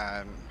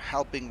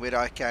 helping where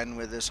I can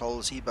with this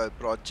whole Zibo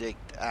project,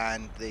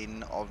 and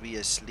then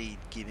obviously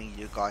giving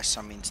you guys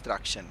some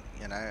instruction.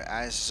 You know,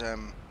 as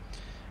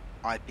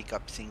I pick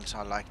up things,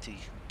 I like to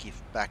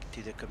give back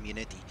to the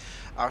community.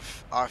 I've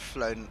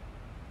flown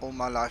all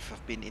my life.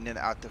 I've been in and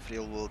out of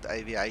real world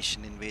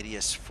aviation in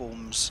various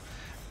forms,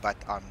 but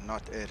I'm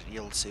not a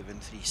real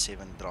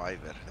 737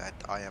 driver. That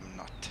I am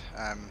not.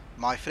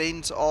 My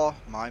friends are,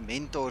 my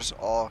mentors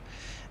are,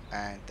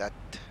 and that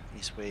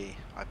is where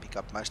I pick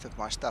up most of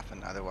my stuff,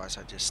 and otherwise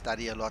I just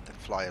study a lot and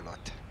fly a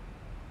lot.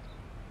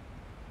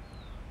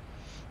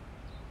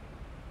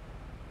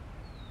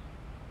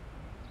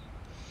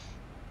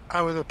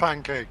 How were the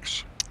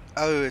pancakes?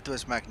 Oh, it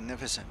was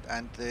magnificent,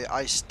 and the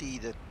iced tea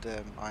that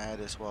I had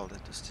as well,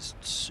 that was just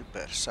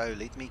super. So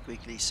let me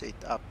quickly set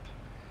up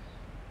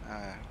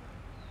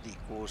the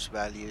course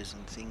values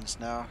and things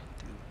now.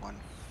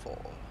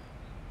 214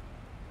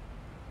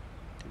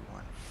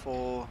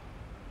 214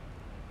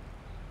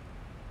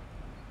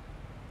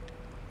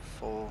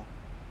 214.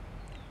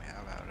 We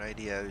have our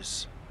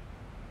radios.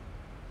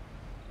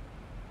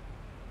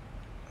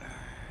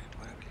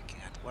 What are we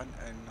looking at?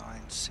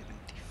 109.75.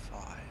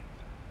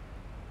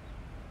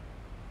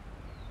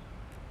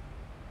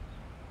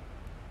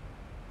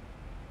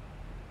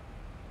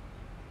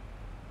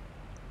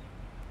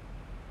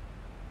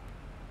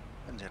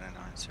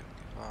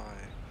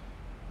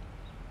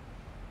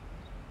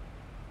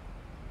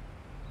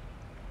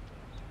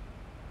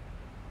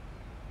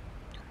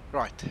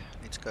 Right,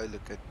 let's go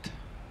look at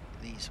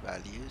these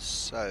values.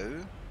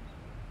 So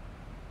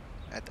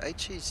at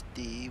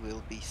HSD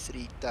we'll be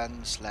 3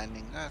 tons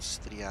landing, that's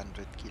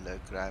 300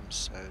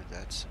 kilograms, so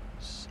that's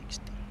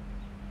 60.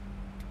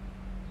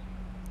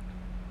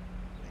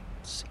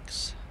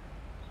 6.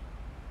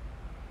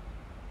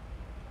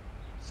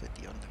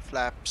 30 on the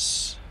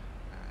flaps.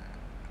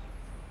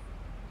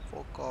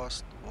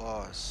 Forecast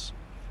was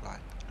flight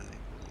level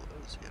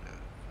 040.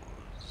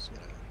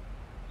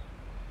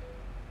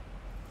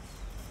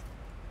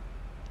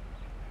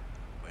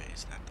 Where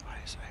is that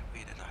ISA?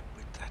 Where did I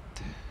put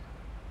that?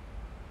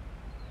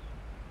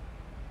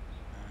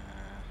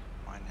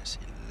 Minus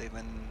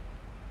 11.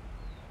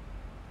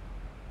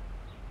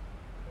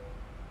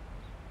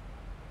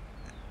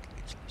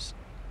 Let's listen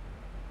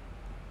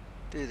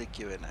to the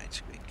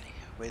Q&As quickly.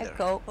 Weather.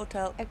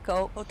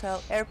 Echo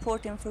Hotel,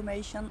 airport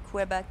information,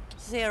 Quebec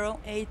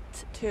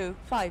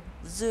 0825,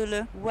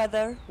 Zulu,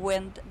 weather,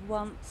 wind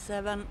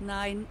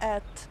 179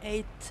 at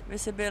 8,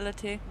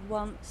 visibility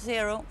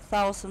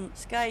 10,000,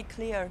 sky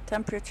clear,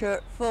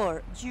 temperature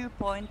 4, dew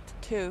point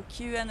 2,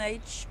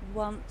 QNH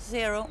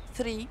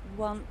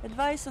 1031,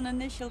 advise on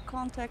initial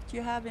contact,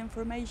 you have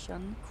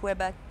information,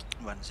 Quebec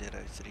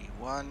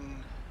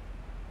 1031.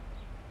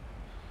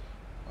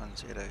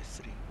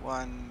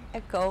 1031.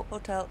 Echo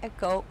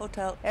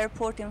Hotel,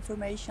 airport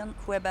information,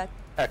 Quebec.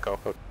 Echo.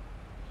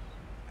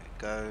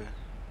 Echo.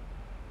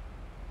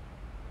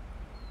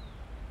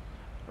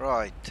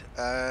 Right.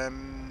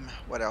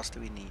 What else do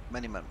we need?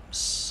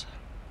 Minimums.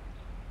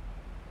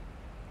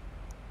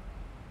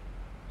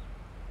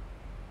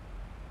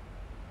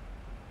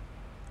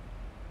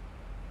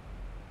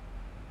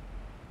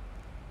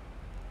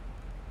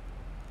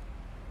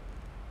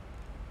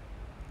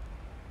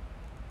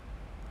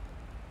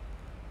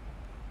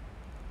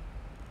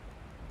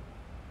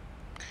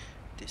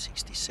 to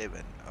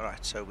 67.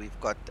 Alright, so we've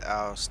got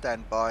our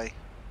standby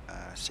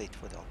set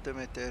for the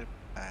altimeter.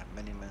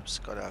 Minimum's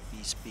got our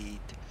V speed.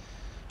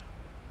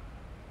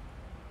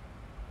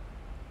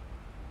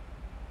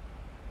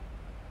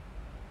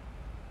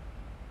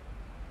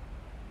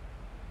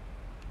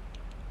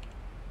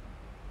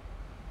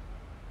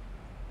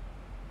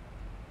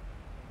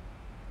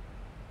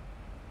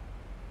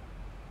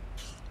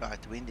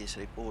 Right, wind is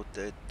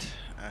reported.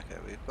 Okay,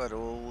 we've got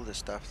all the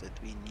stuff that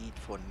we need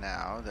for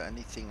now. The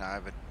only thing I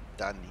haven't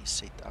done is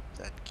set up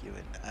that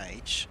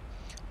QNH.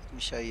 Let me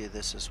show you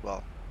this as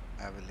well.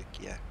 Have a look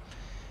here.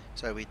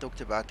 So we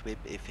talked about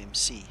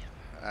WebFMC.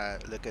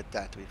 Look at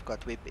that. We've got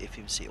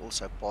WebFMC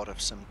also part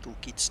of some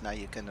toolkits. Now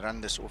you can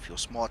run this off your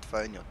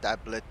smartphone, your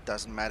tablet,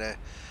 doesn't matter.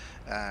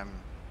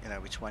 You know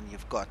which one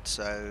you've got.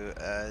 So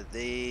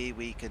there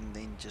we can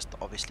then just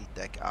obviously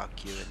take our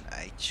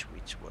QNH,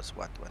 which was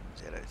what,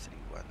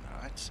 1031,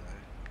 right? So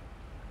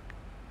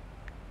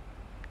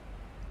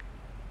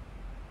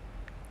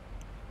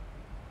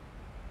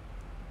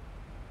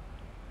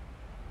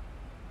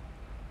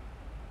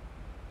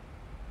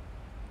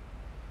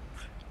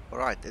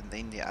alright, and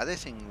then the other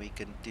thing we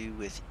can do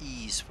with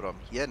ease from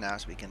here now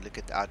is we can look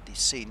at our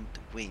descent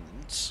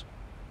winds.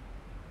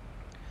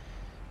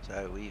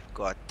 So we've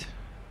got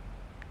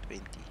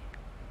 20,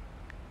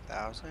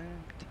 10,000, and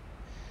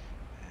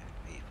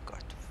we've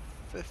got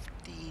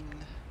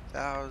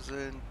 15,000,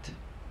 and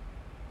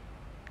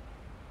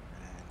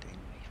then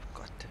we've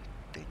got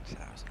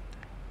 10,000.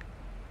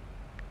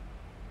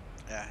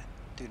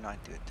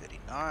 290 at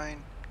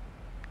 39.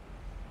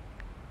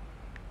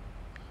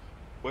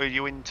 Were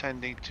you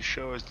intending to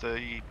show us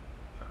the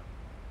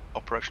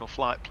operational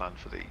flight plan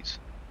for these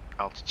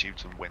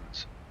altitudes and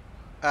winds?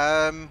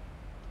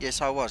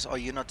 Yes, I was. Are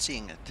you not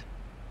seeing it?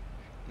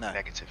 No.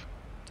 Negative.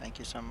 Thank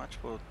you so much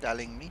for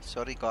telling me.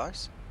 Sorry,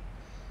 guys.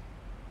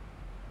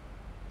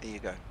 There you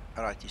go.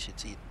 Alright, you should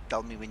see it.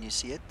 Tell me when you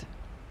see it.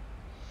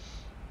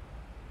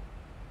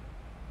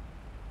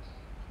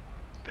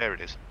 There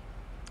it is.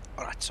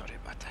 Alright, sorry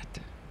about that.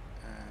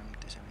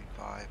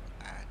 275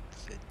 at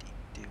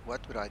 32.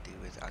 What would I do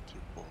without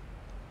you, Paul?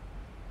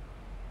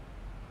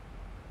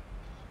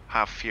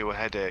 Have fewer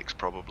headaches,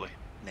 probably.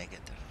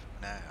 Negative.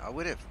 No, I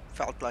would have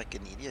felt like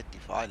an idiot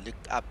if I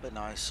looked up and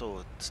I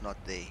saw it's not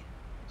there.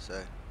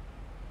 So,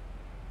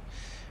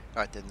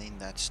 right, and then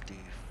that's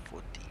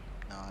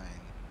 249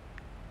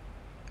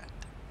 at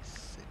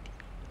 30.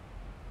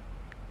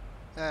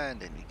 And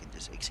then we can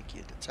just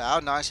execute it. So how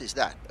nice is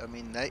that? I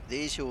mean,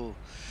 there's your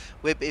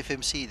web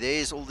FMC.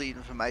 There's all the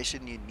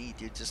information you need.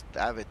 You just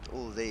have it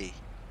all there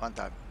one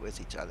time with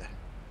each other.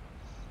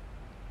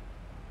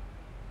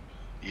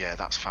 Yeah,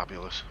 that's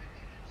fabulous.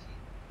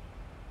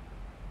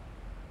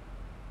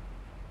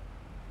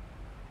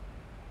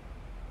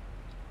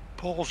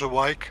 Paul's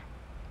awake.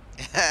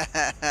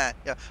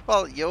 Yeah.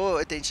 Well,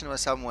 your attention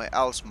was somewhere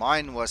else.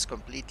 Mine was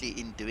completely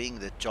in doing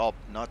the job,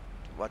 not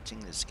watching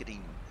the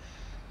screen.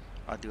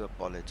 I do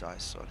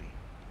apologize, sorry.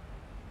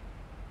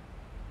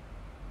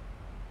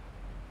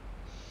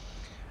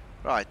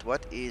 Right,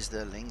 what is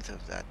the length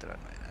of that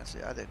runway? That's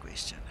the other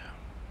question now.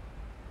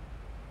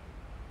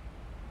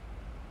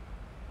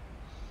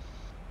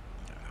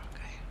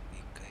 Okay,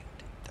 we're going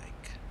to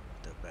take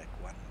the back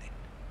one then.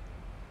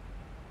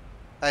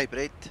 Hey,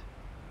 Brett.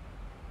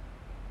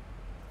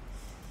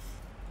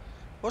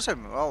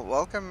 Awesome. Well,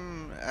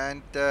 welcome,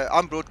 and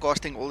I'm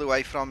broadcasting all the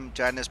way from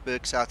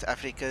Johannesburg, South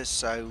Africa,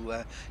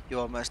 so you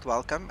are most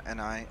welcome, and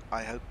I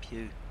hope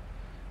you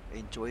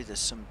enjoy the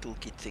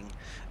SimToolKit thing.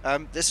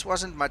 This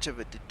wasn't much of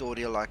a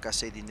tutorial, like I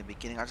said in the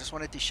beginning. I just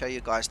wanted to show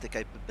you guys the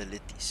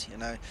capabilities, you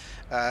know.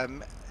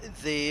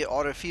 There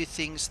are a few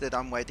things that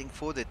I'm waiting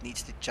for that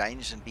needs to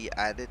change and be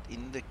added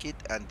in the kit,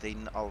 and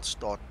then I'll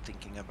start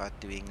thinking about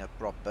doing a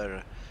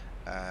proper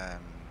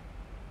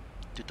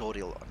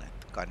tutorial on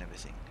it, kind of a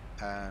thing.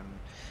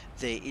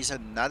 There is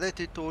another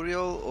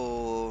tutorial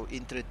or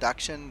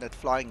introduction that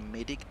Flying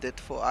Medic did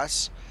for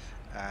us.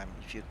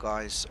 If you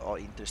guys are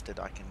interested,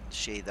 I can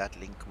share that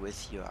link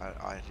with you.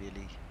 I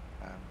really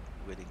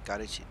would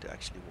encourage you to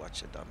actually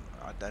watch it.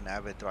 I don't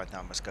have it right now,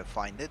 I must go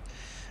find it.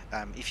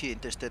 If you're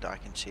interested, I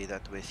can share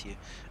that with you,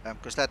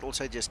 because that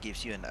also just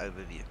gives you an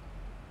overview.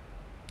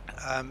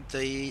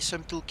 The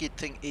SimToolKit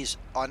thing is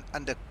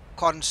under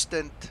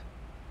constant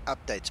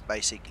updates,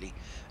 basically.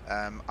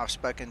 I've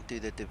spoken to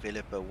the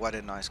developer. What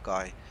a nice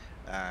guy.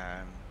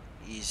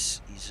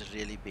 He's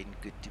really been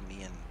good to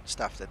me, and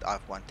stuff that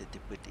I've wanted to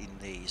put in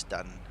there he's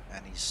done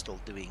and he's still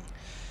doing.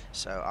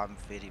 So I'm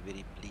very,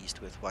 very pleased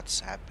with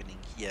what's happening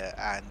here,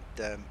 and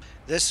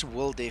this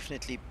will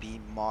definitely be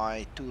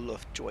my tool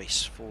of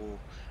choice for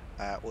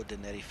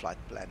ordinary flight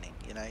planning.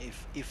 You know,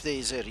 if there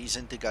is a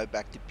reason to go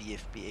back to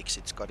PFPX,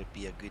 it's got to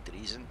be a good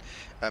reason.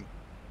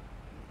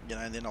 You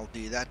know, and then I'll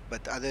do that.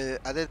 But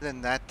other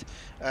than that,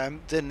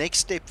 the next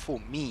step for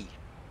me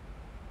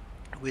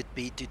would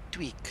be to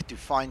tweak, to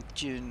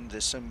fine-tune the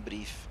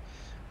SimBrief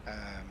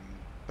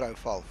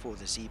profile for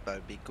the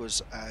Zibo,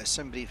 because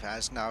SimBrief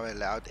has now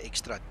allowed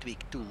extra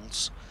tweak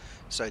tools,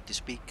 so to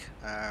speak,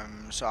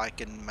 so I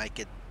can make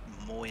it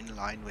more in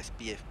line with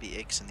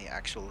PFPX and the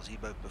actual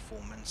Zibo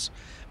performance.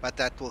 But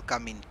that will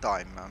come in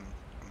time. I'm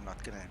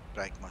not gonna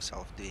break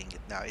myself doing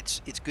it now.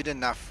 It's good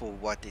enough for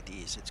what it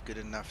is. It's good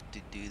enough to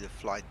do the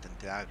flight and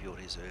to have your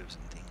reserves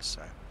and things,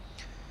 so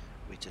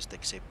we just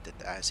accept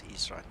it as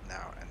is right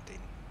now, and then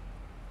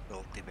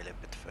we'll develop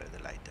it further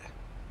later.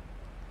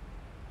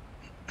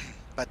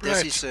 But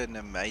this is an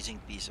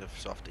amazing piece of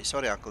software.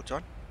 Sorry, Uncle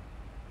John.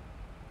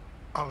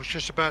 I was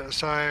just about to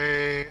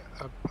say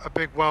a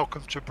big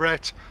welcome to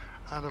Brett,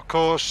 and of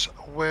course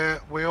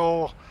we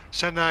all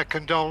send our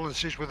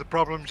condolences with the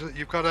problems that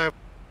you've got out.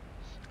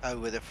 Oh,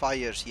 with the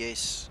fires,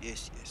 yes, yeah,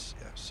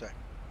 so.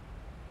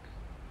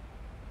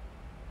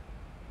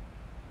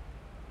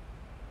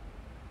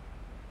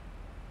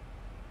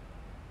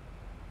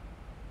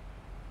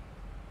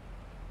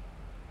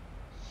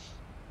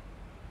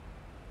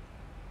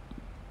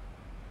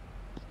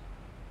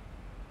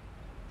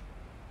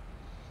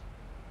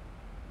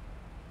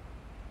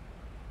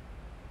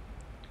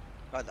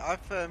 But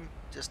I've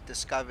just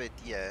discovered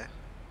here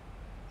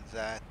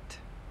that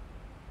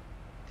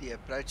the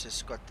approach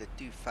has got the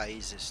two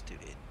phases to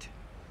it.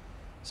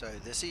 So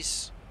this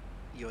is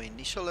your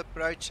initial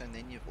approach, and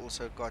then you've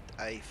also got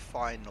a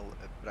final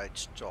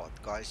approach chart.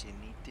 Guys, you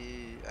need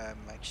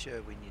to make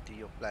sure when you do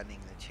your planning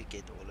that you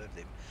get all of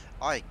them.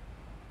 I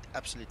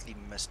absolutely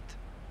missed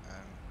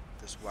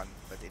this one,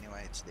 but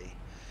anyway, it's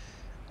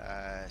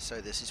there.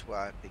 So this is where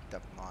I picked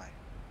up my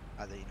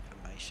other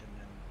information,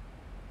 and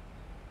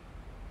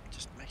it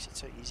just makes it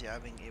so easy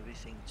having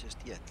everything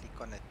just here. Click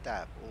on a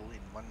tab, all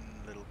in one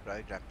little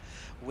program.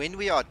 When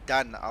we are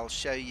done, I'll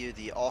show you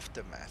the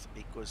aftermath,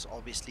 because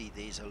obviously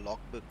there's a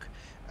logbook.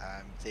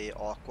 There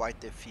are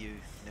quite a few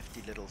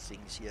nifty little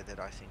things here that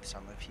I think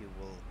some of you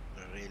will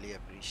really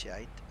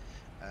appreciate.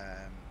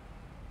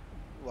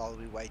 While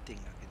we're waiting,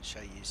 I can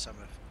show you some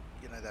of,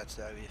 you know, that's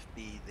the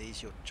OFB.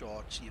 There's your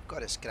charts. You've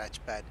got a scratch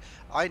pad.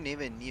 I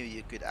never knew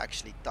you could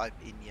actually type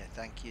in here.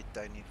 Thank you,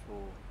 Tony,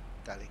 for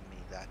telling me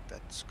that.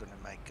 That's going to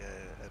make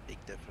a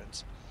big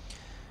difference.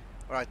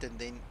 All right, and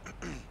then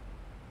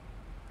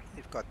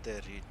we've got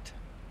the route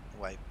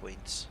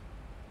waypoints.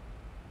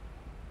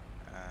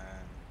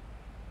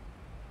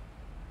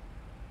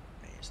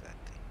 Where's that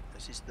thing?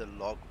 This is the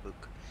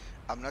logbook.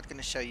 I'm not going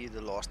to show you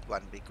the last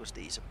one because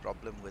there is a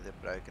problem with the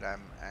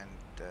program, and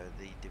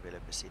the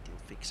developer said he'll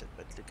fix it.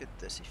 But look at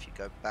this. If you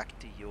go back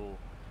to your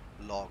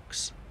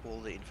logs,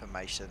 all the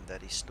information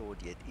that is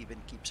stored here, it even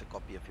keeps a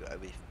copy of your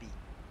OFB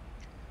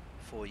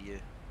for you.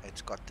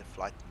 It's got the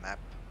flight map,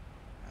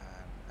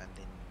 and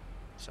then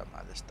some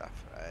other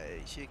stuff.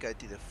 If you go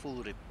to the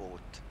full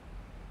report,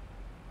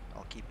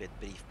 I'll keep it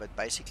brief, but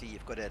basically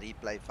you've got a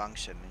replay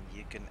function, and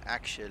you can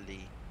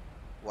actually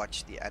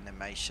watch the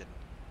animation,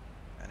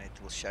 and it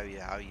will show you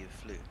how you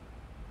flew.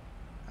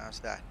 How's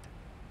that?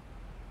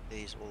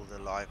 There's all the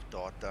live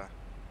data.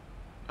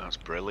 That's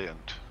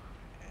brilliant.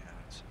 Yeah,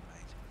 that's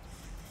amazing.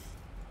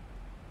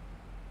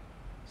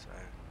 So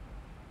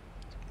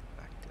let's get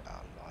back to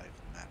our live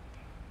map.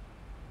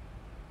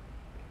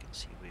 We can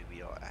see where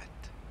we are at.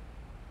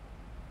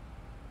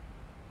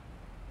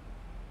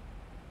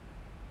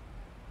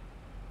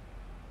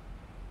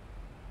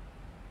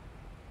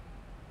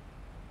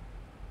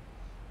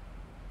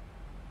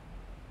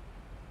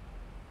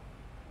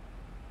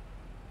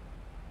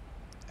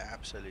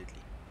 Absolutely.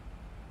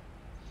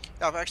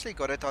 I've actually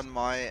got it on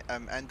my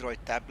Android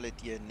tablet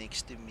here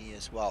next to me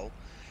as well,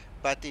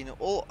 but in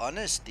all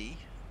honesty,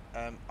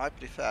 I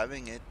prefer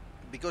having it,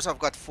 because I've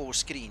got 4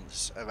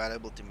 screens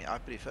available to me. I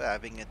prefer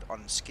having it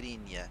on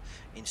screen here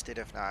instead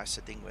of now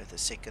sitting with a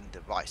second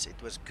device. It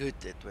was good,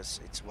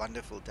 it's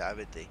wonderful to have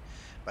it there,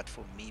 but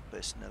for me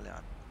personally,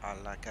 I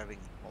like having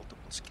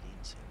multiple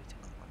screens,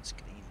 everything on one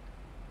screen.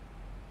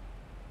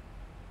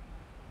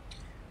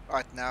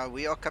 Right, now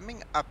we are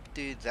coming up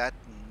to that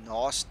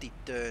nasty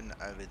turn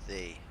over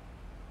there,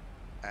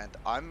 and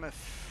I'm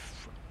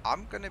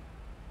gonna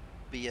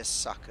be a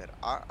sucker.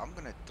 I'm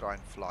gonna try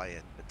and fly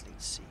it, but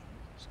let's see.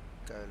 Let's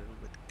go a little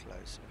bit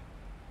closer.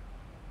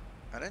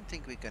 I don't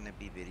think we're gonna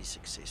be very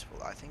successful.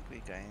 I think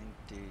we're going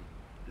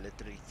to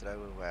literally throw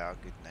away our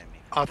good name.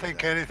 I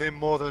think anything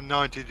more than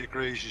 90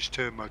 degrees is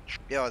too much.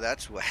 Yeah,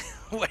 that's way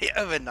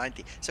over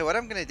 90. So what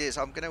I'm gonna do is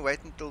I'm gonna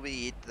wait until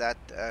we hit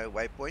that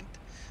waypoint,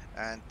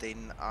 and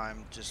then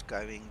I'm just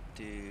going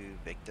to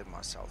vector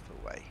myself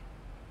away,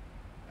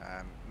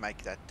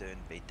 make that turn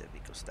better,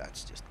 because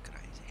that's just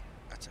crazy.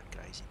 That's a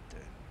crazy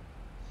turn.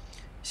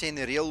 See, in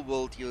the real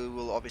world you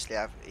will obviously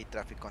have air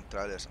traffic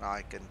controllers, and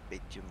I can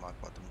bet you my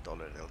bottom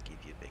dollar they'll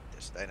give you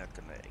vectors. They're not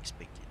going to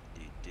expect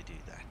you to do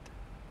that,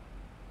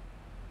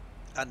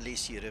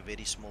 unless you're a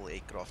very small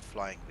aircraft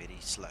flying very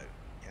slow.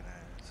 You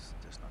know, it's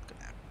just not going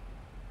to happen.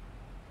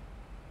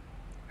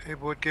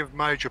 It would give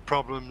major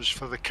problems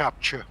for the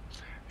capture.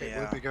 It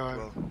would be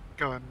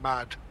going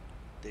mad.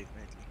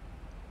 Definitely.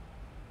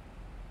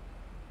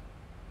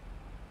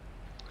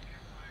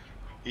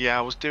 Yeah,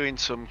 I was doing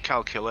some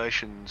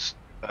calculations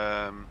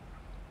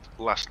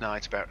last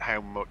night about how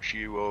much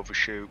you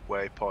overshoot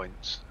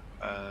waypoints,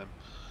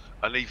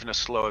 and even as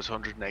slow as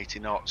 180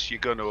 knots, you're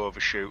going to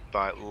overshoot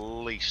by at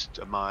least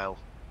a mile,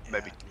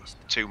 maybe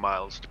 2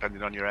 miles,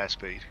 depending on your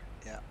airspeed.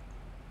 Yeah.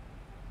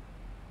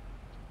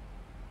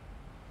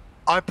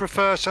 I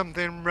prefer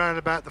something around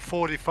about the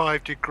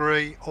 45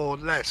 degree or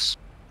less.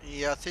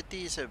 Yeah,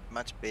 30 is a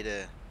much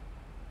better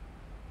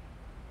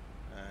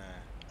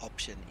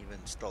option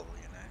even still,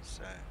 you know,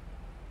 so.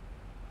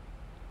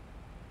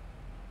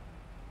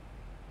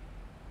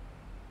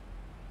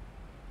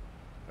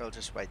 We'll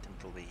just wait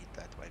until we hit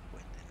that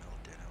waypoint, then we'll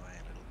turn away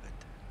a little bit.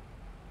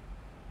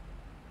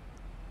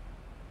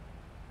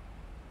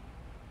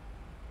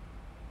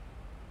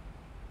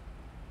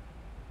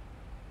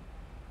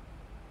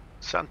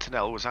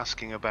 Santinel was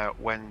asking about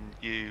when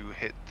you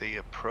hit the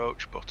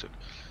approach button.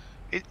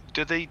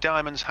 Do the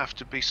diamonds have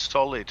to be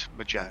solid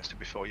magenta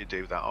before you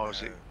do that, or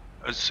is it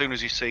as soon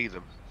as you see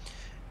them?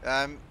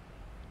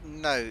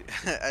 No,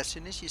 as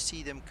soon as you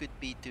see them could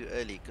be too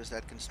early, because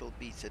that can still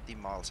be 30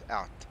 miles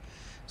out.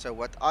 So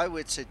what I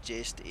would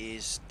suggest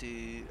is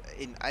to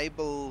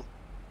enable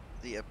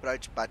the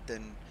approach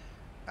button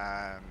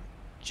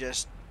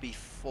just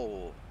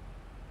before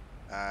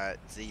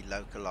the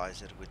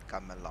localizer would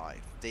come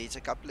alive. There's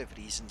a couple of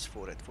reasons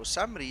for it. For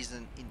some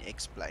reason in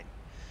X-Plane,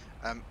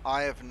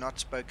 I have not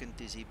spoken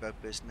to Zibo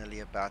personally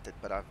about it,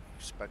 but I've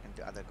spoken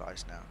to other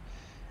guys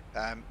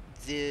now.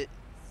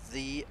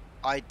 The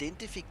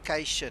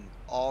identification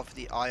of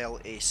the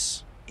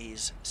ILS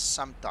is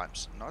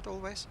sometimes, not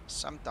always,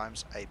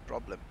 sometimes a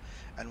problem.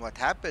 And what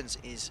happens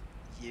is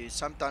you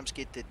sometimes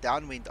get the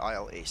downwind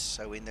ILS.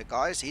 So when the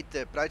guys hit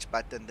the approach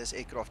button, this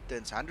aircraft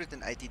turns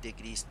 180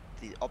 degrees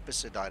the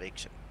opposite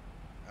direction.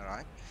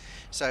 Alright,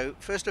 so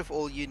first of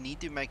all, you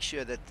need to make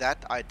sure that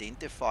that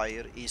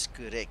identifier is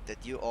correct,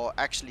 that you are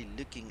actually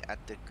looking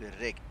at the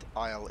correct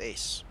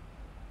ILS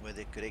with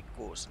the correct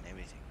course and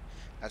everything.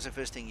 That's the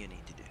first thing you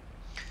need to do.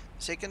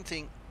 Second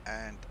thing,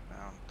 and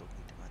I'm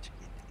talking too much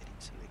again, heading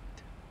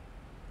select.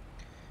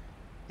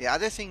 The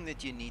other thing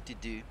that you need to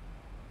do.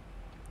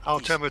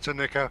 Altimeter,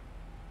 Nico.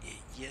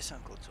 Yes,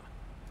 Uncle John.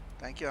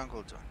 Thank you,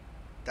 Uncle John.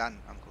 Done,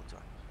 Uncle John.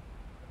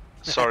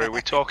 Sorry, we're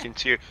talking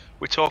to you.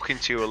 We're talking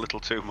to you a little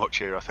too much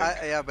here, I think.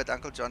 Yeah, but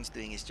Uncle John's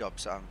doing his job,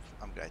 so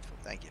I'm grateful.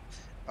 Thank you.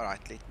 All right,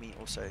 let me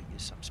also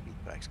use some speed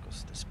brakes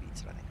because the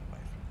speed's running away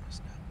from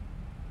us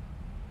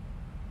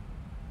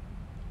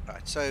now.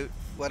 Right, so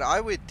what I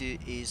would do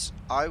is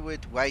I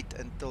would wait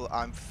until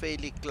I'm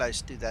fairly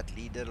close to that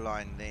leader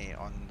line there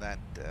on that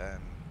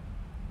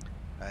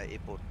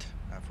airport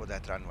for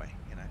that runway,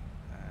 you know,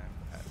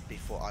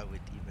 before I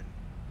would even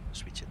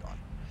switch it on.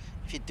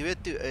 If you do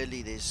it too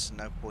early, there's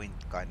no point,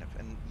 kind of.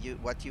 And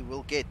what you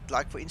will get,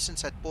 like for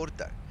instance at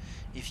Porto,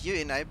 if you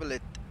enable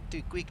it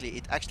too quickly,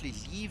 it actually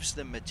leaves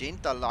the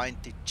magenta line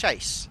to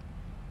chase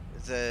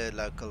the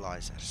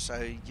localizer.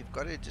 So you've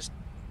got to just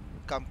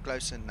come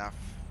close enough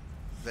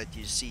that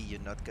you see you're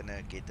not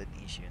gonna get an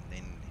issue and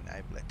then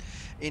enable it.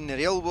 In the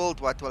real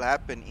world, what will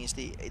happen is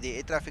the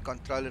air traffic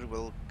controller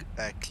will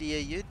clear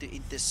you to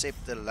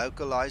intercept the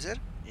localizer.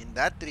 In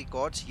that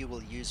regards, you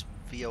will use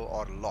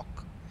VOR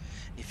lock.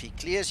 If he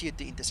clears you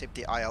to intercept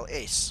the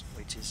ILS,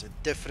 which is a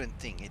different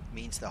thing, it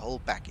means the whole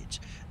package,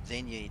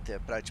 then you hit the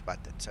approach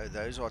button. So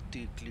those are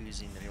two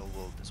clues in the real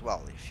world as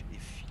well. If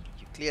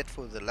you cleared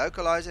for the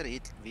localizer,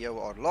 hit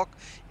VOR lock.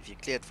 If you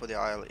cleared for the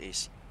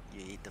ILS,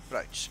 you hit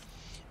approach.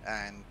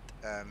 And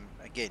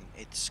again,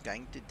 it's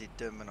going to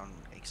determine on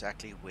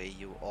exactly where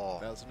you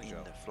are in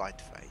the flight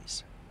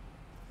phase.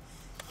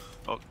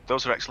 Oh,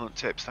 those are excellent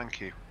tips. Thank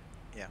you.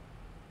 Yeah.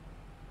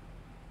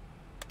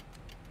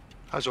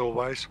 As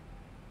always.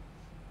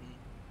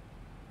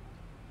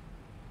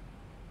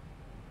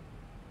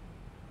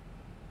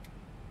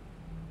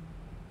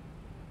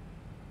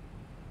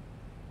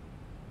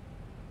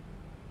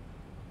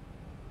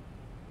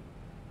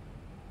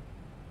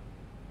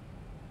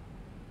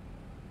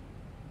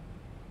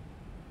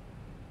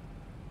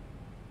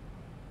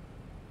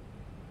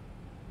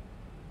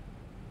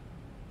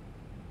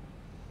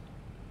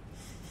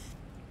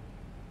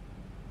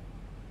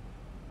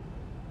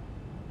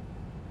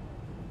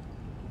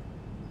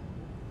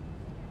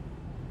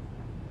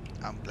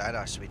 I'm glad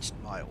I switched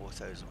my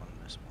autos on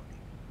this morning.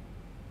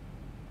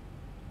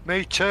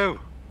 Me too.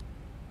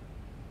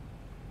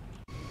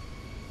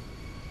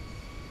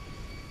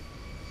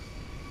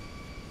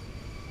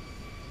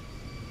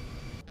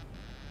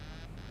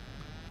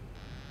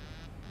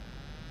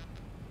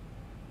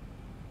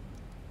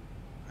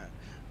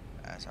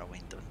 As I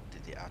went on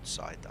to the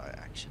outside, I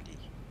actually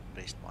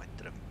pressed my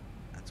trim.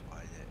 That's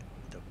why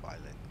the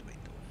pilot went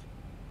off.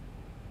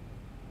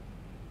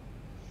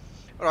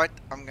 Alright,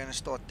 I'm going to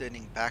start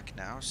turning back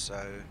now, so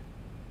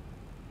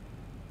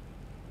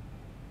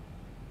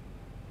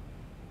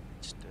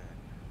let's turn.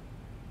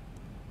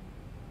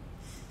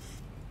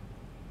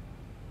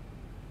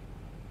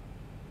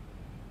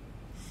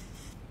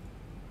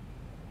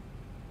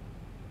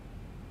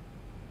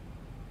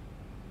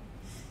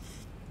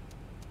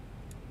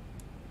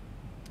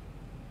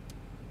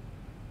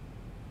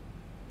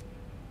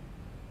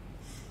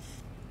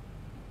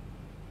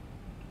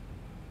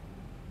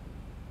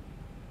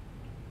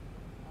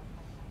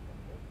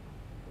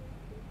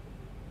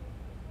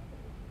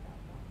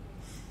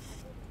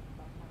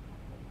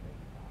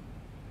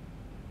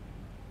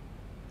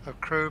 Have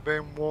crew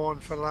been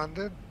warned for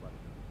landing?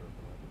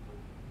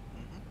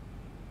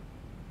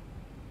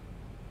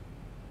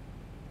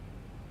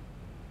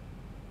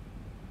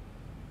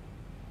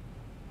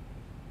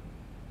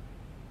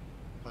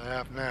 I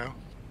have now.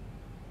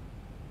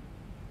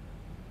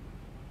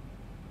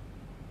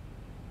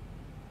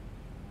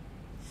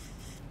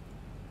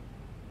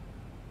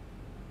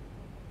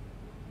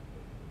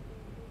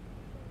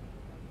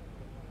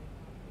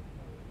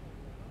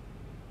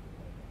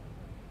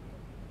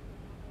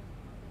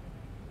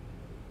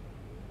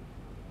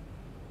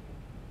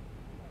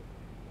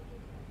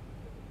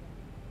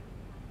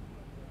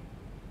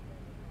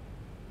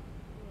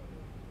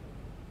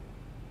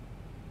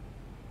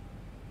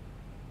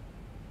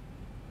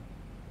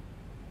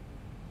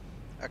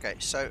 Okay,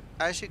 so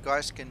as you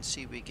guys can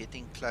see, we're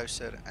getting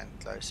closer and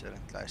closer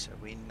and closer.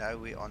 We know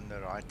we're on the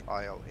right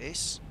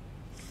ILS,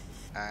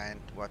 and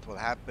what will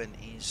happen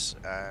is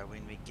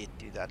when we get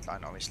to that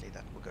line, obviously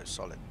that will go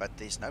solid, but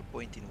there's no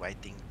point in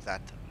waiting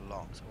that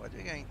long. So what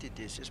we're going to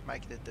do is just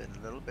make it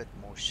a little bit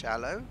more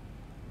shallow,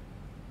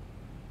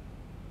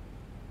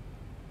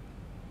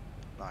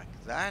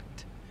 like that,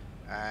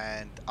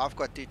 and I've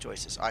got two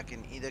choices. I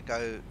can either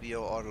go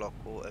VOR lock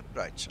or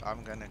approach.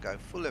 I'm going to go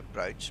full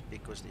approach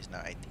because there's no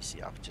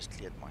ATC. I've just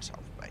cleared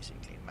myself,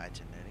 basically,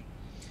 imaginary.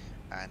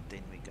 And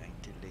then we're going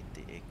to let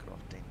the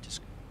aircraft then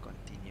just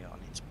continue on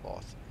its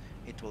path.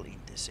 It will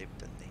intercept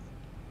and then,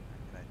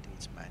 you know, do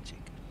its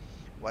magic.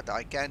 What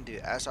I can do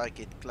as I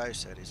get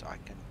closer is I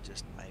can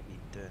just maybe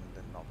turn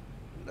the knob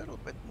a little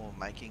bit more,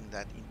 making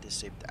that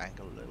intercept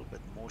angle a little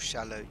bit more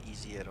shallow,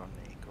 easier on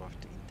the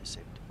aircraft to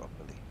intercept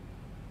properly.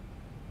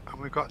 And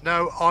we've got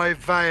no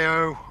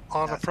IVAO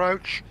on Nothing.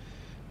 approach.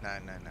 No,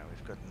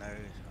 we've got no.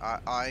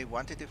 I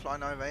wanted to fly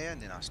an IVAO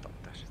and then I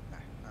stopped that.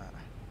 No,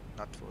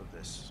 not for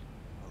this.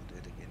 I'll do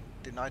it again.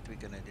 Tonight we're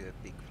gonna do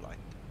a big flight.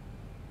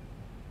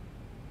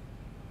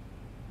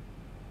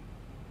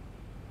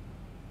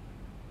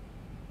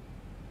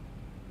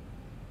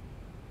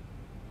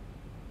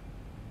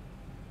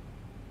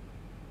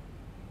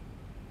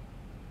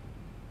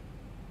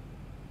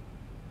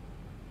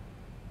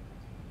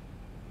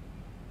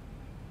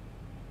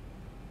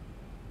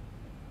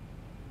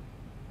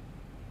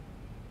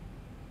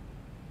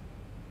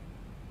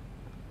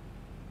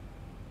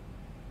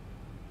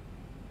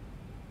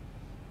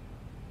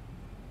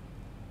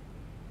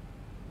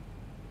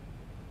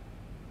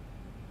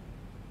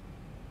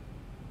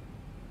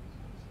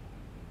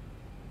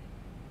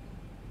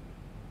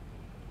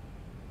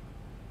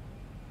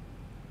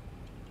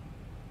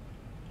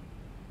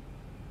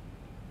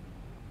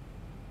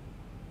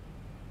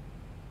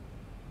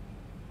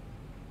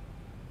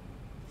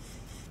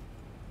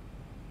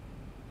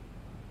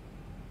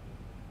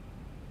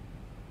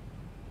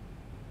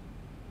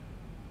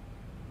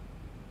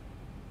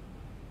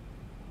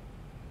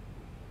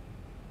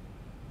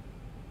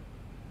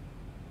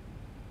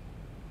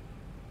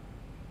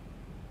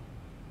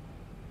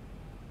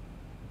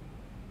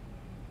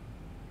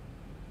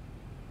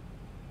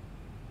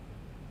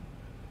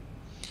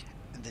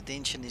 The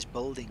tension is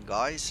building,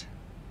 guys.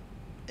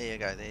 There you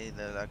go, there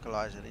the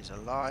localizer is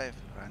alive,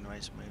 runway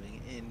is moving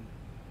in,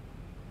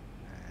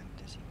 and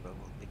the Zibo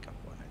will pick up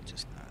on it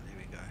just now. There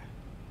we go.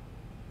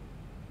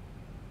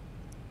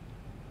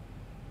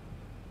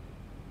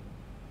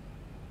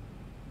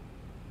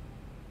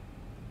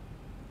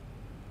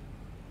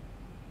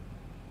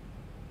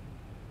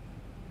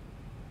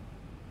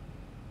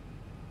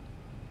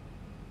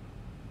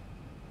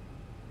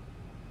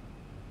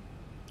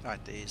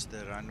 Right, there's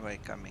the runway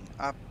coming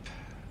up.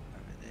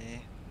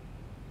 There.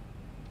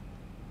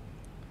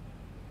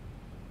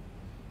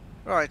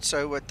 Right,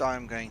 so what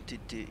I'm going to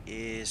do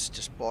is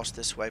just pass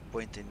this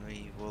waypoint and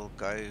we will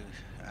go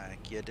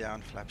gear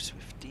down, flaps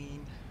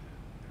 15,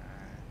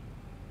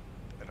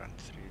 and run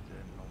through the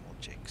normal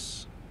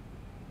checks.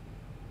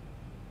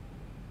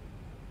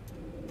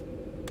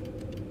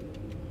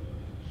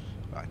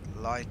 Right,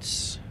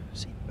 lights,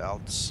 seat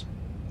belts,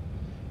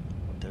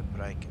 auto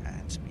brake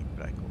and speed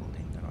brake all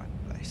in the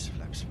right place,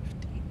 flaps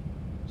 15,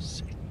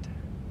 set.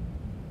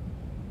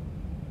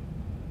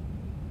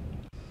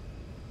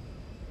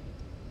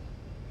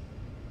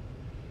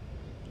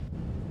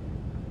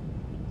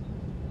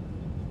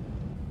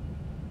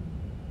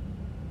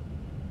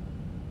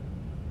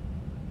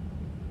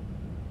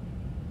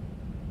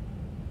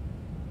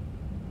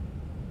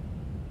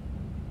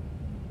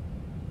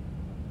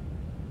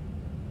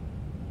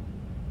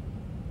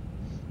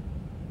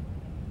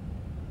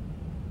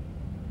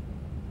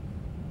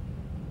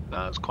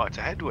 That's quite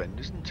a headwind,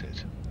 isn't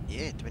it?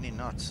 Yeah, 20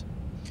 knots.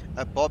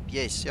 Bob,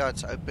 yes, yeah,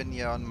 it's open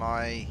here on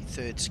my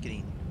third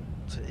screen.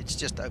 So it's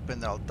just open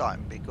the whole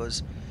time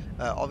because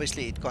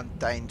obviously it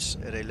contains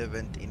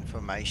relevant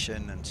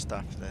information and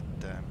stuff that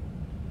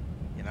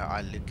you know,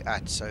 I look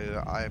at.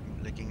 So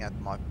I'm looking at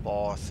my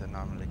path and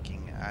I'm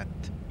looking at,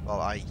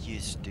 well, I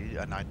used to,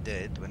 and I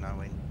did when I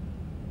went,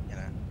 you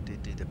know, to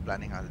do the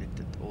planning, I looked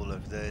at all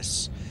of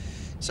this.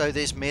 So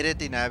there's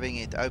merit in having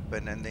it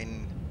open, and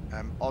then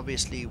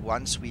obviously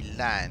once we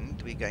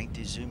land we're going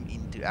to zoom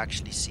in to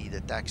actually see the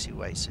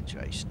taxiway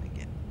situation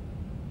again.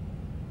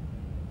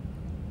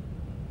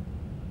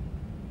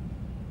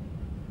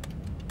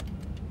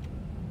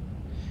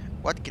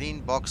 What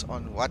green box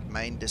on what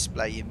main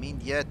display? You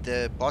mean here at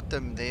the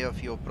bottom there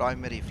of your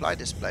primary flight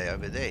display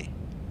over there?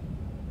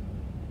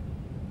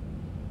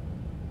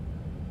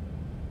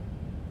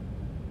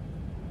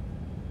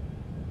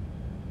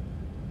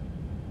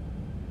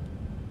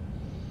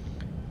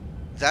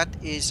 That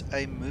is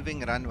a moving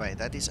runway.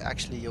 That is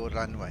actually your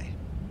runway.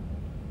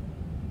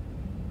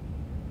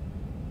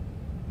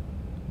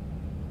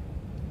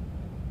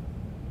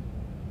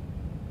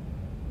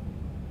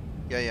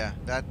 Yeah,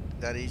 that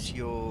is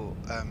your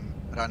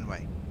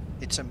runway.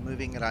 It's a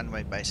moving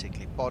runway,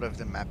 basically, part of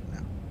the map now.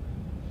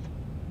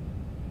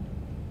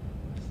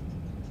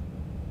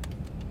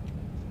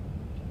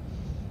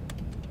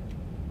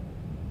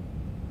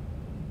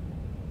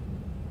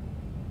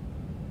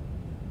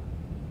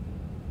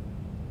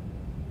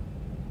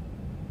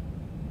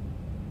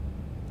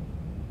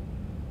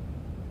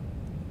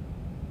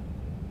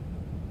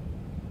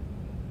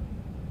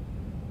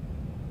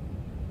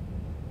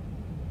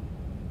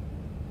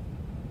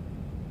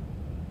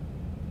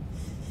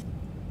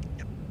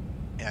 Yep.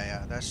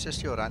 it's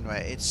just your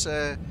runway. It's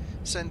a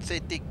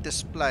synthetic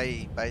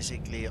display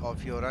basically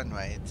of your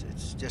runway. It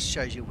just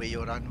shows you where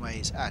your runway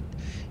is at.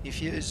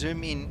 If you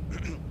zoom in,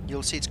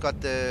 you'll see it's got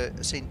the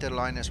center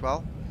line as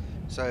well.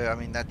 So I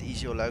mean that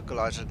is your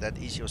localizer, that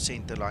is your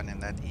center line,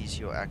 and that is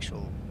your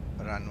actual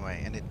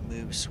runway, and it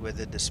moves with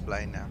the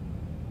display now.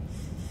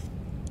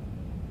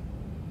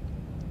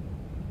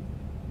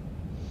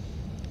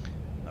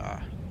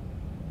 Ah.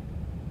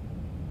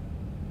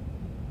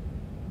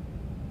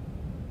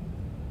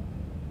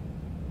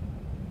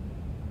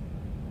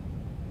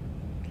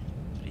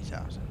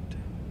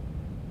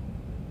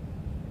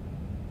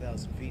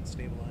 Thousand feet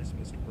stabilized,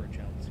 Mr. Birch,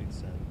 altitude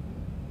set.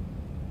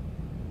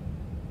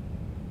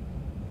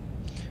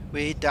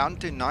 We're down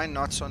to 9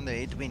 knots on the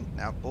headwind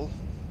now, Paul.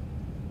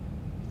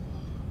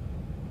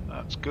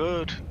 That's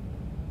good.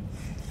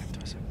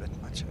 That was a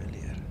bit much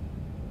earlier.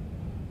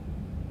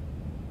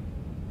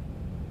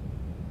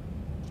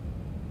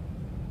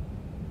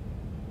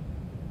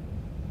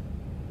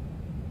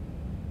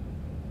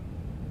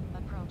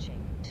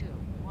 Approaching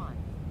 2-1.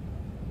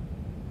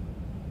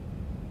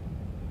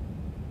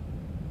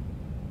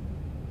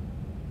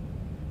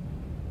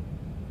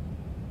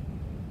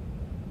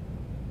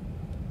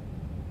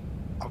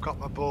 I've got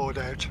my board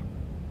out.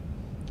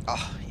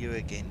 Ah, you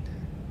again.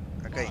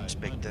 Okay,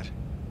 Inspector.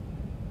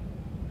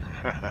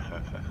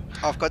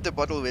 I've got the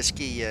bottle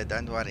whiskey here,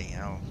 don't worry,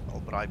 I'll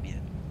bribe you.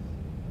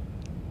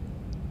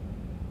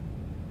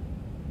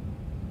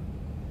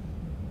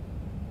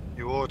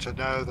 You ought to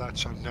know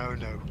that's a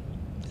no-no.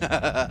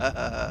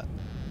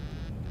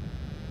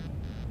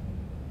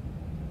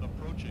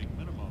 Approaching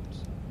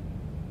minimums.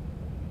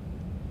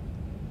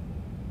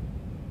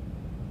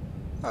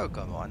 Oh,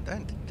 come on,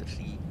 don't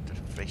read the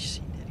fresh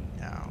scenery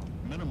now.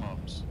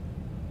 Minimums.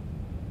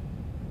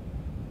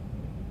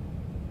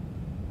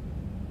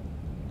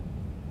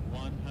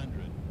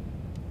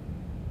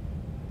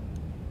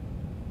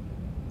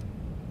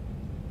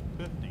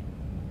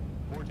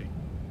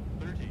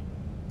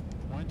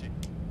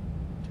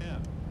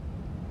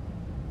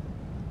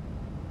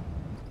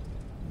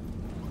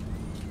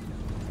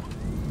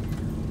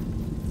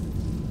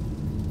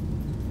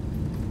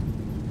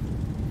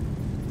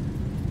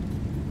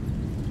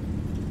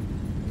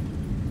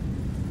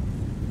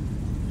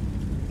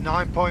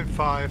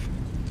 .5.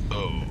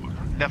 Oh,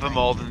 never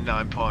more than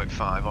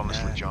 9.5,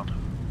 honestly, John.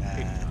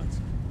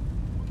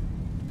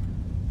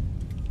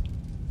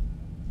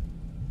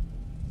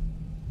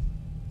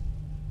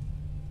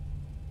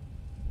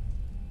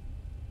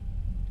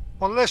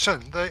 Well,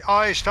 listen, the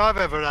highest I've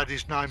ever had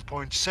is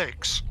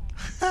 9.6.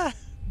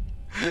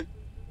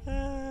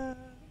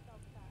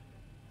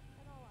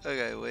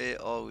 Okay,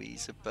 where are we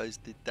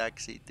supposed to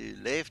taxi to?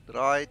 Left,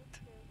 right?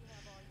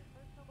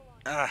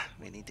 Ah,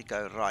 we need to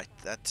go right.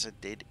 That's a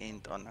dead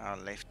end on our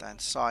left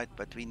hand side,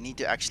 but we need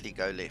to actually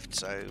go left,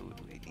 so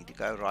we need to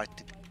go right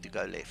to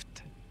go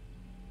left.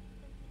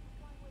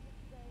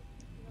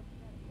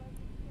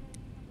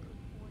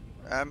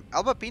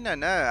 Albapino,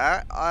 no,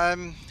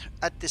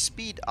 at the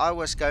speed I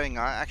was going,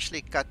 I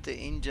actually cut the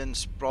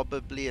engines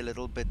probably a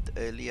little bit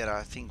earlier.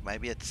 I think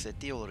maybe at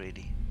 30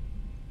 already.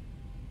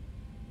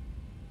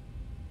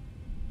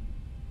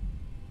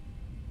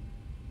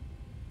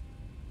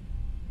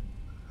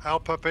 Al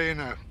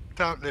Papino,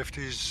 don't lift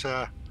his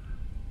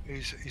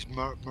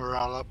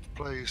morale up,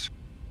 please.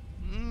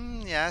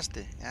 He has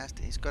to.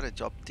 He's got a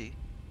job too.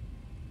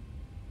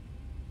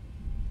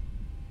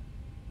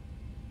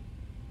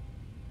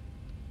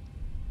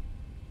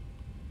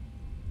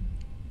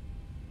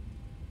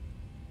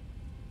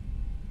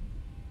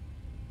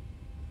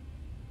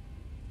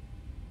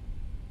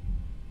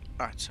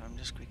 Right, so I'm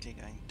just quickly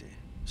going to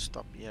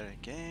stop here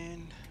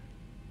again.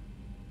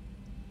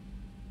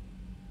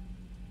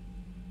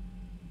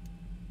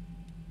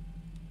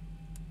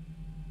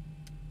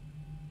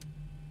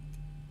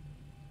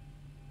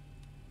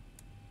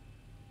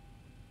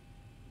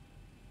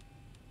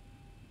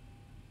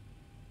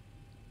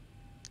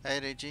 Hey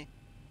Reggie.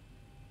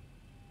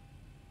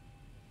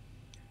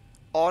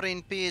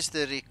 RNP is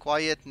the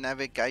required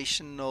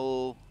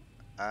navigational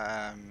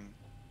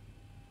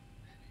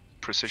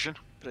precision.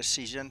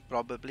 Precision,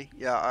 probably.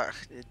 Yeah,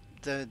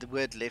 the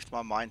word left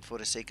my mind for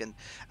a second.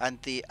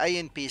 And the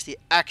ANP is the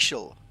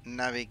actual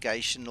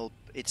navigational.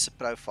 It's a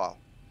profile.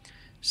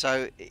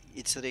 So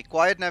it's the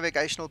required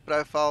navigational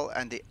profile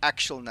and the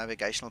actual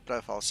navigational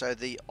profile. So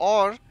the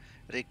R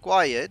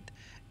required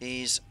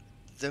is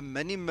the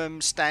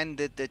minimum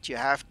standard that you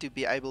have to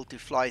be able to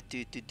fly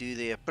to do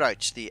the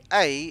approach. The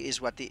A is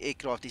what the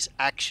aircraft is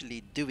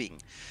actually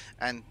doing,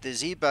 and the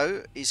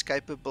Zibo is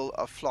capable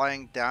of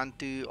flying down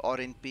to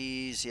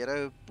RNP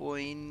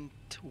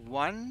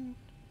 0.1.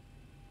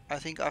 I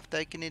think I've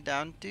taken it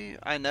down to.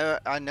 I know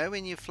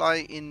when you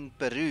fly in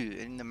Peru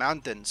in the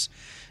mountains,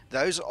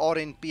 those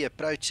RNP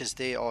approaches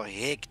there are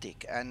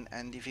hectic, and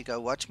if you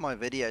go watch my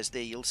videos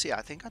there, you'll see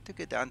I think I took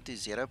it down to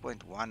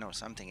 0.1 or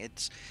something.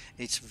 It's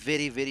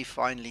very, very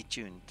finely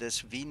tuned.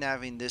 This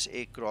VNAV in this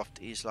aircraft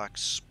is like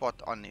spot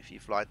on if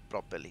you fly it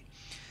properly,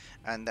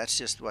 and that's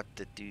just what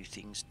the two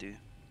things do.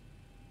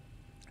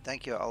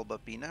 Thank you, Alba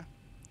Pina.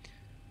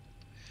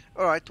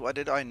 Alright, what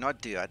did I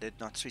not do? I did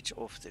not switch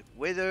off the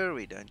weather.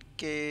 We don't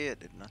care. I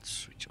did not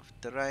switch off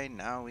terrain.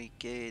 Now we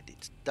get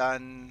it's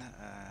done.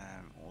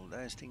 All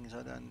those things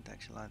are done.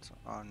 Taxi lights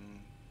are on.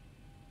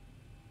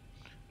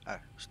 Oh,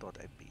 start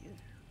APU.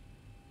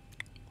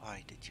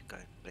 Why did you go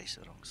press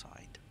the wrong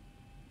side?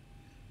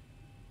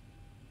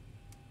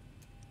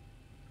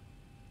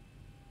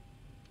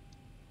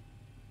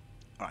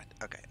 Alright,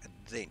 okay, and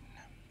then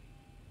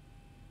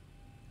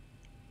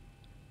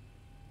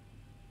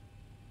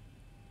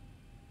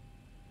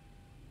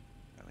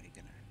we're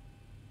gonna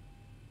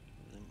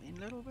zoom in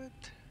a little bit.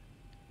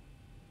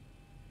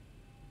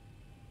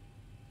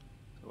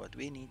 So what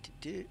we need to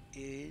do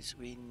is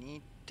we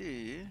need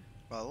to,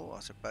 well,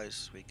 I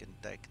suppose we can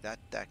take that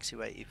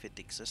taxiway if it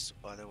exists,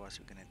 otherwise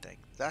we're gonna take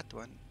that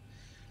one.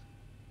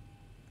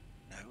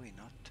 No, we're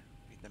not.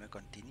 We're gonna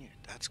continue.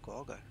 That's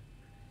cargo.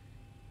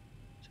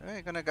 So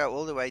we're gonna go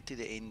all the way to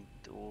the end,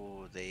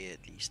 or there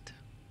at least,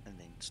 and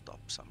then stop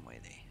somewhere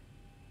there.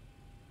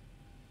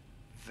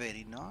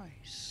 Very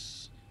nice.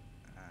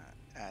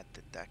 Add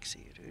the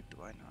taxi route,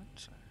 why not?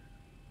 So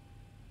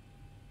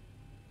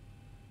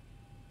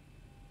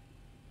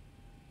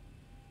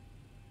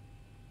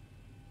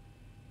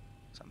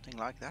something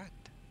like that.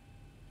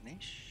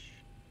 Niche.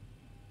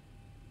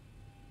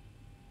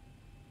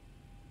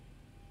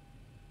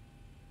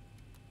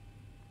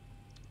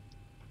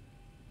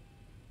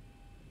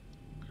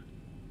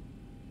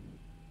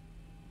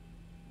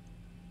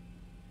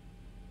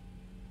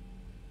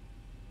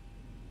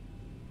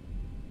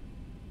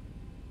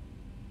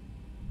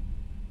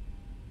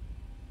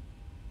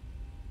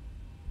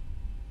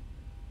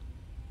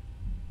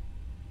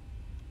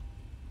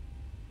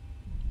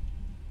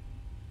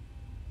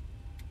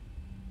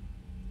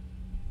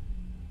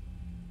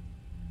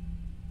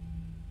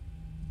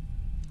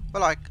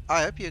 Well,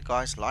 I hope you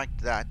guys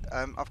liked that.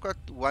 I've got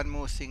one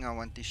more thing I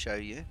want to show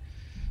you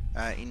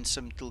in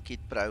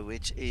SimToolKitPro,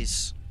 which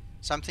is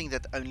something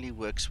that only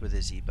works with a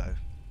Zibo.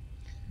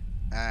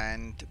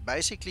 And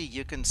basically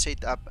you can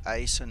set up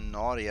a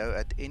scenario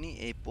at any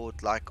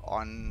airport, like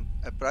on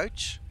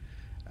approach,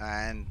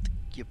 and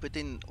you put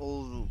in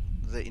all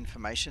the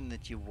information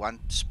that you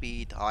want,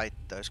 speed, height,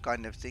 those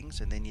kind of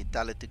things, and then you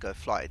tell it to go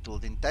fly. It will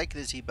then take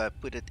the Zibo,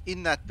 put it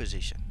in that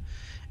position.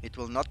 It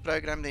will not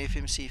program the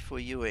FMC for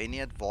you or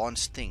any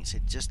advanced things.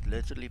 It just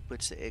literally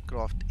puts the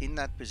aircraft in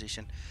that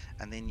position,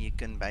 and then you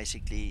can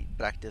basically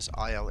practice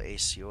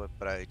ILS, your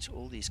approach,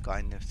 all these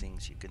kind of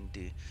things you can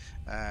do.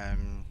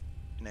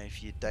 You know,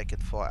 if you take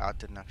it far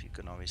out enough, you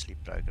can obviously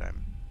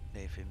program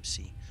the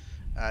FMC.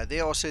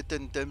 There are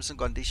certain terms and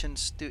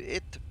conditions to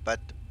it, but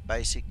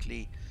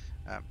basically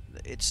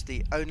it's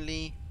the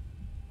only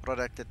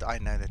product that I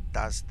know that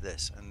does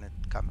this, and it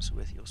comes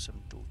with your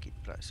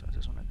SimToolKitPro. So I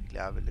just want to quickly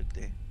have a look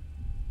there.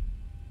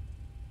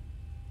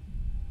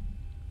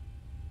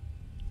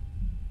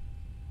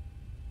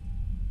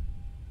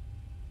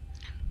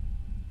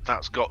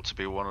 That's got to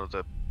be one of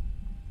the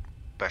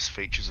best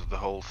features of the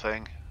whole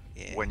thing.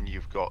 Yeah. When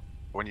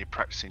you're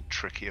practicing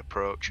tricky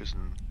approaches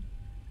and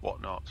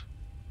whatnot.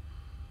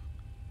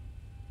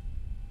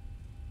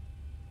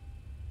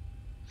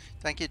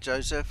 Thank you,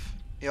 Joseph.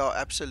 Yeah,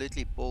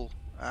 absolutely, Paul.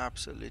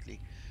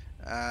 Absolutely.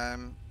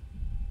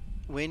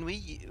 When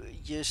we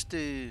used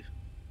to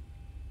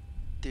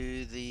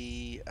do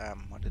the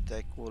what did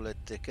they call it,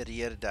 the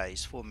career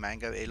days for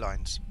Mango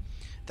Airlines,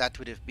 that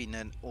would have been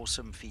an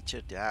awesome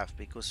feature to have,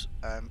 because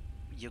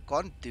you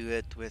can't do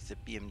it with the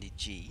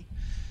PMDG,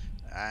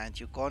 and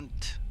you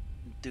can't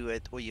do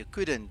it, or you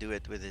couldn't do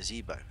it with a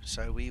Zibo.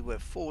 So we were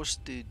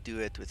forced to do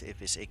it with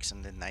FSX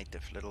and the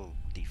native little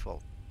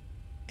default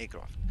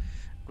aircraft,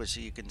 because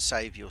you can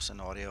save your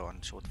scenario on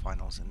short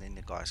finals, and then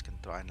the guys can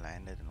try and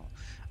land it and all.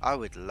 I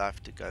would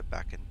love to go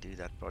back and do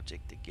that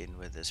project again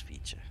with this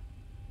feature.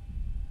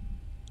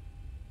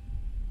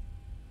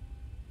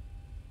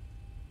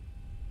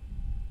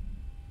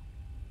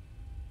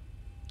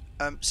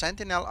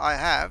 Sentinel, I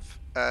have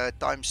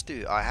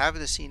 ×2. I have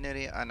the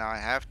scenery and I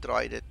have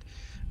tried it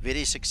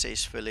very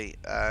successfully.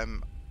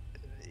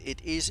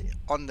 It is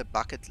on the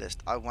bucket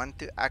list. I want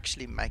to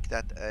actually make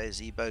that a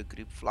Zibo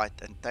group flight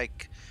and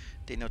take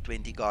 10 or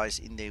 20 guys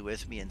in there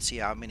with me and see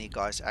how many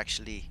guys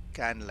actually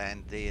can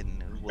land there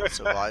and who will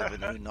survive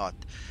and who not.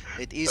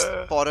 It is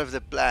part of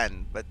the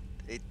plan, but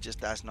it just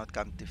has not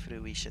come to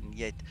fruition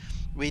yet.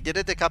 We did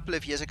it a couple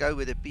of years ago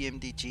with the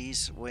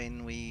PMDGs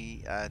when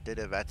we did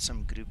a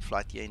VATSIM group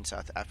flight here in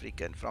South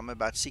Africa, and from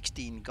about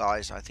 16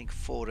 guys, I think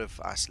 4 of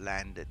us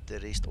landed. The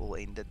rest all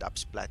ended up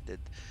splattered,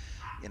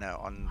 you know,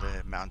 on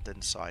the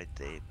mountainside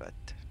there. But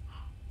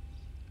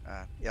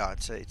yeah,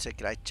 it's a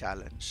great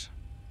challenge.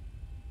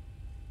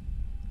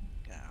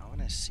 Yeah, I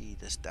want to see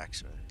this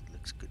tax. It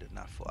looks good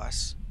enough for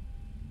us.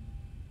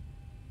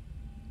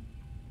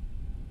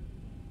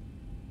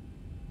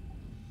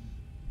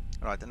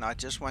 Right, and I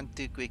just want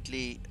to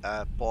quickly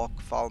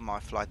file my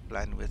flight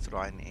plan with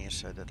Ryanair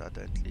so that I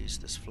don't lose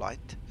this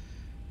flight.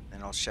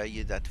 and I'll show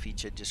you that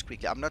feature just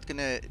quickly. I'm not going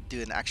to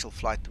do an actual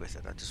flight with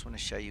it. I just want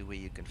to show you where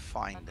you can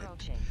find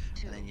it,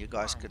 and then you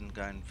guys can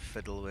go and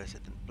fiddle with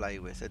it and play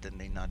with it, and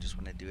then I just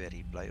want to do a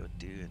replay or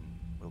two, and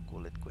we'll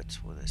call it quits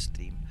for the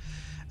stream.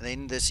 And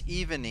then this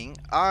evening,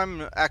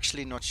 I'm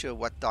actually not sure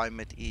what time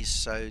it is,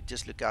 so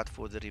just look out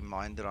for the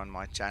reminder on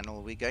my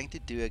channel. We're going to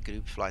do a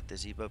group flight, the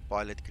Zibo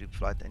pilot group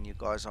flight, and you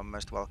guys are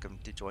most welcome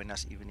to join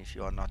us, even if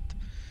you are not,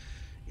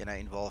 you know,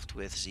 involved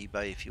with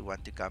Zibo. If you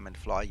want to come and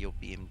fly your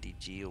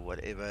BMDG or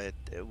whatever,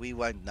 we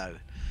won't know.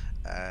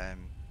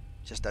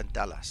 Just don't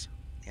tell us,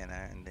 you know,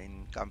 and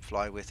then come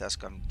fly with us,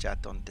 come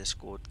chat on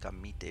Discord,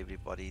 come meet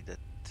everybody that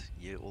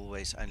you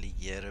always only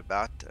hear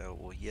about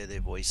or hear their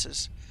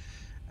voices.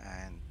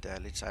 And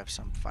let's have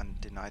some fun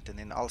tonight, and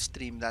then I'll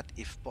stream that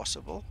if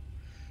possible,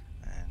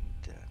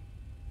 and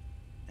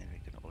then we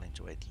can all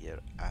enjoy it here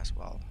as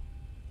well.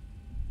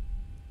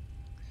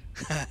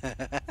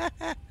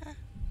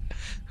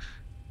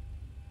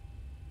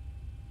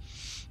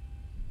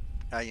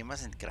 Oh, you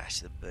mustn't crash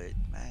the bird,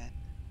 man.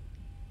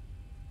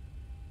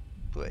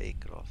 Poor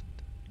aircraft.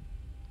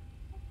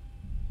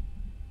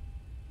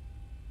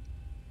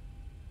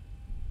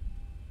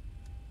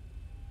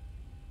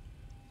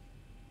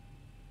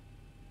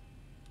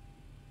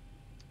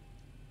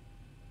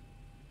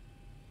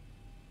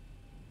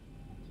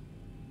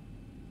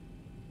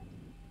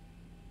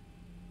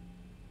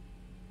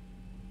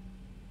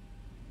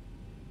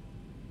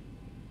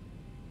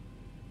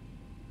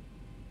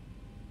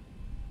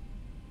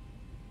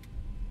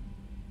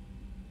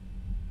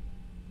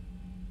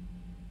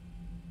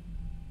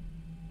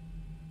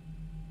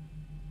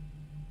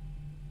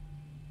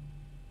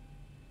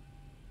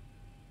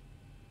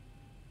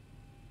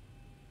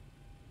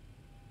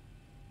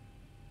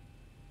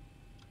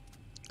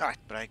 Alright,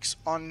 brakes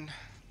on.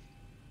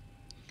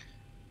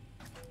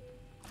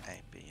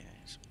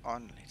 APS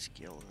on. Let's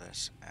kill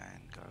this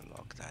and go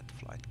log that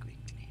flight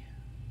quickly.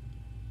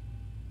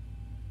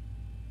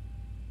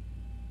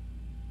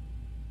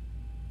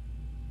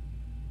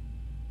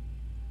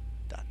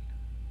 Done.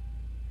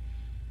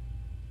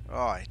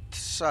 Right,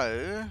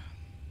 so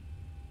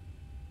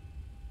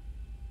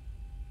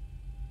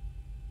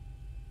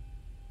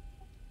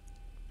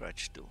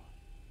approach tool.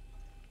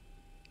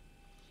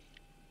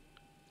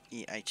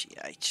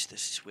 EHEH,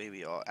 this is where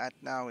we are at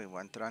now. We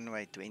want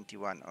runway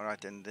 21.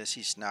 Alright, and this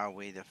is now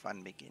where the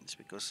fun begins,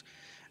 because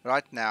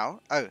right now,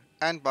 oh,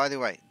 and by the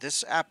way,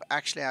 this app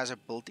actually has a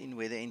built-in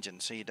weather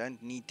engine, so you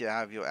don't need to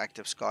have your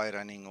active sky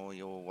running or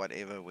your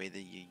whatever weather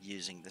you're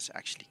using. This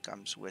actually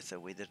comes with a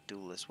weather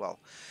tool as well,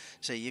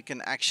 so you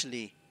can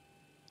actually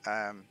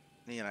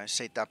you know,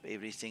 set up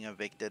everything: a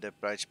vectored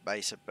approach,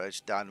 base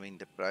approach,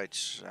 downwind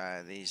approach.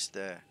 There's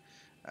the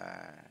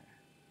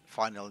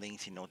final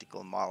length in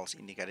nautical miles,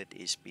 indicated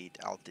airspeed,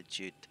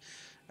 altitude.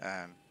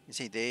 You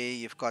see there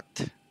you've got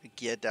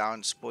gear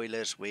down,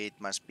 spoilers where it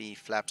must be,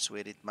 flaps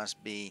where it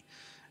must be,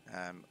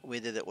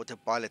 whether the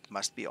autopilot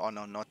must be on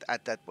or not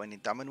at that point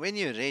in time. And when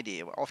you're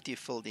ready, after you've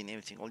filled in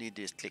everything, all you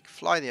do is click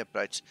fly the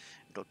approach.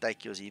 It'll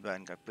take your Zibo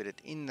and go put it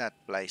in that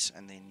place,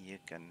 and then you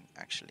can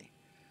actually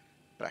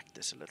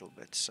practice a little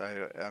bit.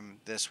 So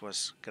this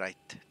was great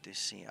to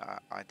see.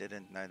 I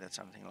didn't know that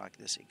something like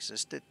this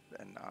existed,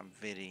 and I'm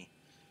very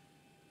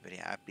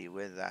happy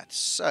with that.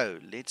 So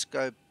let's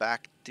go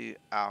back to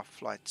our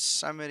flight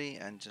summary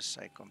and just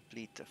say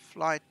complete the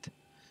flight.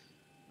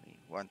 We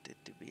want it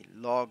to be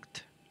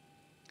logged,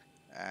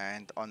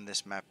 and on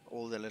this map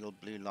all the little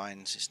blue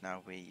lines is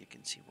now where you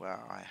can see where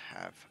I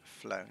have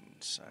flown,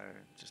 so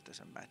just as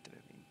a matter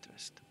of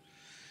interest.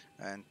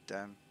 And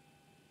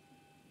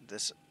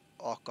this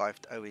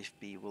archived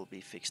OFB will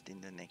be fixed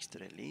in the next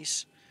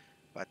release,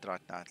 but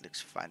right now it looks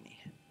funny.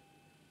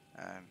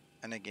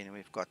 And again,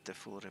 we've got the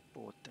full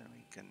report, and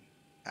we can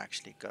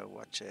actually go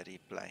watch a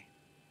replay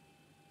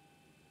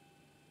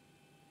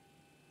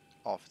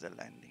of the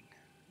landing.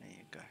 There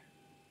you go.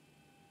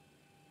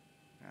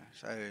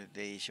 So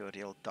there is your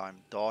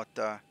real-time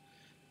data.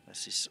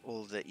 This is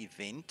all the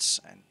events,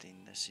 and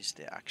then this is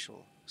the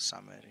actual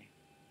summary.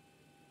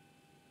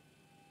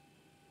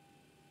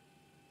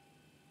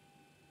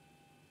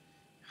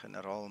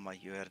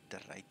 Generaal-Major de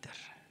Ruyter.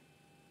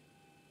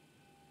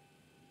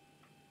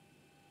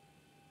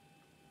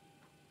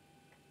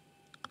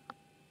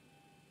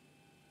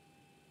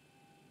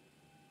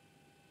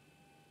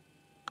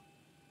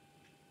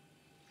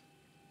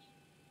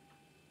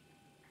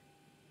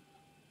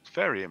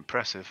 Very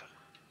impressive.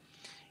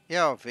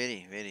 Yeah,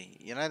 very, very.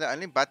 You know, the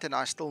only button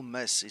I still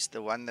miss is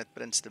the one that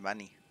prints the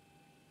money.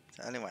 It's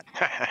the only one.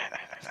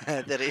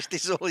 The rest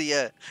is all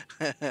here.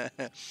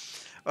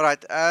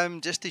 Alright,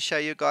 just to show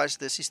you guys,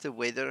 this is the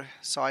weather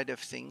side of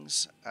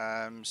things.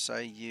 So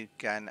you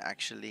can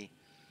actually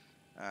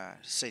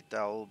set a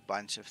whole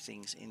bunch of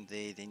things in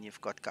there. Then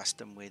you've got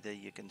custom weather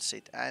you can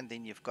set, and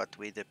then you've got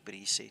weather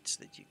presets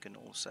that you can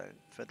also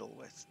fiddle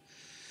with.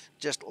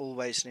 Just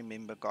always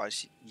remember,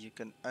 guys, you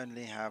can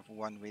only have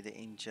one weather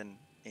engine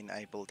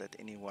enabled at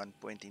any one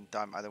point in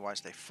time, otherwise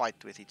they fight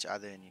with each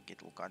other and you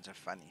get all kinds of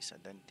funny, so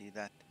don't do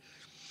that.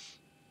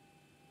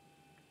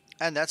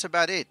 And that's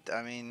about it.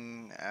 I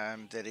mean,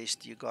 the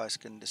rest you guys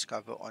can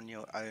discover on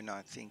your own.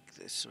 I think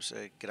this was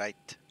a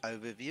great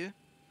overview.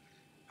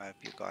 I hope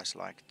you guys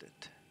liked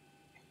it.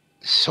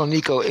 So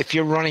Nico, if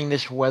you're running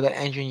this weather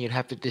engine, you'd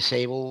have to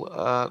disable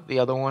the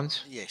other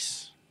ones?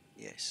 Yes,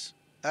 yes.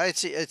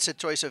 It's a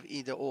choice of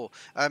either or.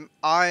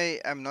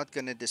 I am not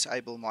going to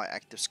disable my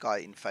active sky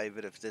in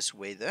favor of this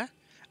weather,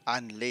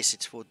 unless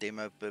it's for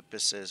demo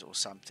purposes or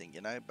something,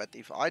 you know. But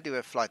if I do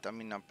a flight, I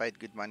mean, I paid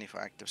good money for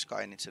active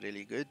sky and it's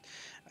really good.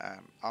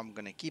 I'm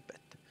going to keep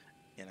it,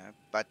 you know.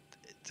 But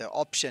the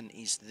option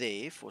is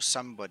there for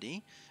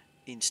somebody.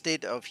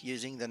 Instead of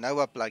using the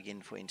NOAA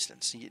plugin, for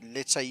instance,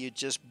 let's say you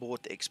just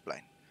bought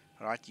X-Plane,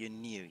 right? You're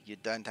new, you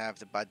don't have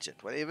the budget,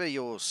 whatever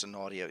your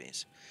scenario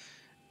is.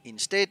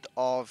 Instead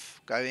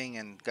of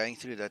going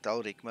through that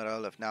whole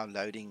rigmarole of now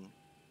loading,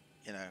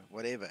 you know,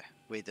 whatever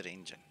weather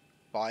engine,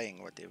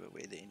 buying whatever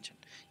weather engine,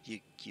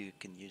 you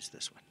can use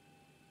this one.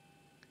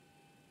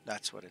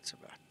 That's what it's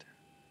about.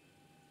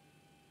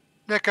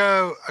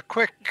 Nico, a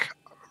quick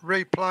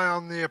replay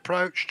on the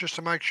approach just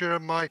to make sure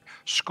my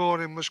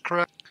scoring was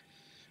correct.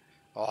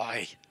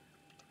 Aye.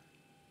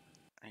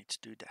 Let's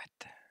do that.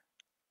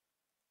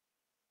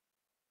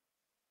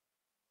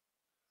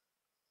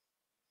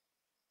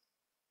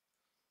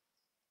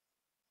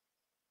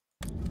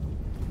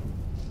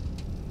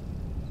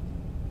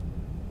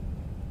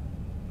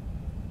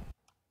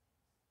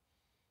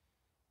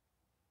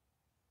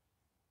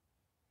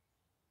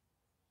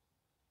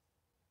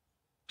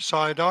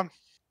 Side on.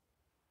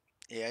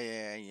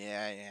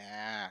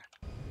 Yeah.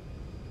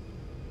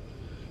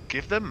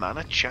 Give the man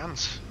a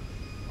chance.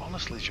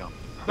 Honestly, John.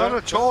 Not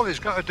at all. He's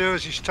got to do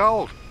as he's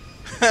told.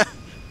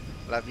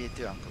 Love you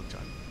too, Uncle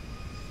John.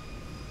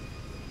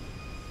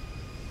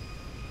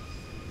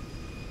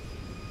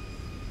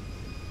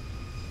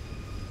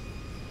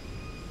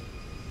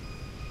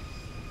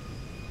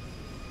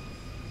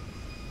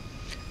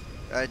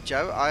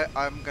 Joe,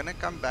 I'm going to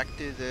come back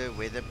to the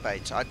weather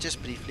page. I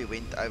just briefly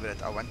went over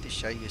it. I want to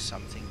show you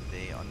something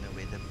there on the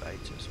weather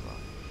page as well.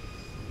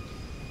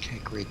 Okay,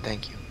 great.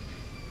 Thank you.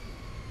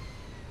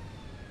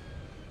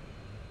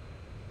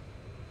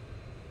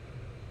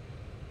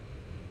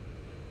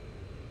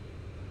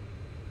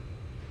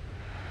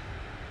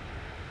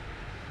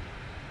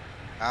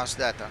 How's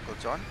that, Uncle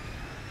John?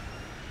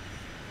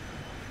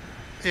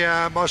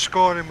 Yeah, my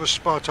scoring was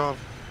spot on.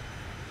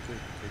 Good.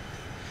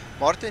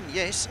 Martin,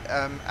 yes,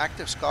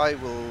 Active Sky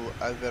will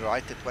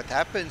overwrite it. What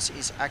happens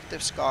is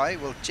Active Sky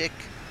will check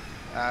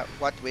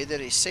what weather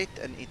is set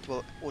and it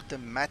will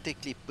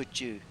automatically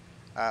put you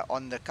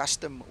on the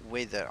custom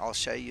weather. I'll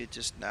show you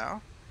just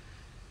now.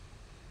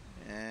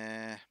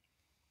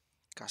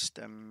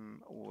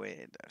 Custom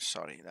weather.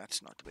 Sorry,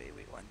 that's not where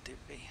we want to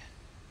be.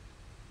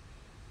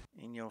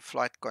 In your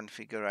flight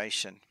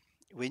configuration.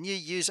 When you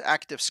use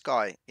Active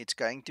Sky, it's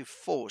going to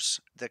force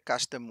the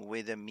custom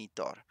weather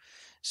meter.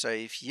 So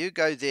if you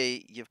go there,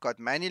 you've got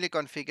manually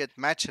configured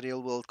match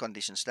real world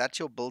conditions. That's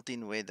your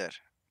built-in weather.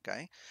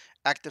 Okay.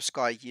 Active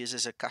Sky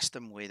uses a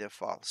custom weather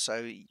file.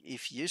 So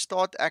if you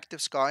start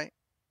Active Sky,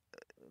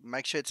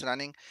 make sure it's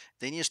running,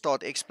 then you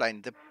start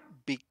X-Plane.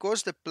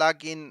 Because the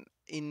plugin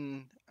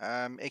in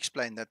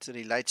X-Plane that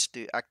relates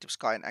to Active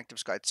Sky and Active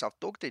Sky itself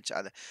talk to each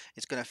other,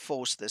 it's going to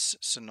force this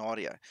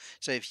scenario.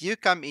 So if you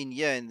come in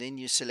here and then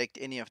you select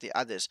any of the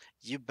others,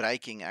 you're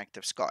breaking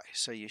Active Sky.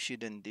 So you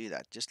shouldn't do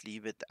that. Just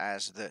leave it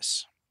as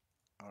this.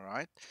 All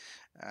right.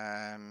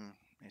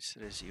 Let's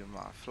resume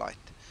our flight.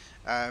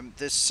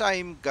 The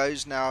same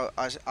goes now,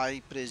 as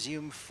I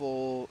presume,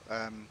 for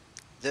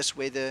this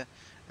weather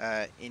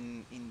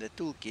in the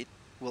toolkit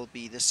will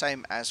be the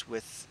same as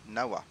with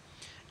NOAA.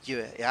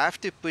 You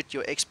have to put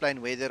your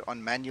X-Plane weather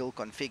on manual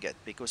configured,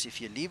 because if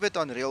you leave it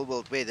on real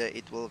world weather,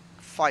 it will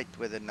fight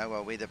with the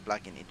NOAA weather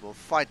plugin. It will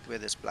fight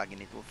with this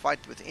plugin. It will fight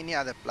with any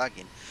other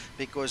plugin,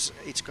 because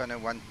it's going to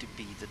want to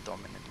be the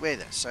dominant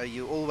weather. So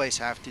you always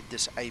have to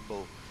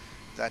disable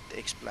that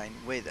X-Plane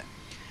weather.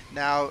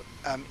 Now,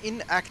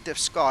 in Active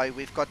Sky,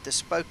 we've got the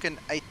spoken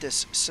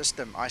ATIS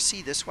system. I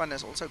see this one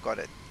has also got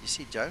it. You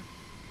see, Joe?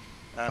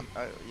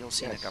 You'll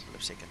see in a couple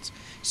of seconds.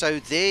 So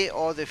there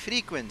are the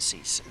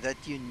frequencies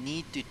that you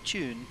need to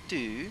tune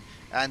to,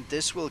 and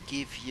this will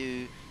give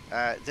you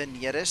the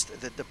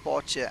nearest, the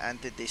departure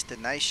and the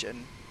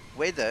destination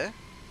weather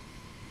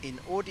in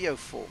audio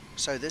form.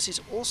 So this is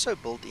also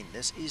built in.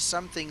 This is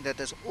something that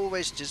has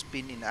always just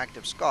been in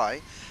Active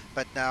Sky,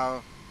 but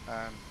now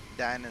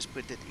Dan has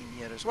put it in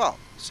here as well.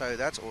 So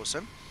that's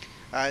awesome.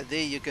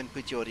 There you can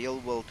put your real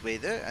world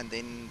weather and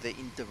then the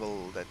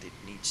interval that it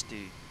needs to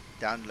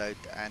download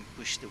and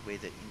push the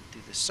weather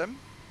into the sim.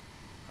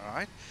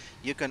 Alright.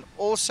 You can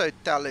also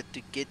tell it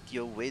to get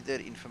your weather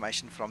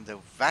information from the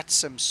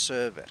VATSIM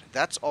server.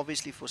 That's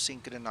obviously for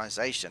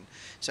synchronization,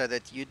 so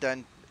that you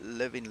don't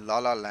live in La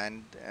La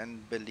Land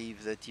and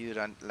believe that you're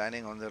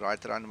landing on the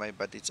right runway,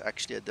 but it's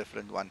actually a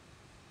different one.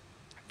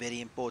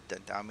 Very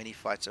important. How many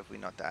fights have we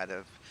not had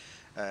of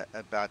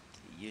about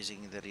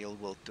using the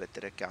real-world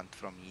Twitter account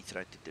from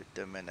Heathrow to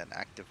determine an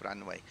active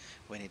runway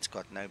when it's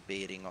got no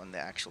bearing on the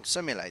actual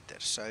simulator.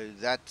 So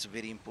that's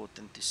very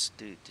important to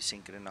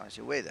synchronize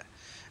your weather.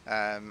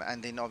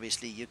 And then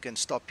obviously you can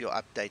stop your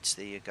updates.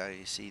 There you go.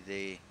 You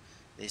see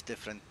there's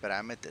different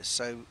parameters.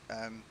 So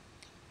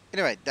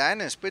anyway,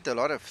 Dan has put a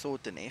lot of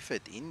thought and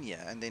effort in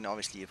here, and then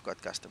obviously you've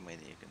got custom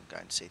weather you can go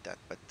and set that.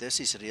 But this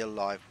is real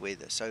live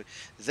weather. So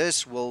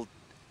this will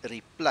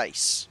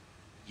replace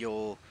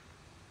your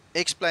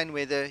X-Plane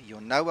weather,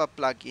 your NOAA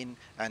plugin,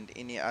 and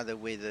any other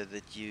weather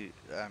that you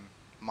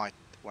might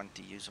want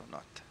to use or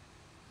not.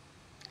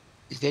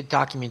 Is there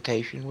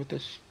documentation with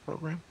this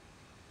program?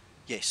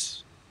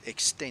 Yes,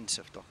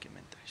 extensive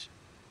documentation.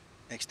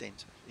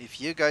 Extensive. If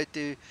you go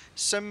to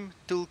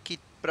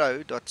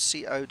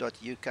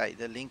SimToolKitPro.co.uk,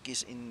 the link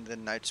is in the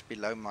notes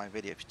below my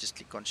video. If you just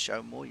click on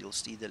show more, you'll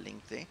see the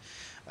link there.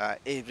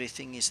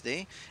 Everything is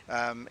there.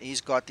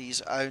 He's got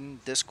his own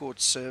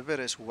Discord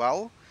server as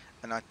well.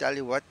 And I tell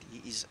you what,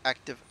 he is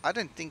active. I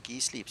don't think he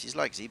sleeps. He's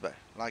like Zibo,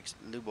 like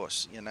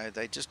Lubos. You know,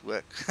 they just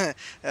work.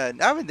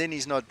 Now and then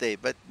he's not there,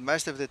 but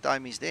most of the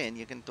time he's there, and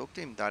you can talk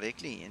to him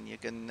directly. And you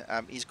can.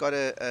 He's got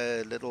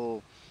a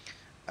little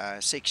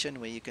section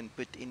where you can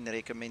put in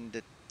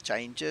recommended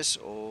changes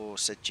or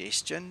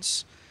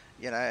suggestions,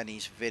 you know, and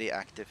he's very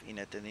active in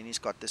it. And then he's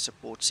got the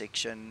support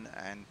section,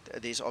 and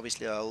there's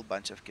obviously a whole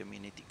bunch of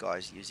community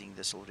guys using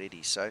this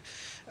already. So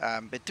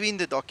between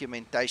the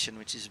documentation,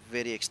 which is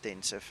very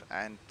extensive,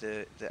 and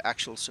the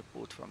actual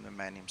support from the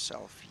man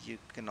himself, you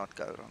cannot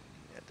go wrong.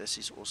 Yeah, this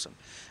is awesome.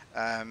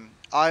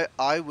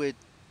 I would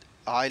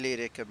highly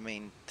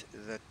recommend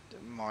that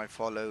my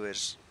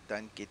followers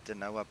don't get the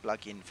NOAA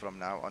plugin from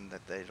now on,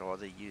 that they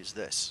rather use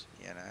this,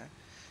 you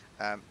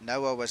know.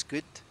 NOAA was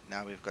good,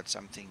 now we've got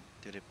something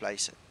to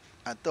replace it.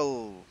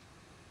 Until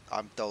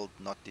I'm told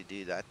not to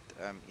do that,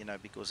 you know,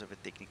 because of a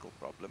technical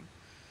problem.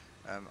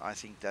 I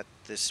think that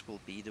this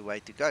will be the way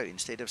to go.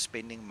 Instead of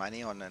spending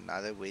money on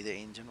another weather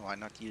engine, why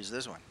not use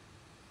this one?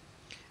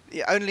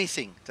 The only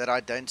thing that I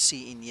don't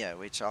see in here,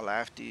 which I'll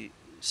have to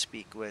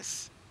speak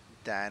with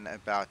Dan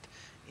about,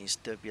 is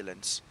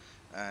turbulence.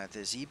 The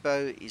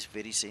Zibo is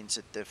very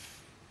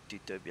sensitive to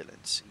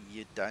turbulence.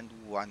 You don't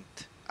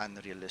want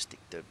unrealistic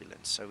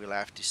turbulence, so we'll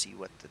have to see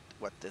what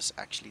this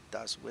actually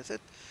does with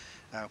it.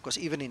 Because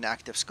even in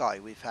active sky,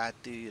 we've had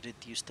to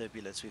reduce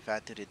turbulence, we've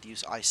had to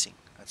reduce icing.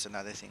 That's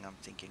another thing I'm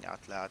thinking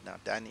out loud now.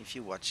 Dan, if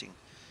you're watching,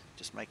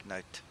 just make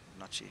note. I'm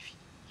not sure if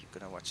you're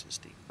going to watch this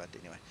thing, but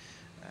anyway,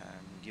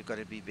 you've got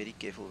to be very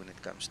careful when it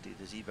comes to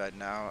the Zibo.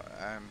 Now,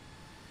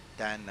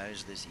 Dan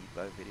knows the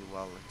Zibo very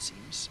well, it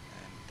seems,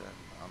 and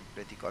I'm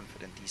pretty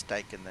confident he's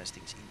taken those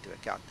things into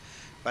account.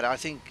 But I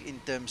think in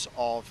terms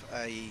of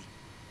a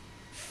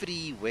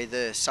free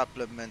weather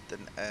supplement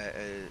and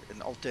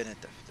an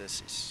alternative,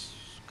 this is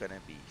going to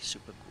be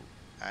super cool.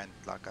 And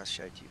like I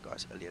showed you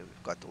guys earlier,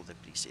 we've got all the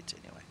presets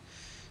anyway,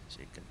 so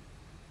you can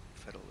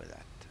fiddle with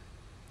that.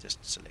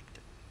 Just select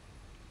it.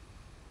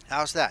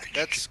 How's that?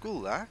 That's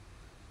cool, huh?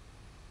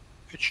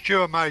 It's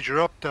due a major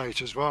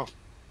update as well.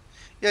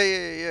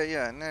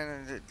 Yeah. No,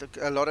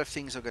 a lot of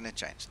things are going to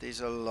change.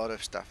 There's a lot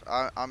of stuff.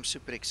 I'm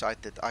super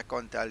excited. I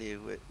can't tell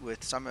you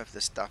with some of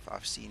the stuff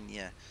I've seen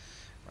here.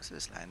 What's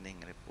this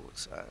landing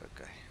reports? Oh, okay.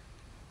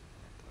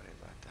 Don't worry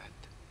about that.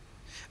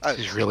 Oh,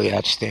 this is really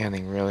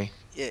outstanding, really.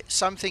 Yeah,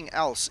 something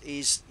else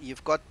is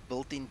you've got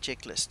built-in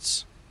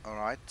checklists. All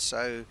right,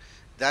 so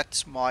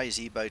that's my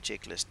Zibo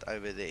checklist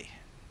over there.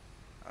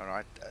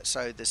 Alright,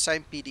 so the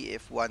same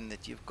PDF one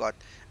that you've got,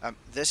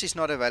 this is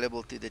not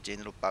available to the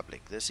general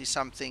public. This is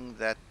something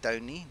that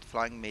Tony,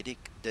 Flying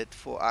Medic, did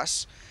for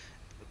us.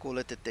 We call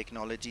it a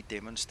technology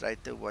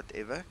demonstrator,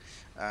 whatever,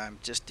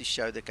 just to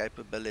show the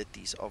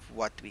capabilities of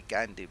what we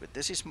can do. But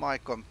this is my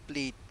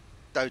complete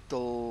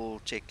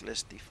total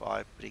checklist. If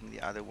I bring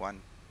the other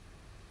one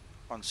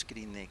on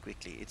screen there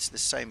quickly, it's the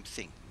same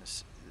thing.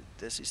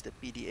 This is the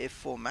PDF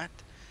format.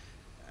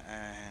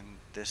 And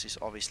this is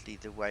obviously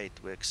the way it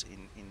works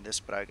in this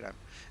program.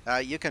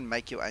 You can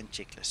make your own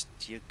checklist.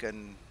 You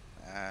can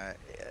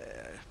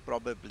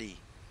probably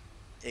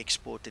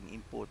export and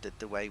import it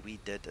the way we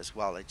did as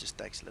well. It just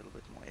takes a little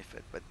bit more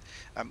effort. But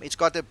it's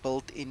got a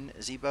built-in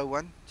Zibo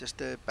one, just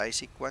a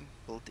basic one,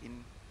 built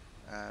in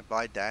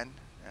by Dan,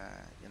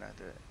 you know,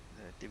 the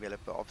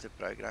developer of the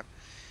program.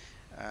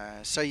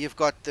 So you've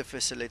got the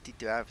facility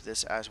to have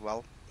this as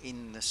well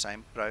in the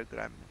same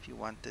program if you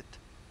want it.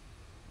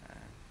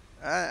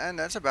 And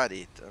that's about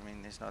it. I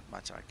mean, there's not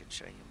much I can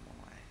show you more.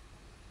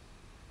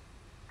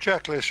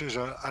 Checklist is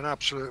an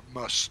absolute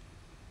must.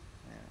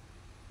 Yeah.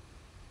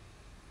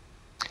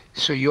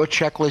 So your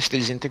checklist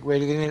is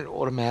integrated in it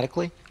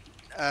automatically?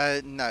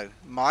 No,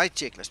 my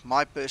checklist,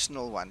 my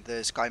personal one,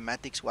 the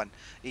Skymatics one,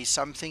 is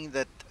something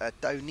that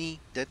Tony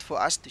did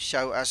for us to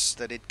show us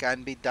that it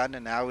can be done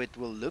and how it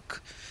will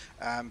look.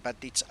 But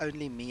it's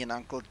only me and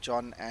Uncle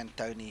John and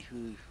Tony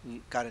who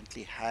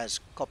currently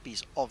has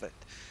copies of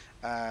it.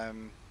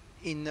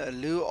 In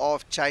lieu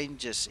of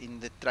changes in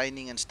the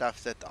training and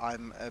stuff that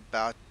I'm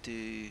about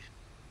to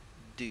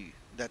do,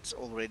 that's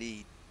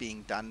already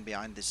being done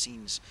behind the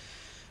scenes.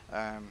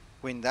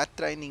 when that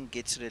training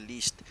gets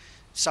released,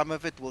 some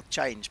of it will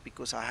change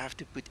because I have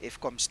to put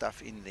FCOM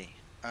stuff in there.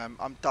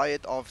 I'm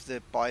tired of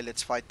the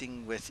pilots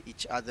fighting with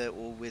each other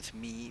or with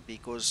me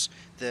because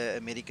the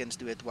Americans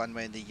do it one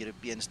way and the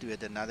Europeans do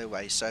it another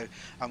way. So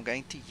I'm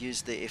going to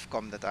use the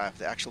FCOM that I have,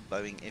 the actual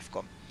Boeing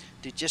FCOM,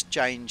 to just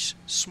change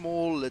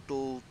small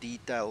little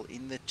detail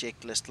in the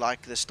checklist,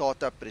 like the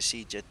startup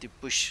procedure to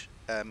push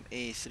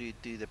air through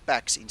to the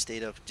packs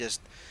instead of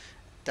just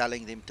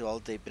telling them to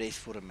hold their breath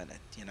for a minute.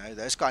 You know,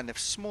 those kind of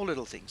small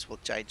little things will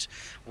change.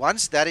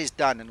 Once that is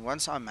done and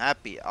once I'm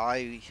happy,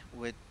 I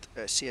would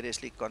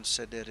seriously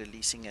consider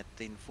releasing it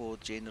then for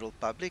general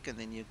public, and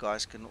then you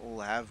guys can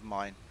all have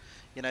mine.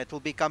 You know, it will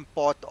become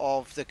part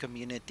of the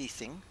community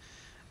thing.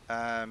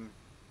 um,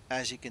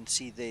 as you can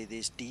see there,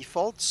 there's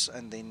defaults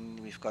and then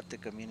we've got the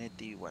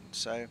community one.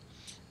 So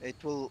it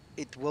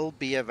will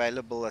be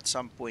available at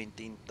some point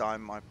in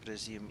time, I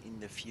presume, in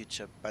the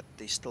future, but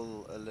there's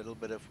still a little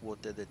bit of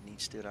water that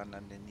needs to run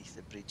underneath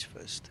the bridge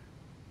first.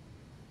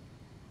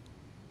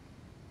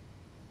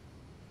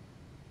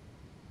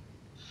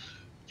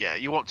 Yeah,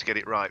 you want to get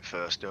it right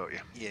first, don't you?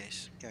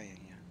 Yes. Yeah.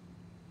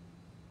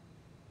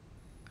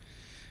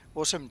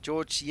 Awesome,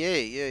 George.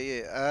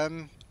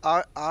 Yeah.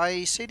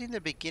 I said in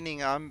the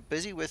beginning I'm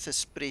busy with a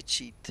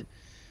spreadsheet.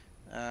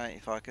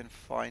 If I can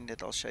find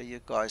it, I'll show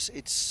you guys.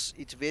 It's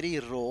very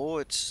raw.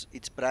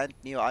 It's brand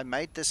new. I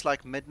made this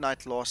like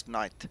midnight last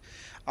night.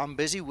 I'm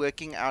busy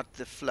working out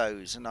the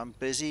flows and I'm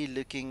busy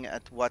looking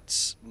at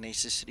what's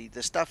necessary.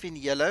 The stuff in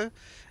yellow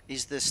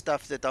is the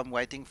stuff that I'm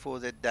waiting for,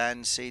 that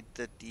Dan said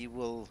that he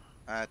will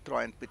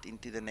try and put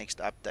into the next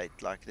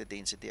update, like the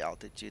density,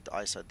 altitude,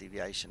 ISO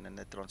deviation, and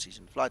the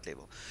transition flight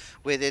level.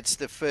 Whether it's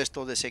the first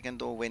or the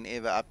second or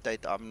whenever update,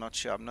 I'm not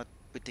sure. I'm not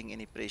putting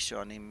any pressure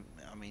on him.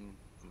 I mean,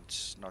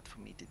 it's not for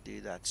me to do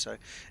that. So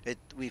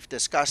we've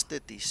discussed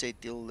it. He said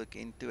he'll look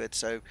into it.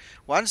 So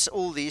once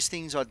all these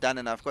things are done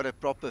and I've got a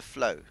proper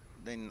flow,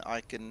 then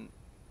I can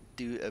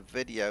do a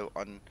video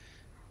on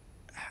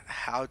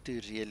how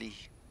to really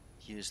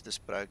use this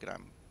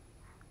program,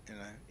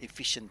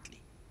 efficiently.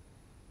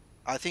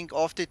 I think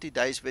after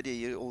today's video,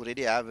 you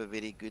already have a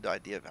very good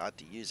idea of how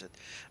to use it.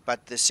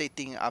 But the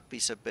setting up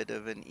is a bit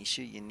of an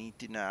issue. You need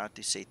to know how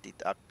to set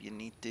it up. You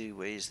need to,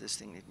 where is this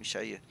thing? Let me show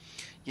you.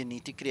 You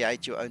need to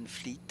create your own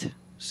fleet.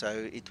 So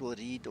it will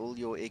read all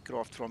your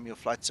aircraft from your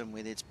flight sim,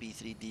 whether it's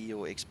P3D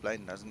or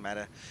X-plane, doesn't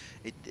matter.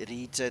 It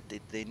reads it.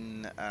 It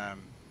then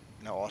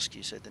asks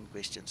you certain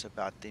questions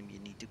about them. You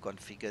need to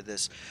configure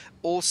this.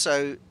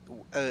 Also,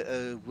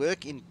 a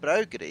work in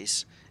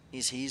progress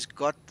is he's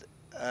got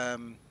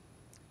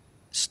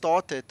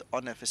started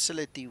on a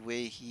facility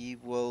where he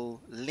will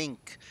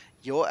link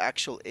your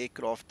actual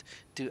aircraft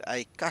to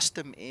a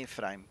custom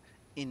airframe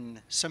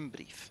in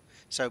SimBrief.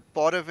 So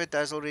part of it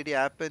has already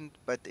happened,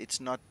 but it's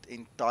not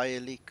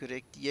entirely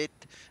correct yet.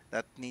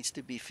 That needs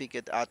to be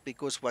figured out,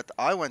 because what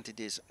I wanted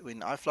is,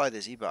 when I fly the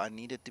Zibo, I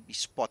need it to be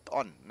spot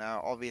on.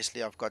 Now,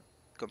 obviously, I've got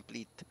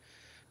complete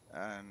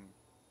um,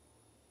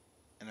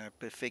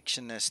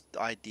 perfectionist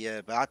idea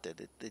about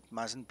it. It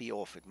mustn't be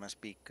off, it must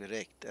be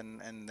correct,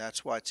 and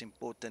that's why it's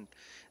important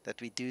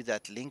that we do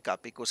that link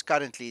up, because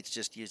currently it's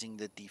just using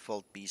the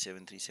default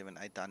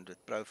B737-800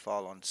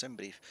 profile on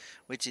SimBrief,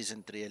 which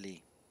isn't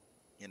really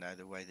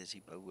the way the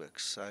Zibo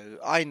works. So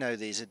I know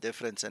there's a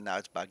difference, and now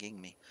it's bugging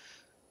me.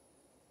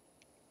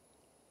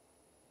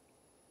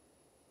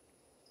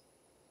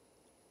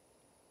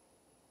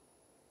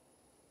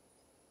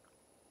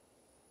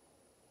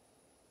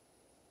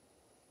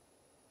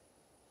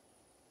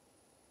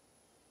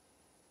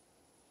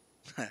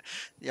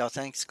 Yeah,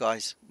 thanks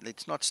guys.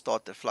 Let's not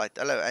start the flight.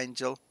 Hello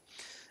Angel.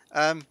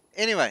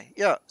 Anyway,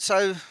 yeah,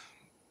 so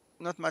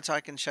not much I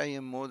can show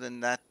you more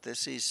than that.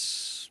 This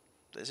is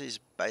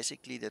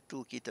basically the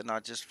toolkit, and I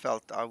just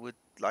felt I would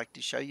like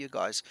to show you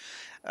guys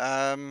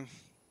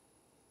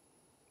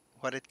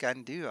what it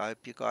can do. I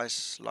hope you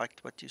guys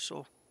liked what you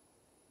saw.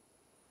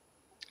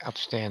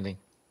 Outstanding.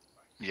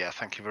 Yeah,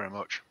 thank you very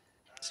much.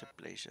 It's a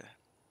pleasure.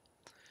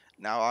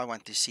 Now I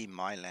want to see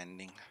my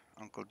landing.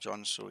 Uncle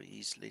John saw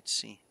his. Let's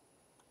see.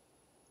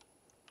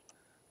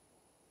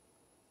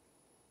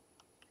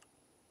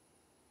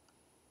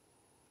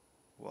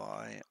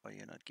 Why are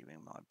you not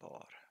giving my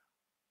bar?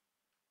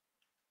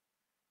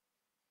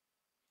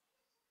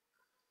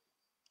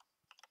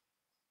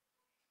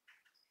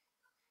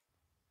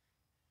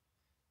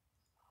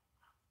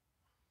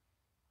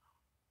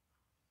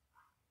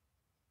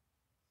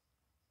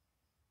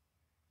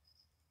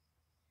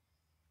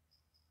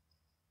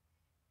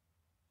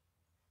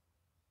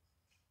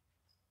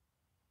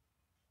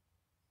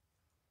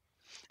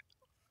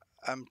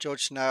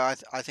 George, no,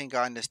 I think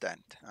I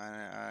understand.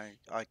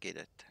 I get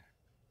it.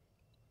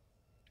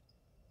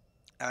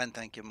 And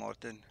thank you,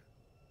 Martin.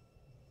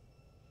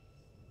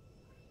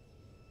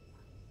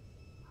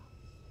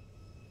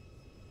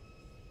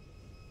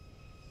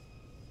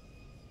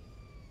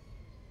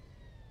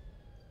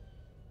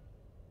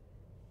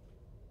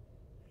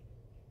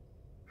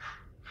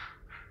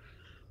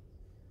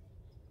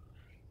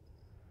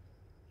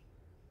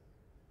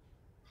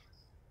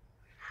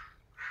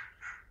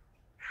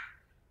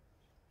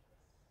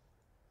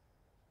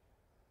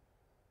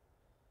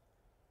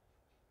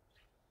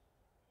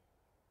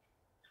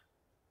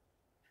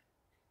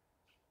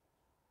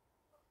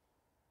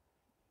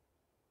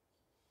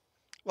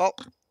 Well,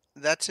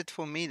 that's it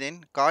for me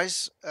then,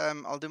 guys.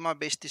 I'll do my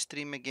best to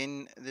stream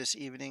again this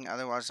evening.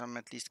 Otherwise, I'm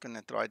at least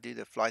gonna try to do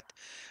the flight.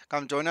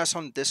 Come join us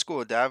on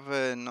Discord. Have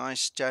a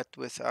nice chat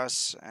with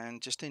us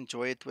and just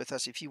enjoy it with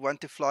us. If you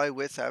want to fly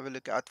with, have a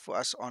look out for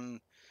us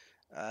on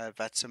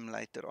VATSIM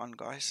later on,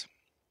 guys.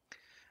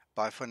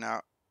 Bye for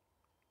now.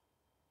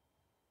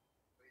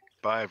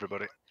 Bye,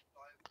 everybody.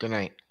 Good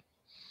night.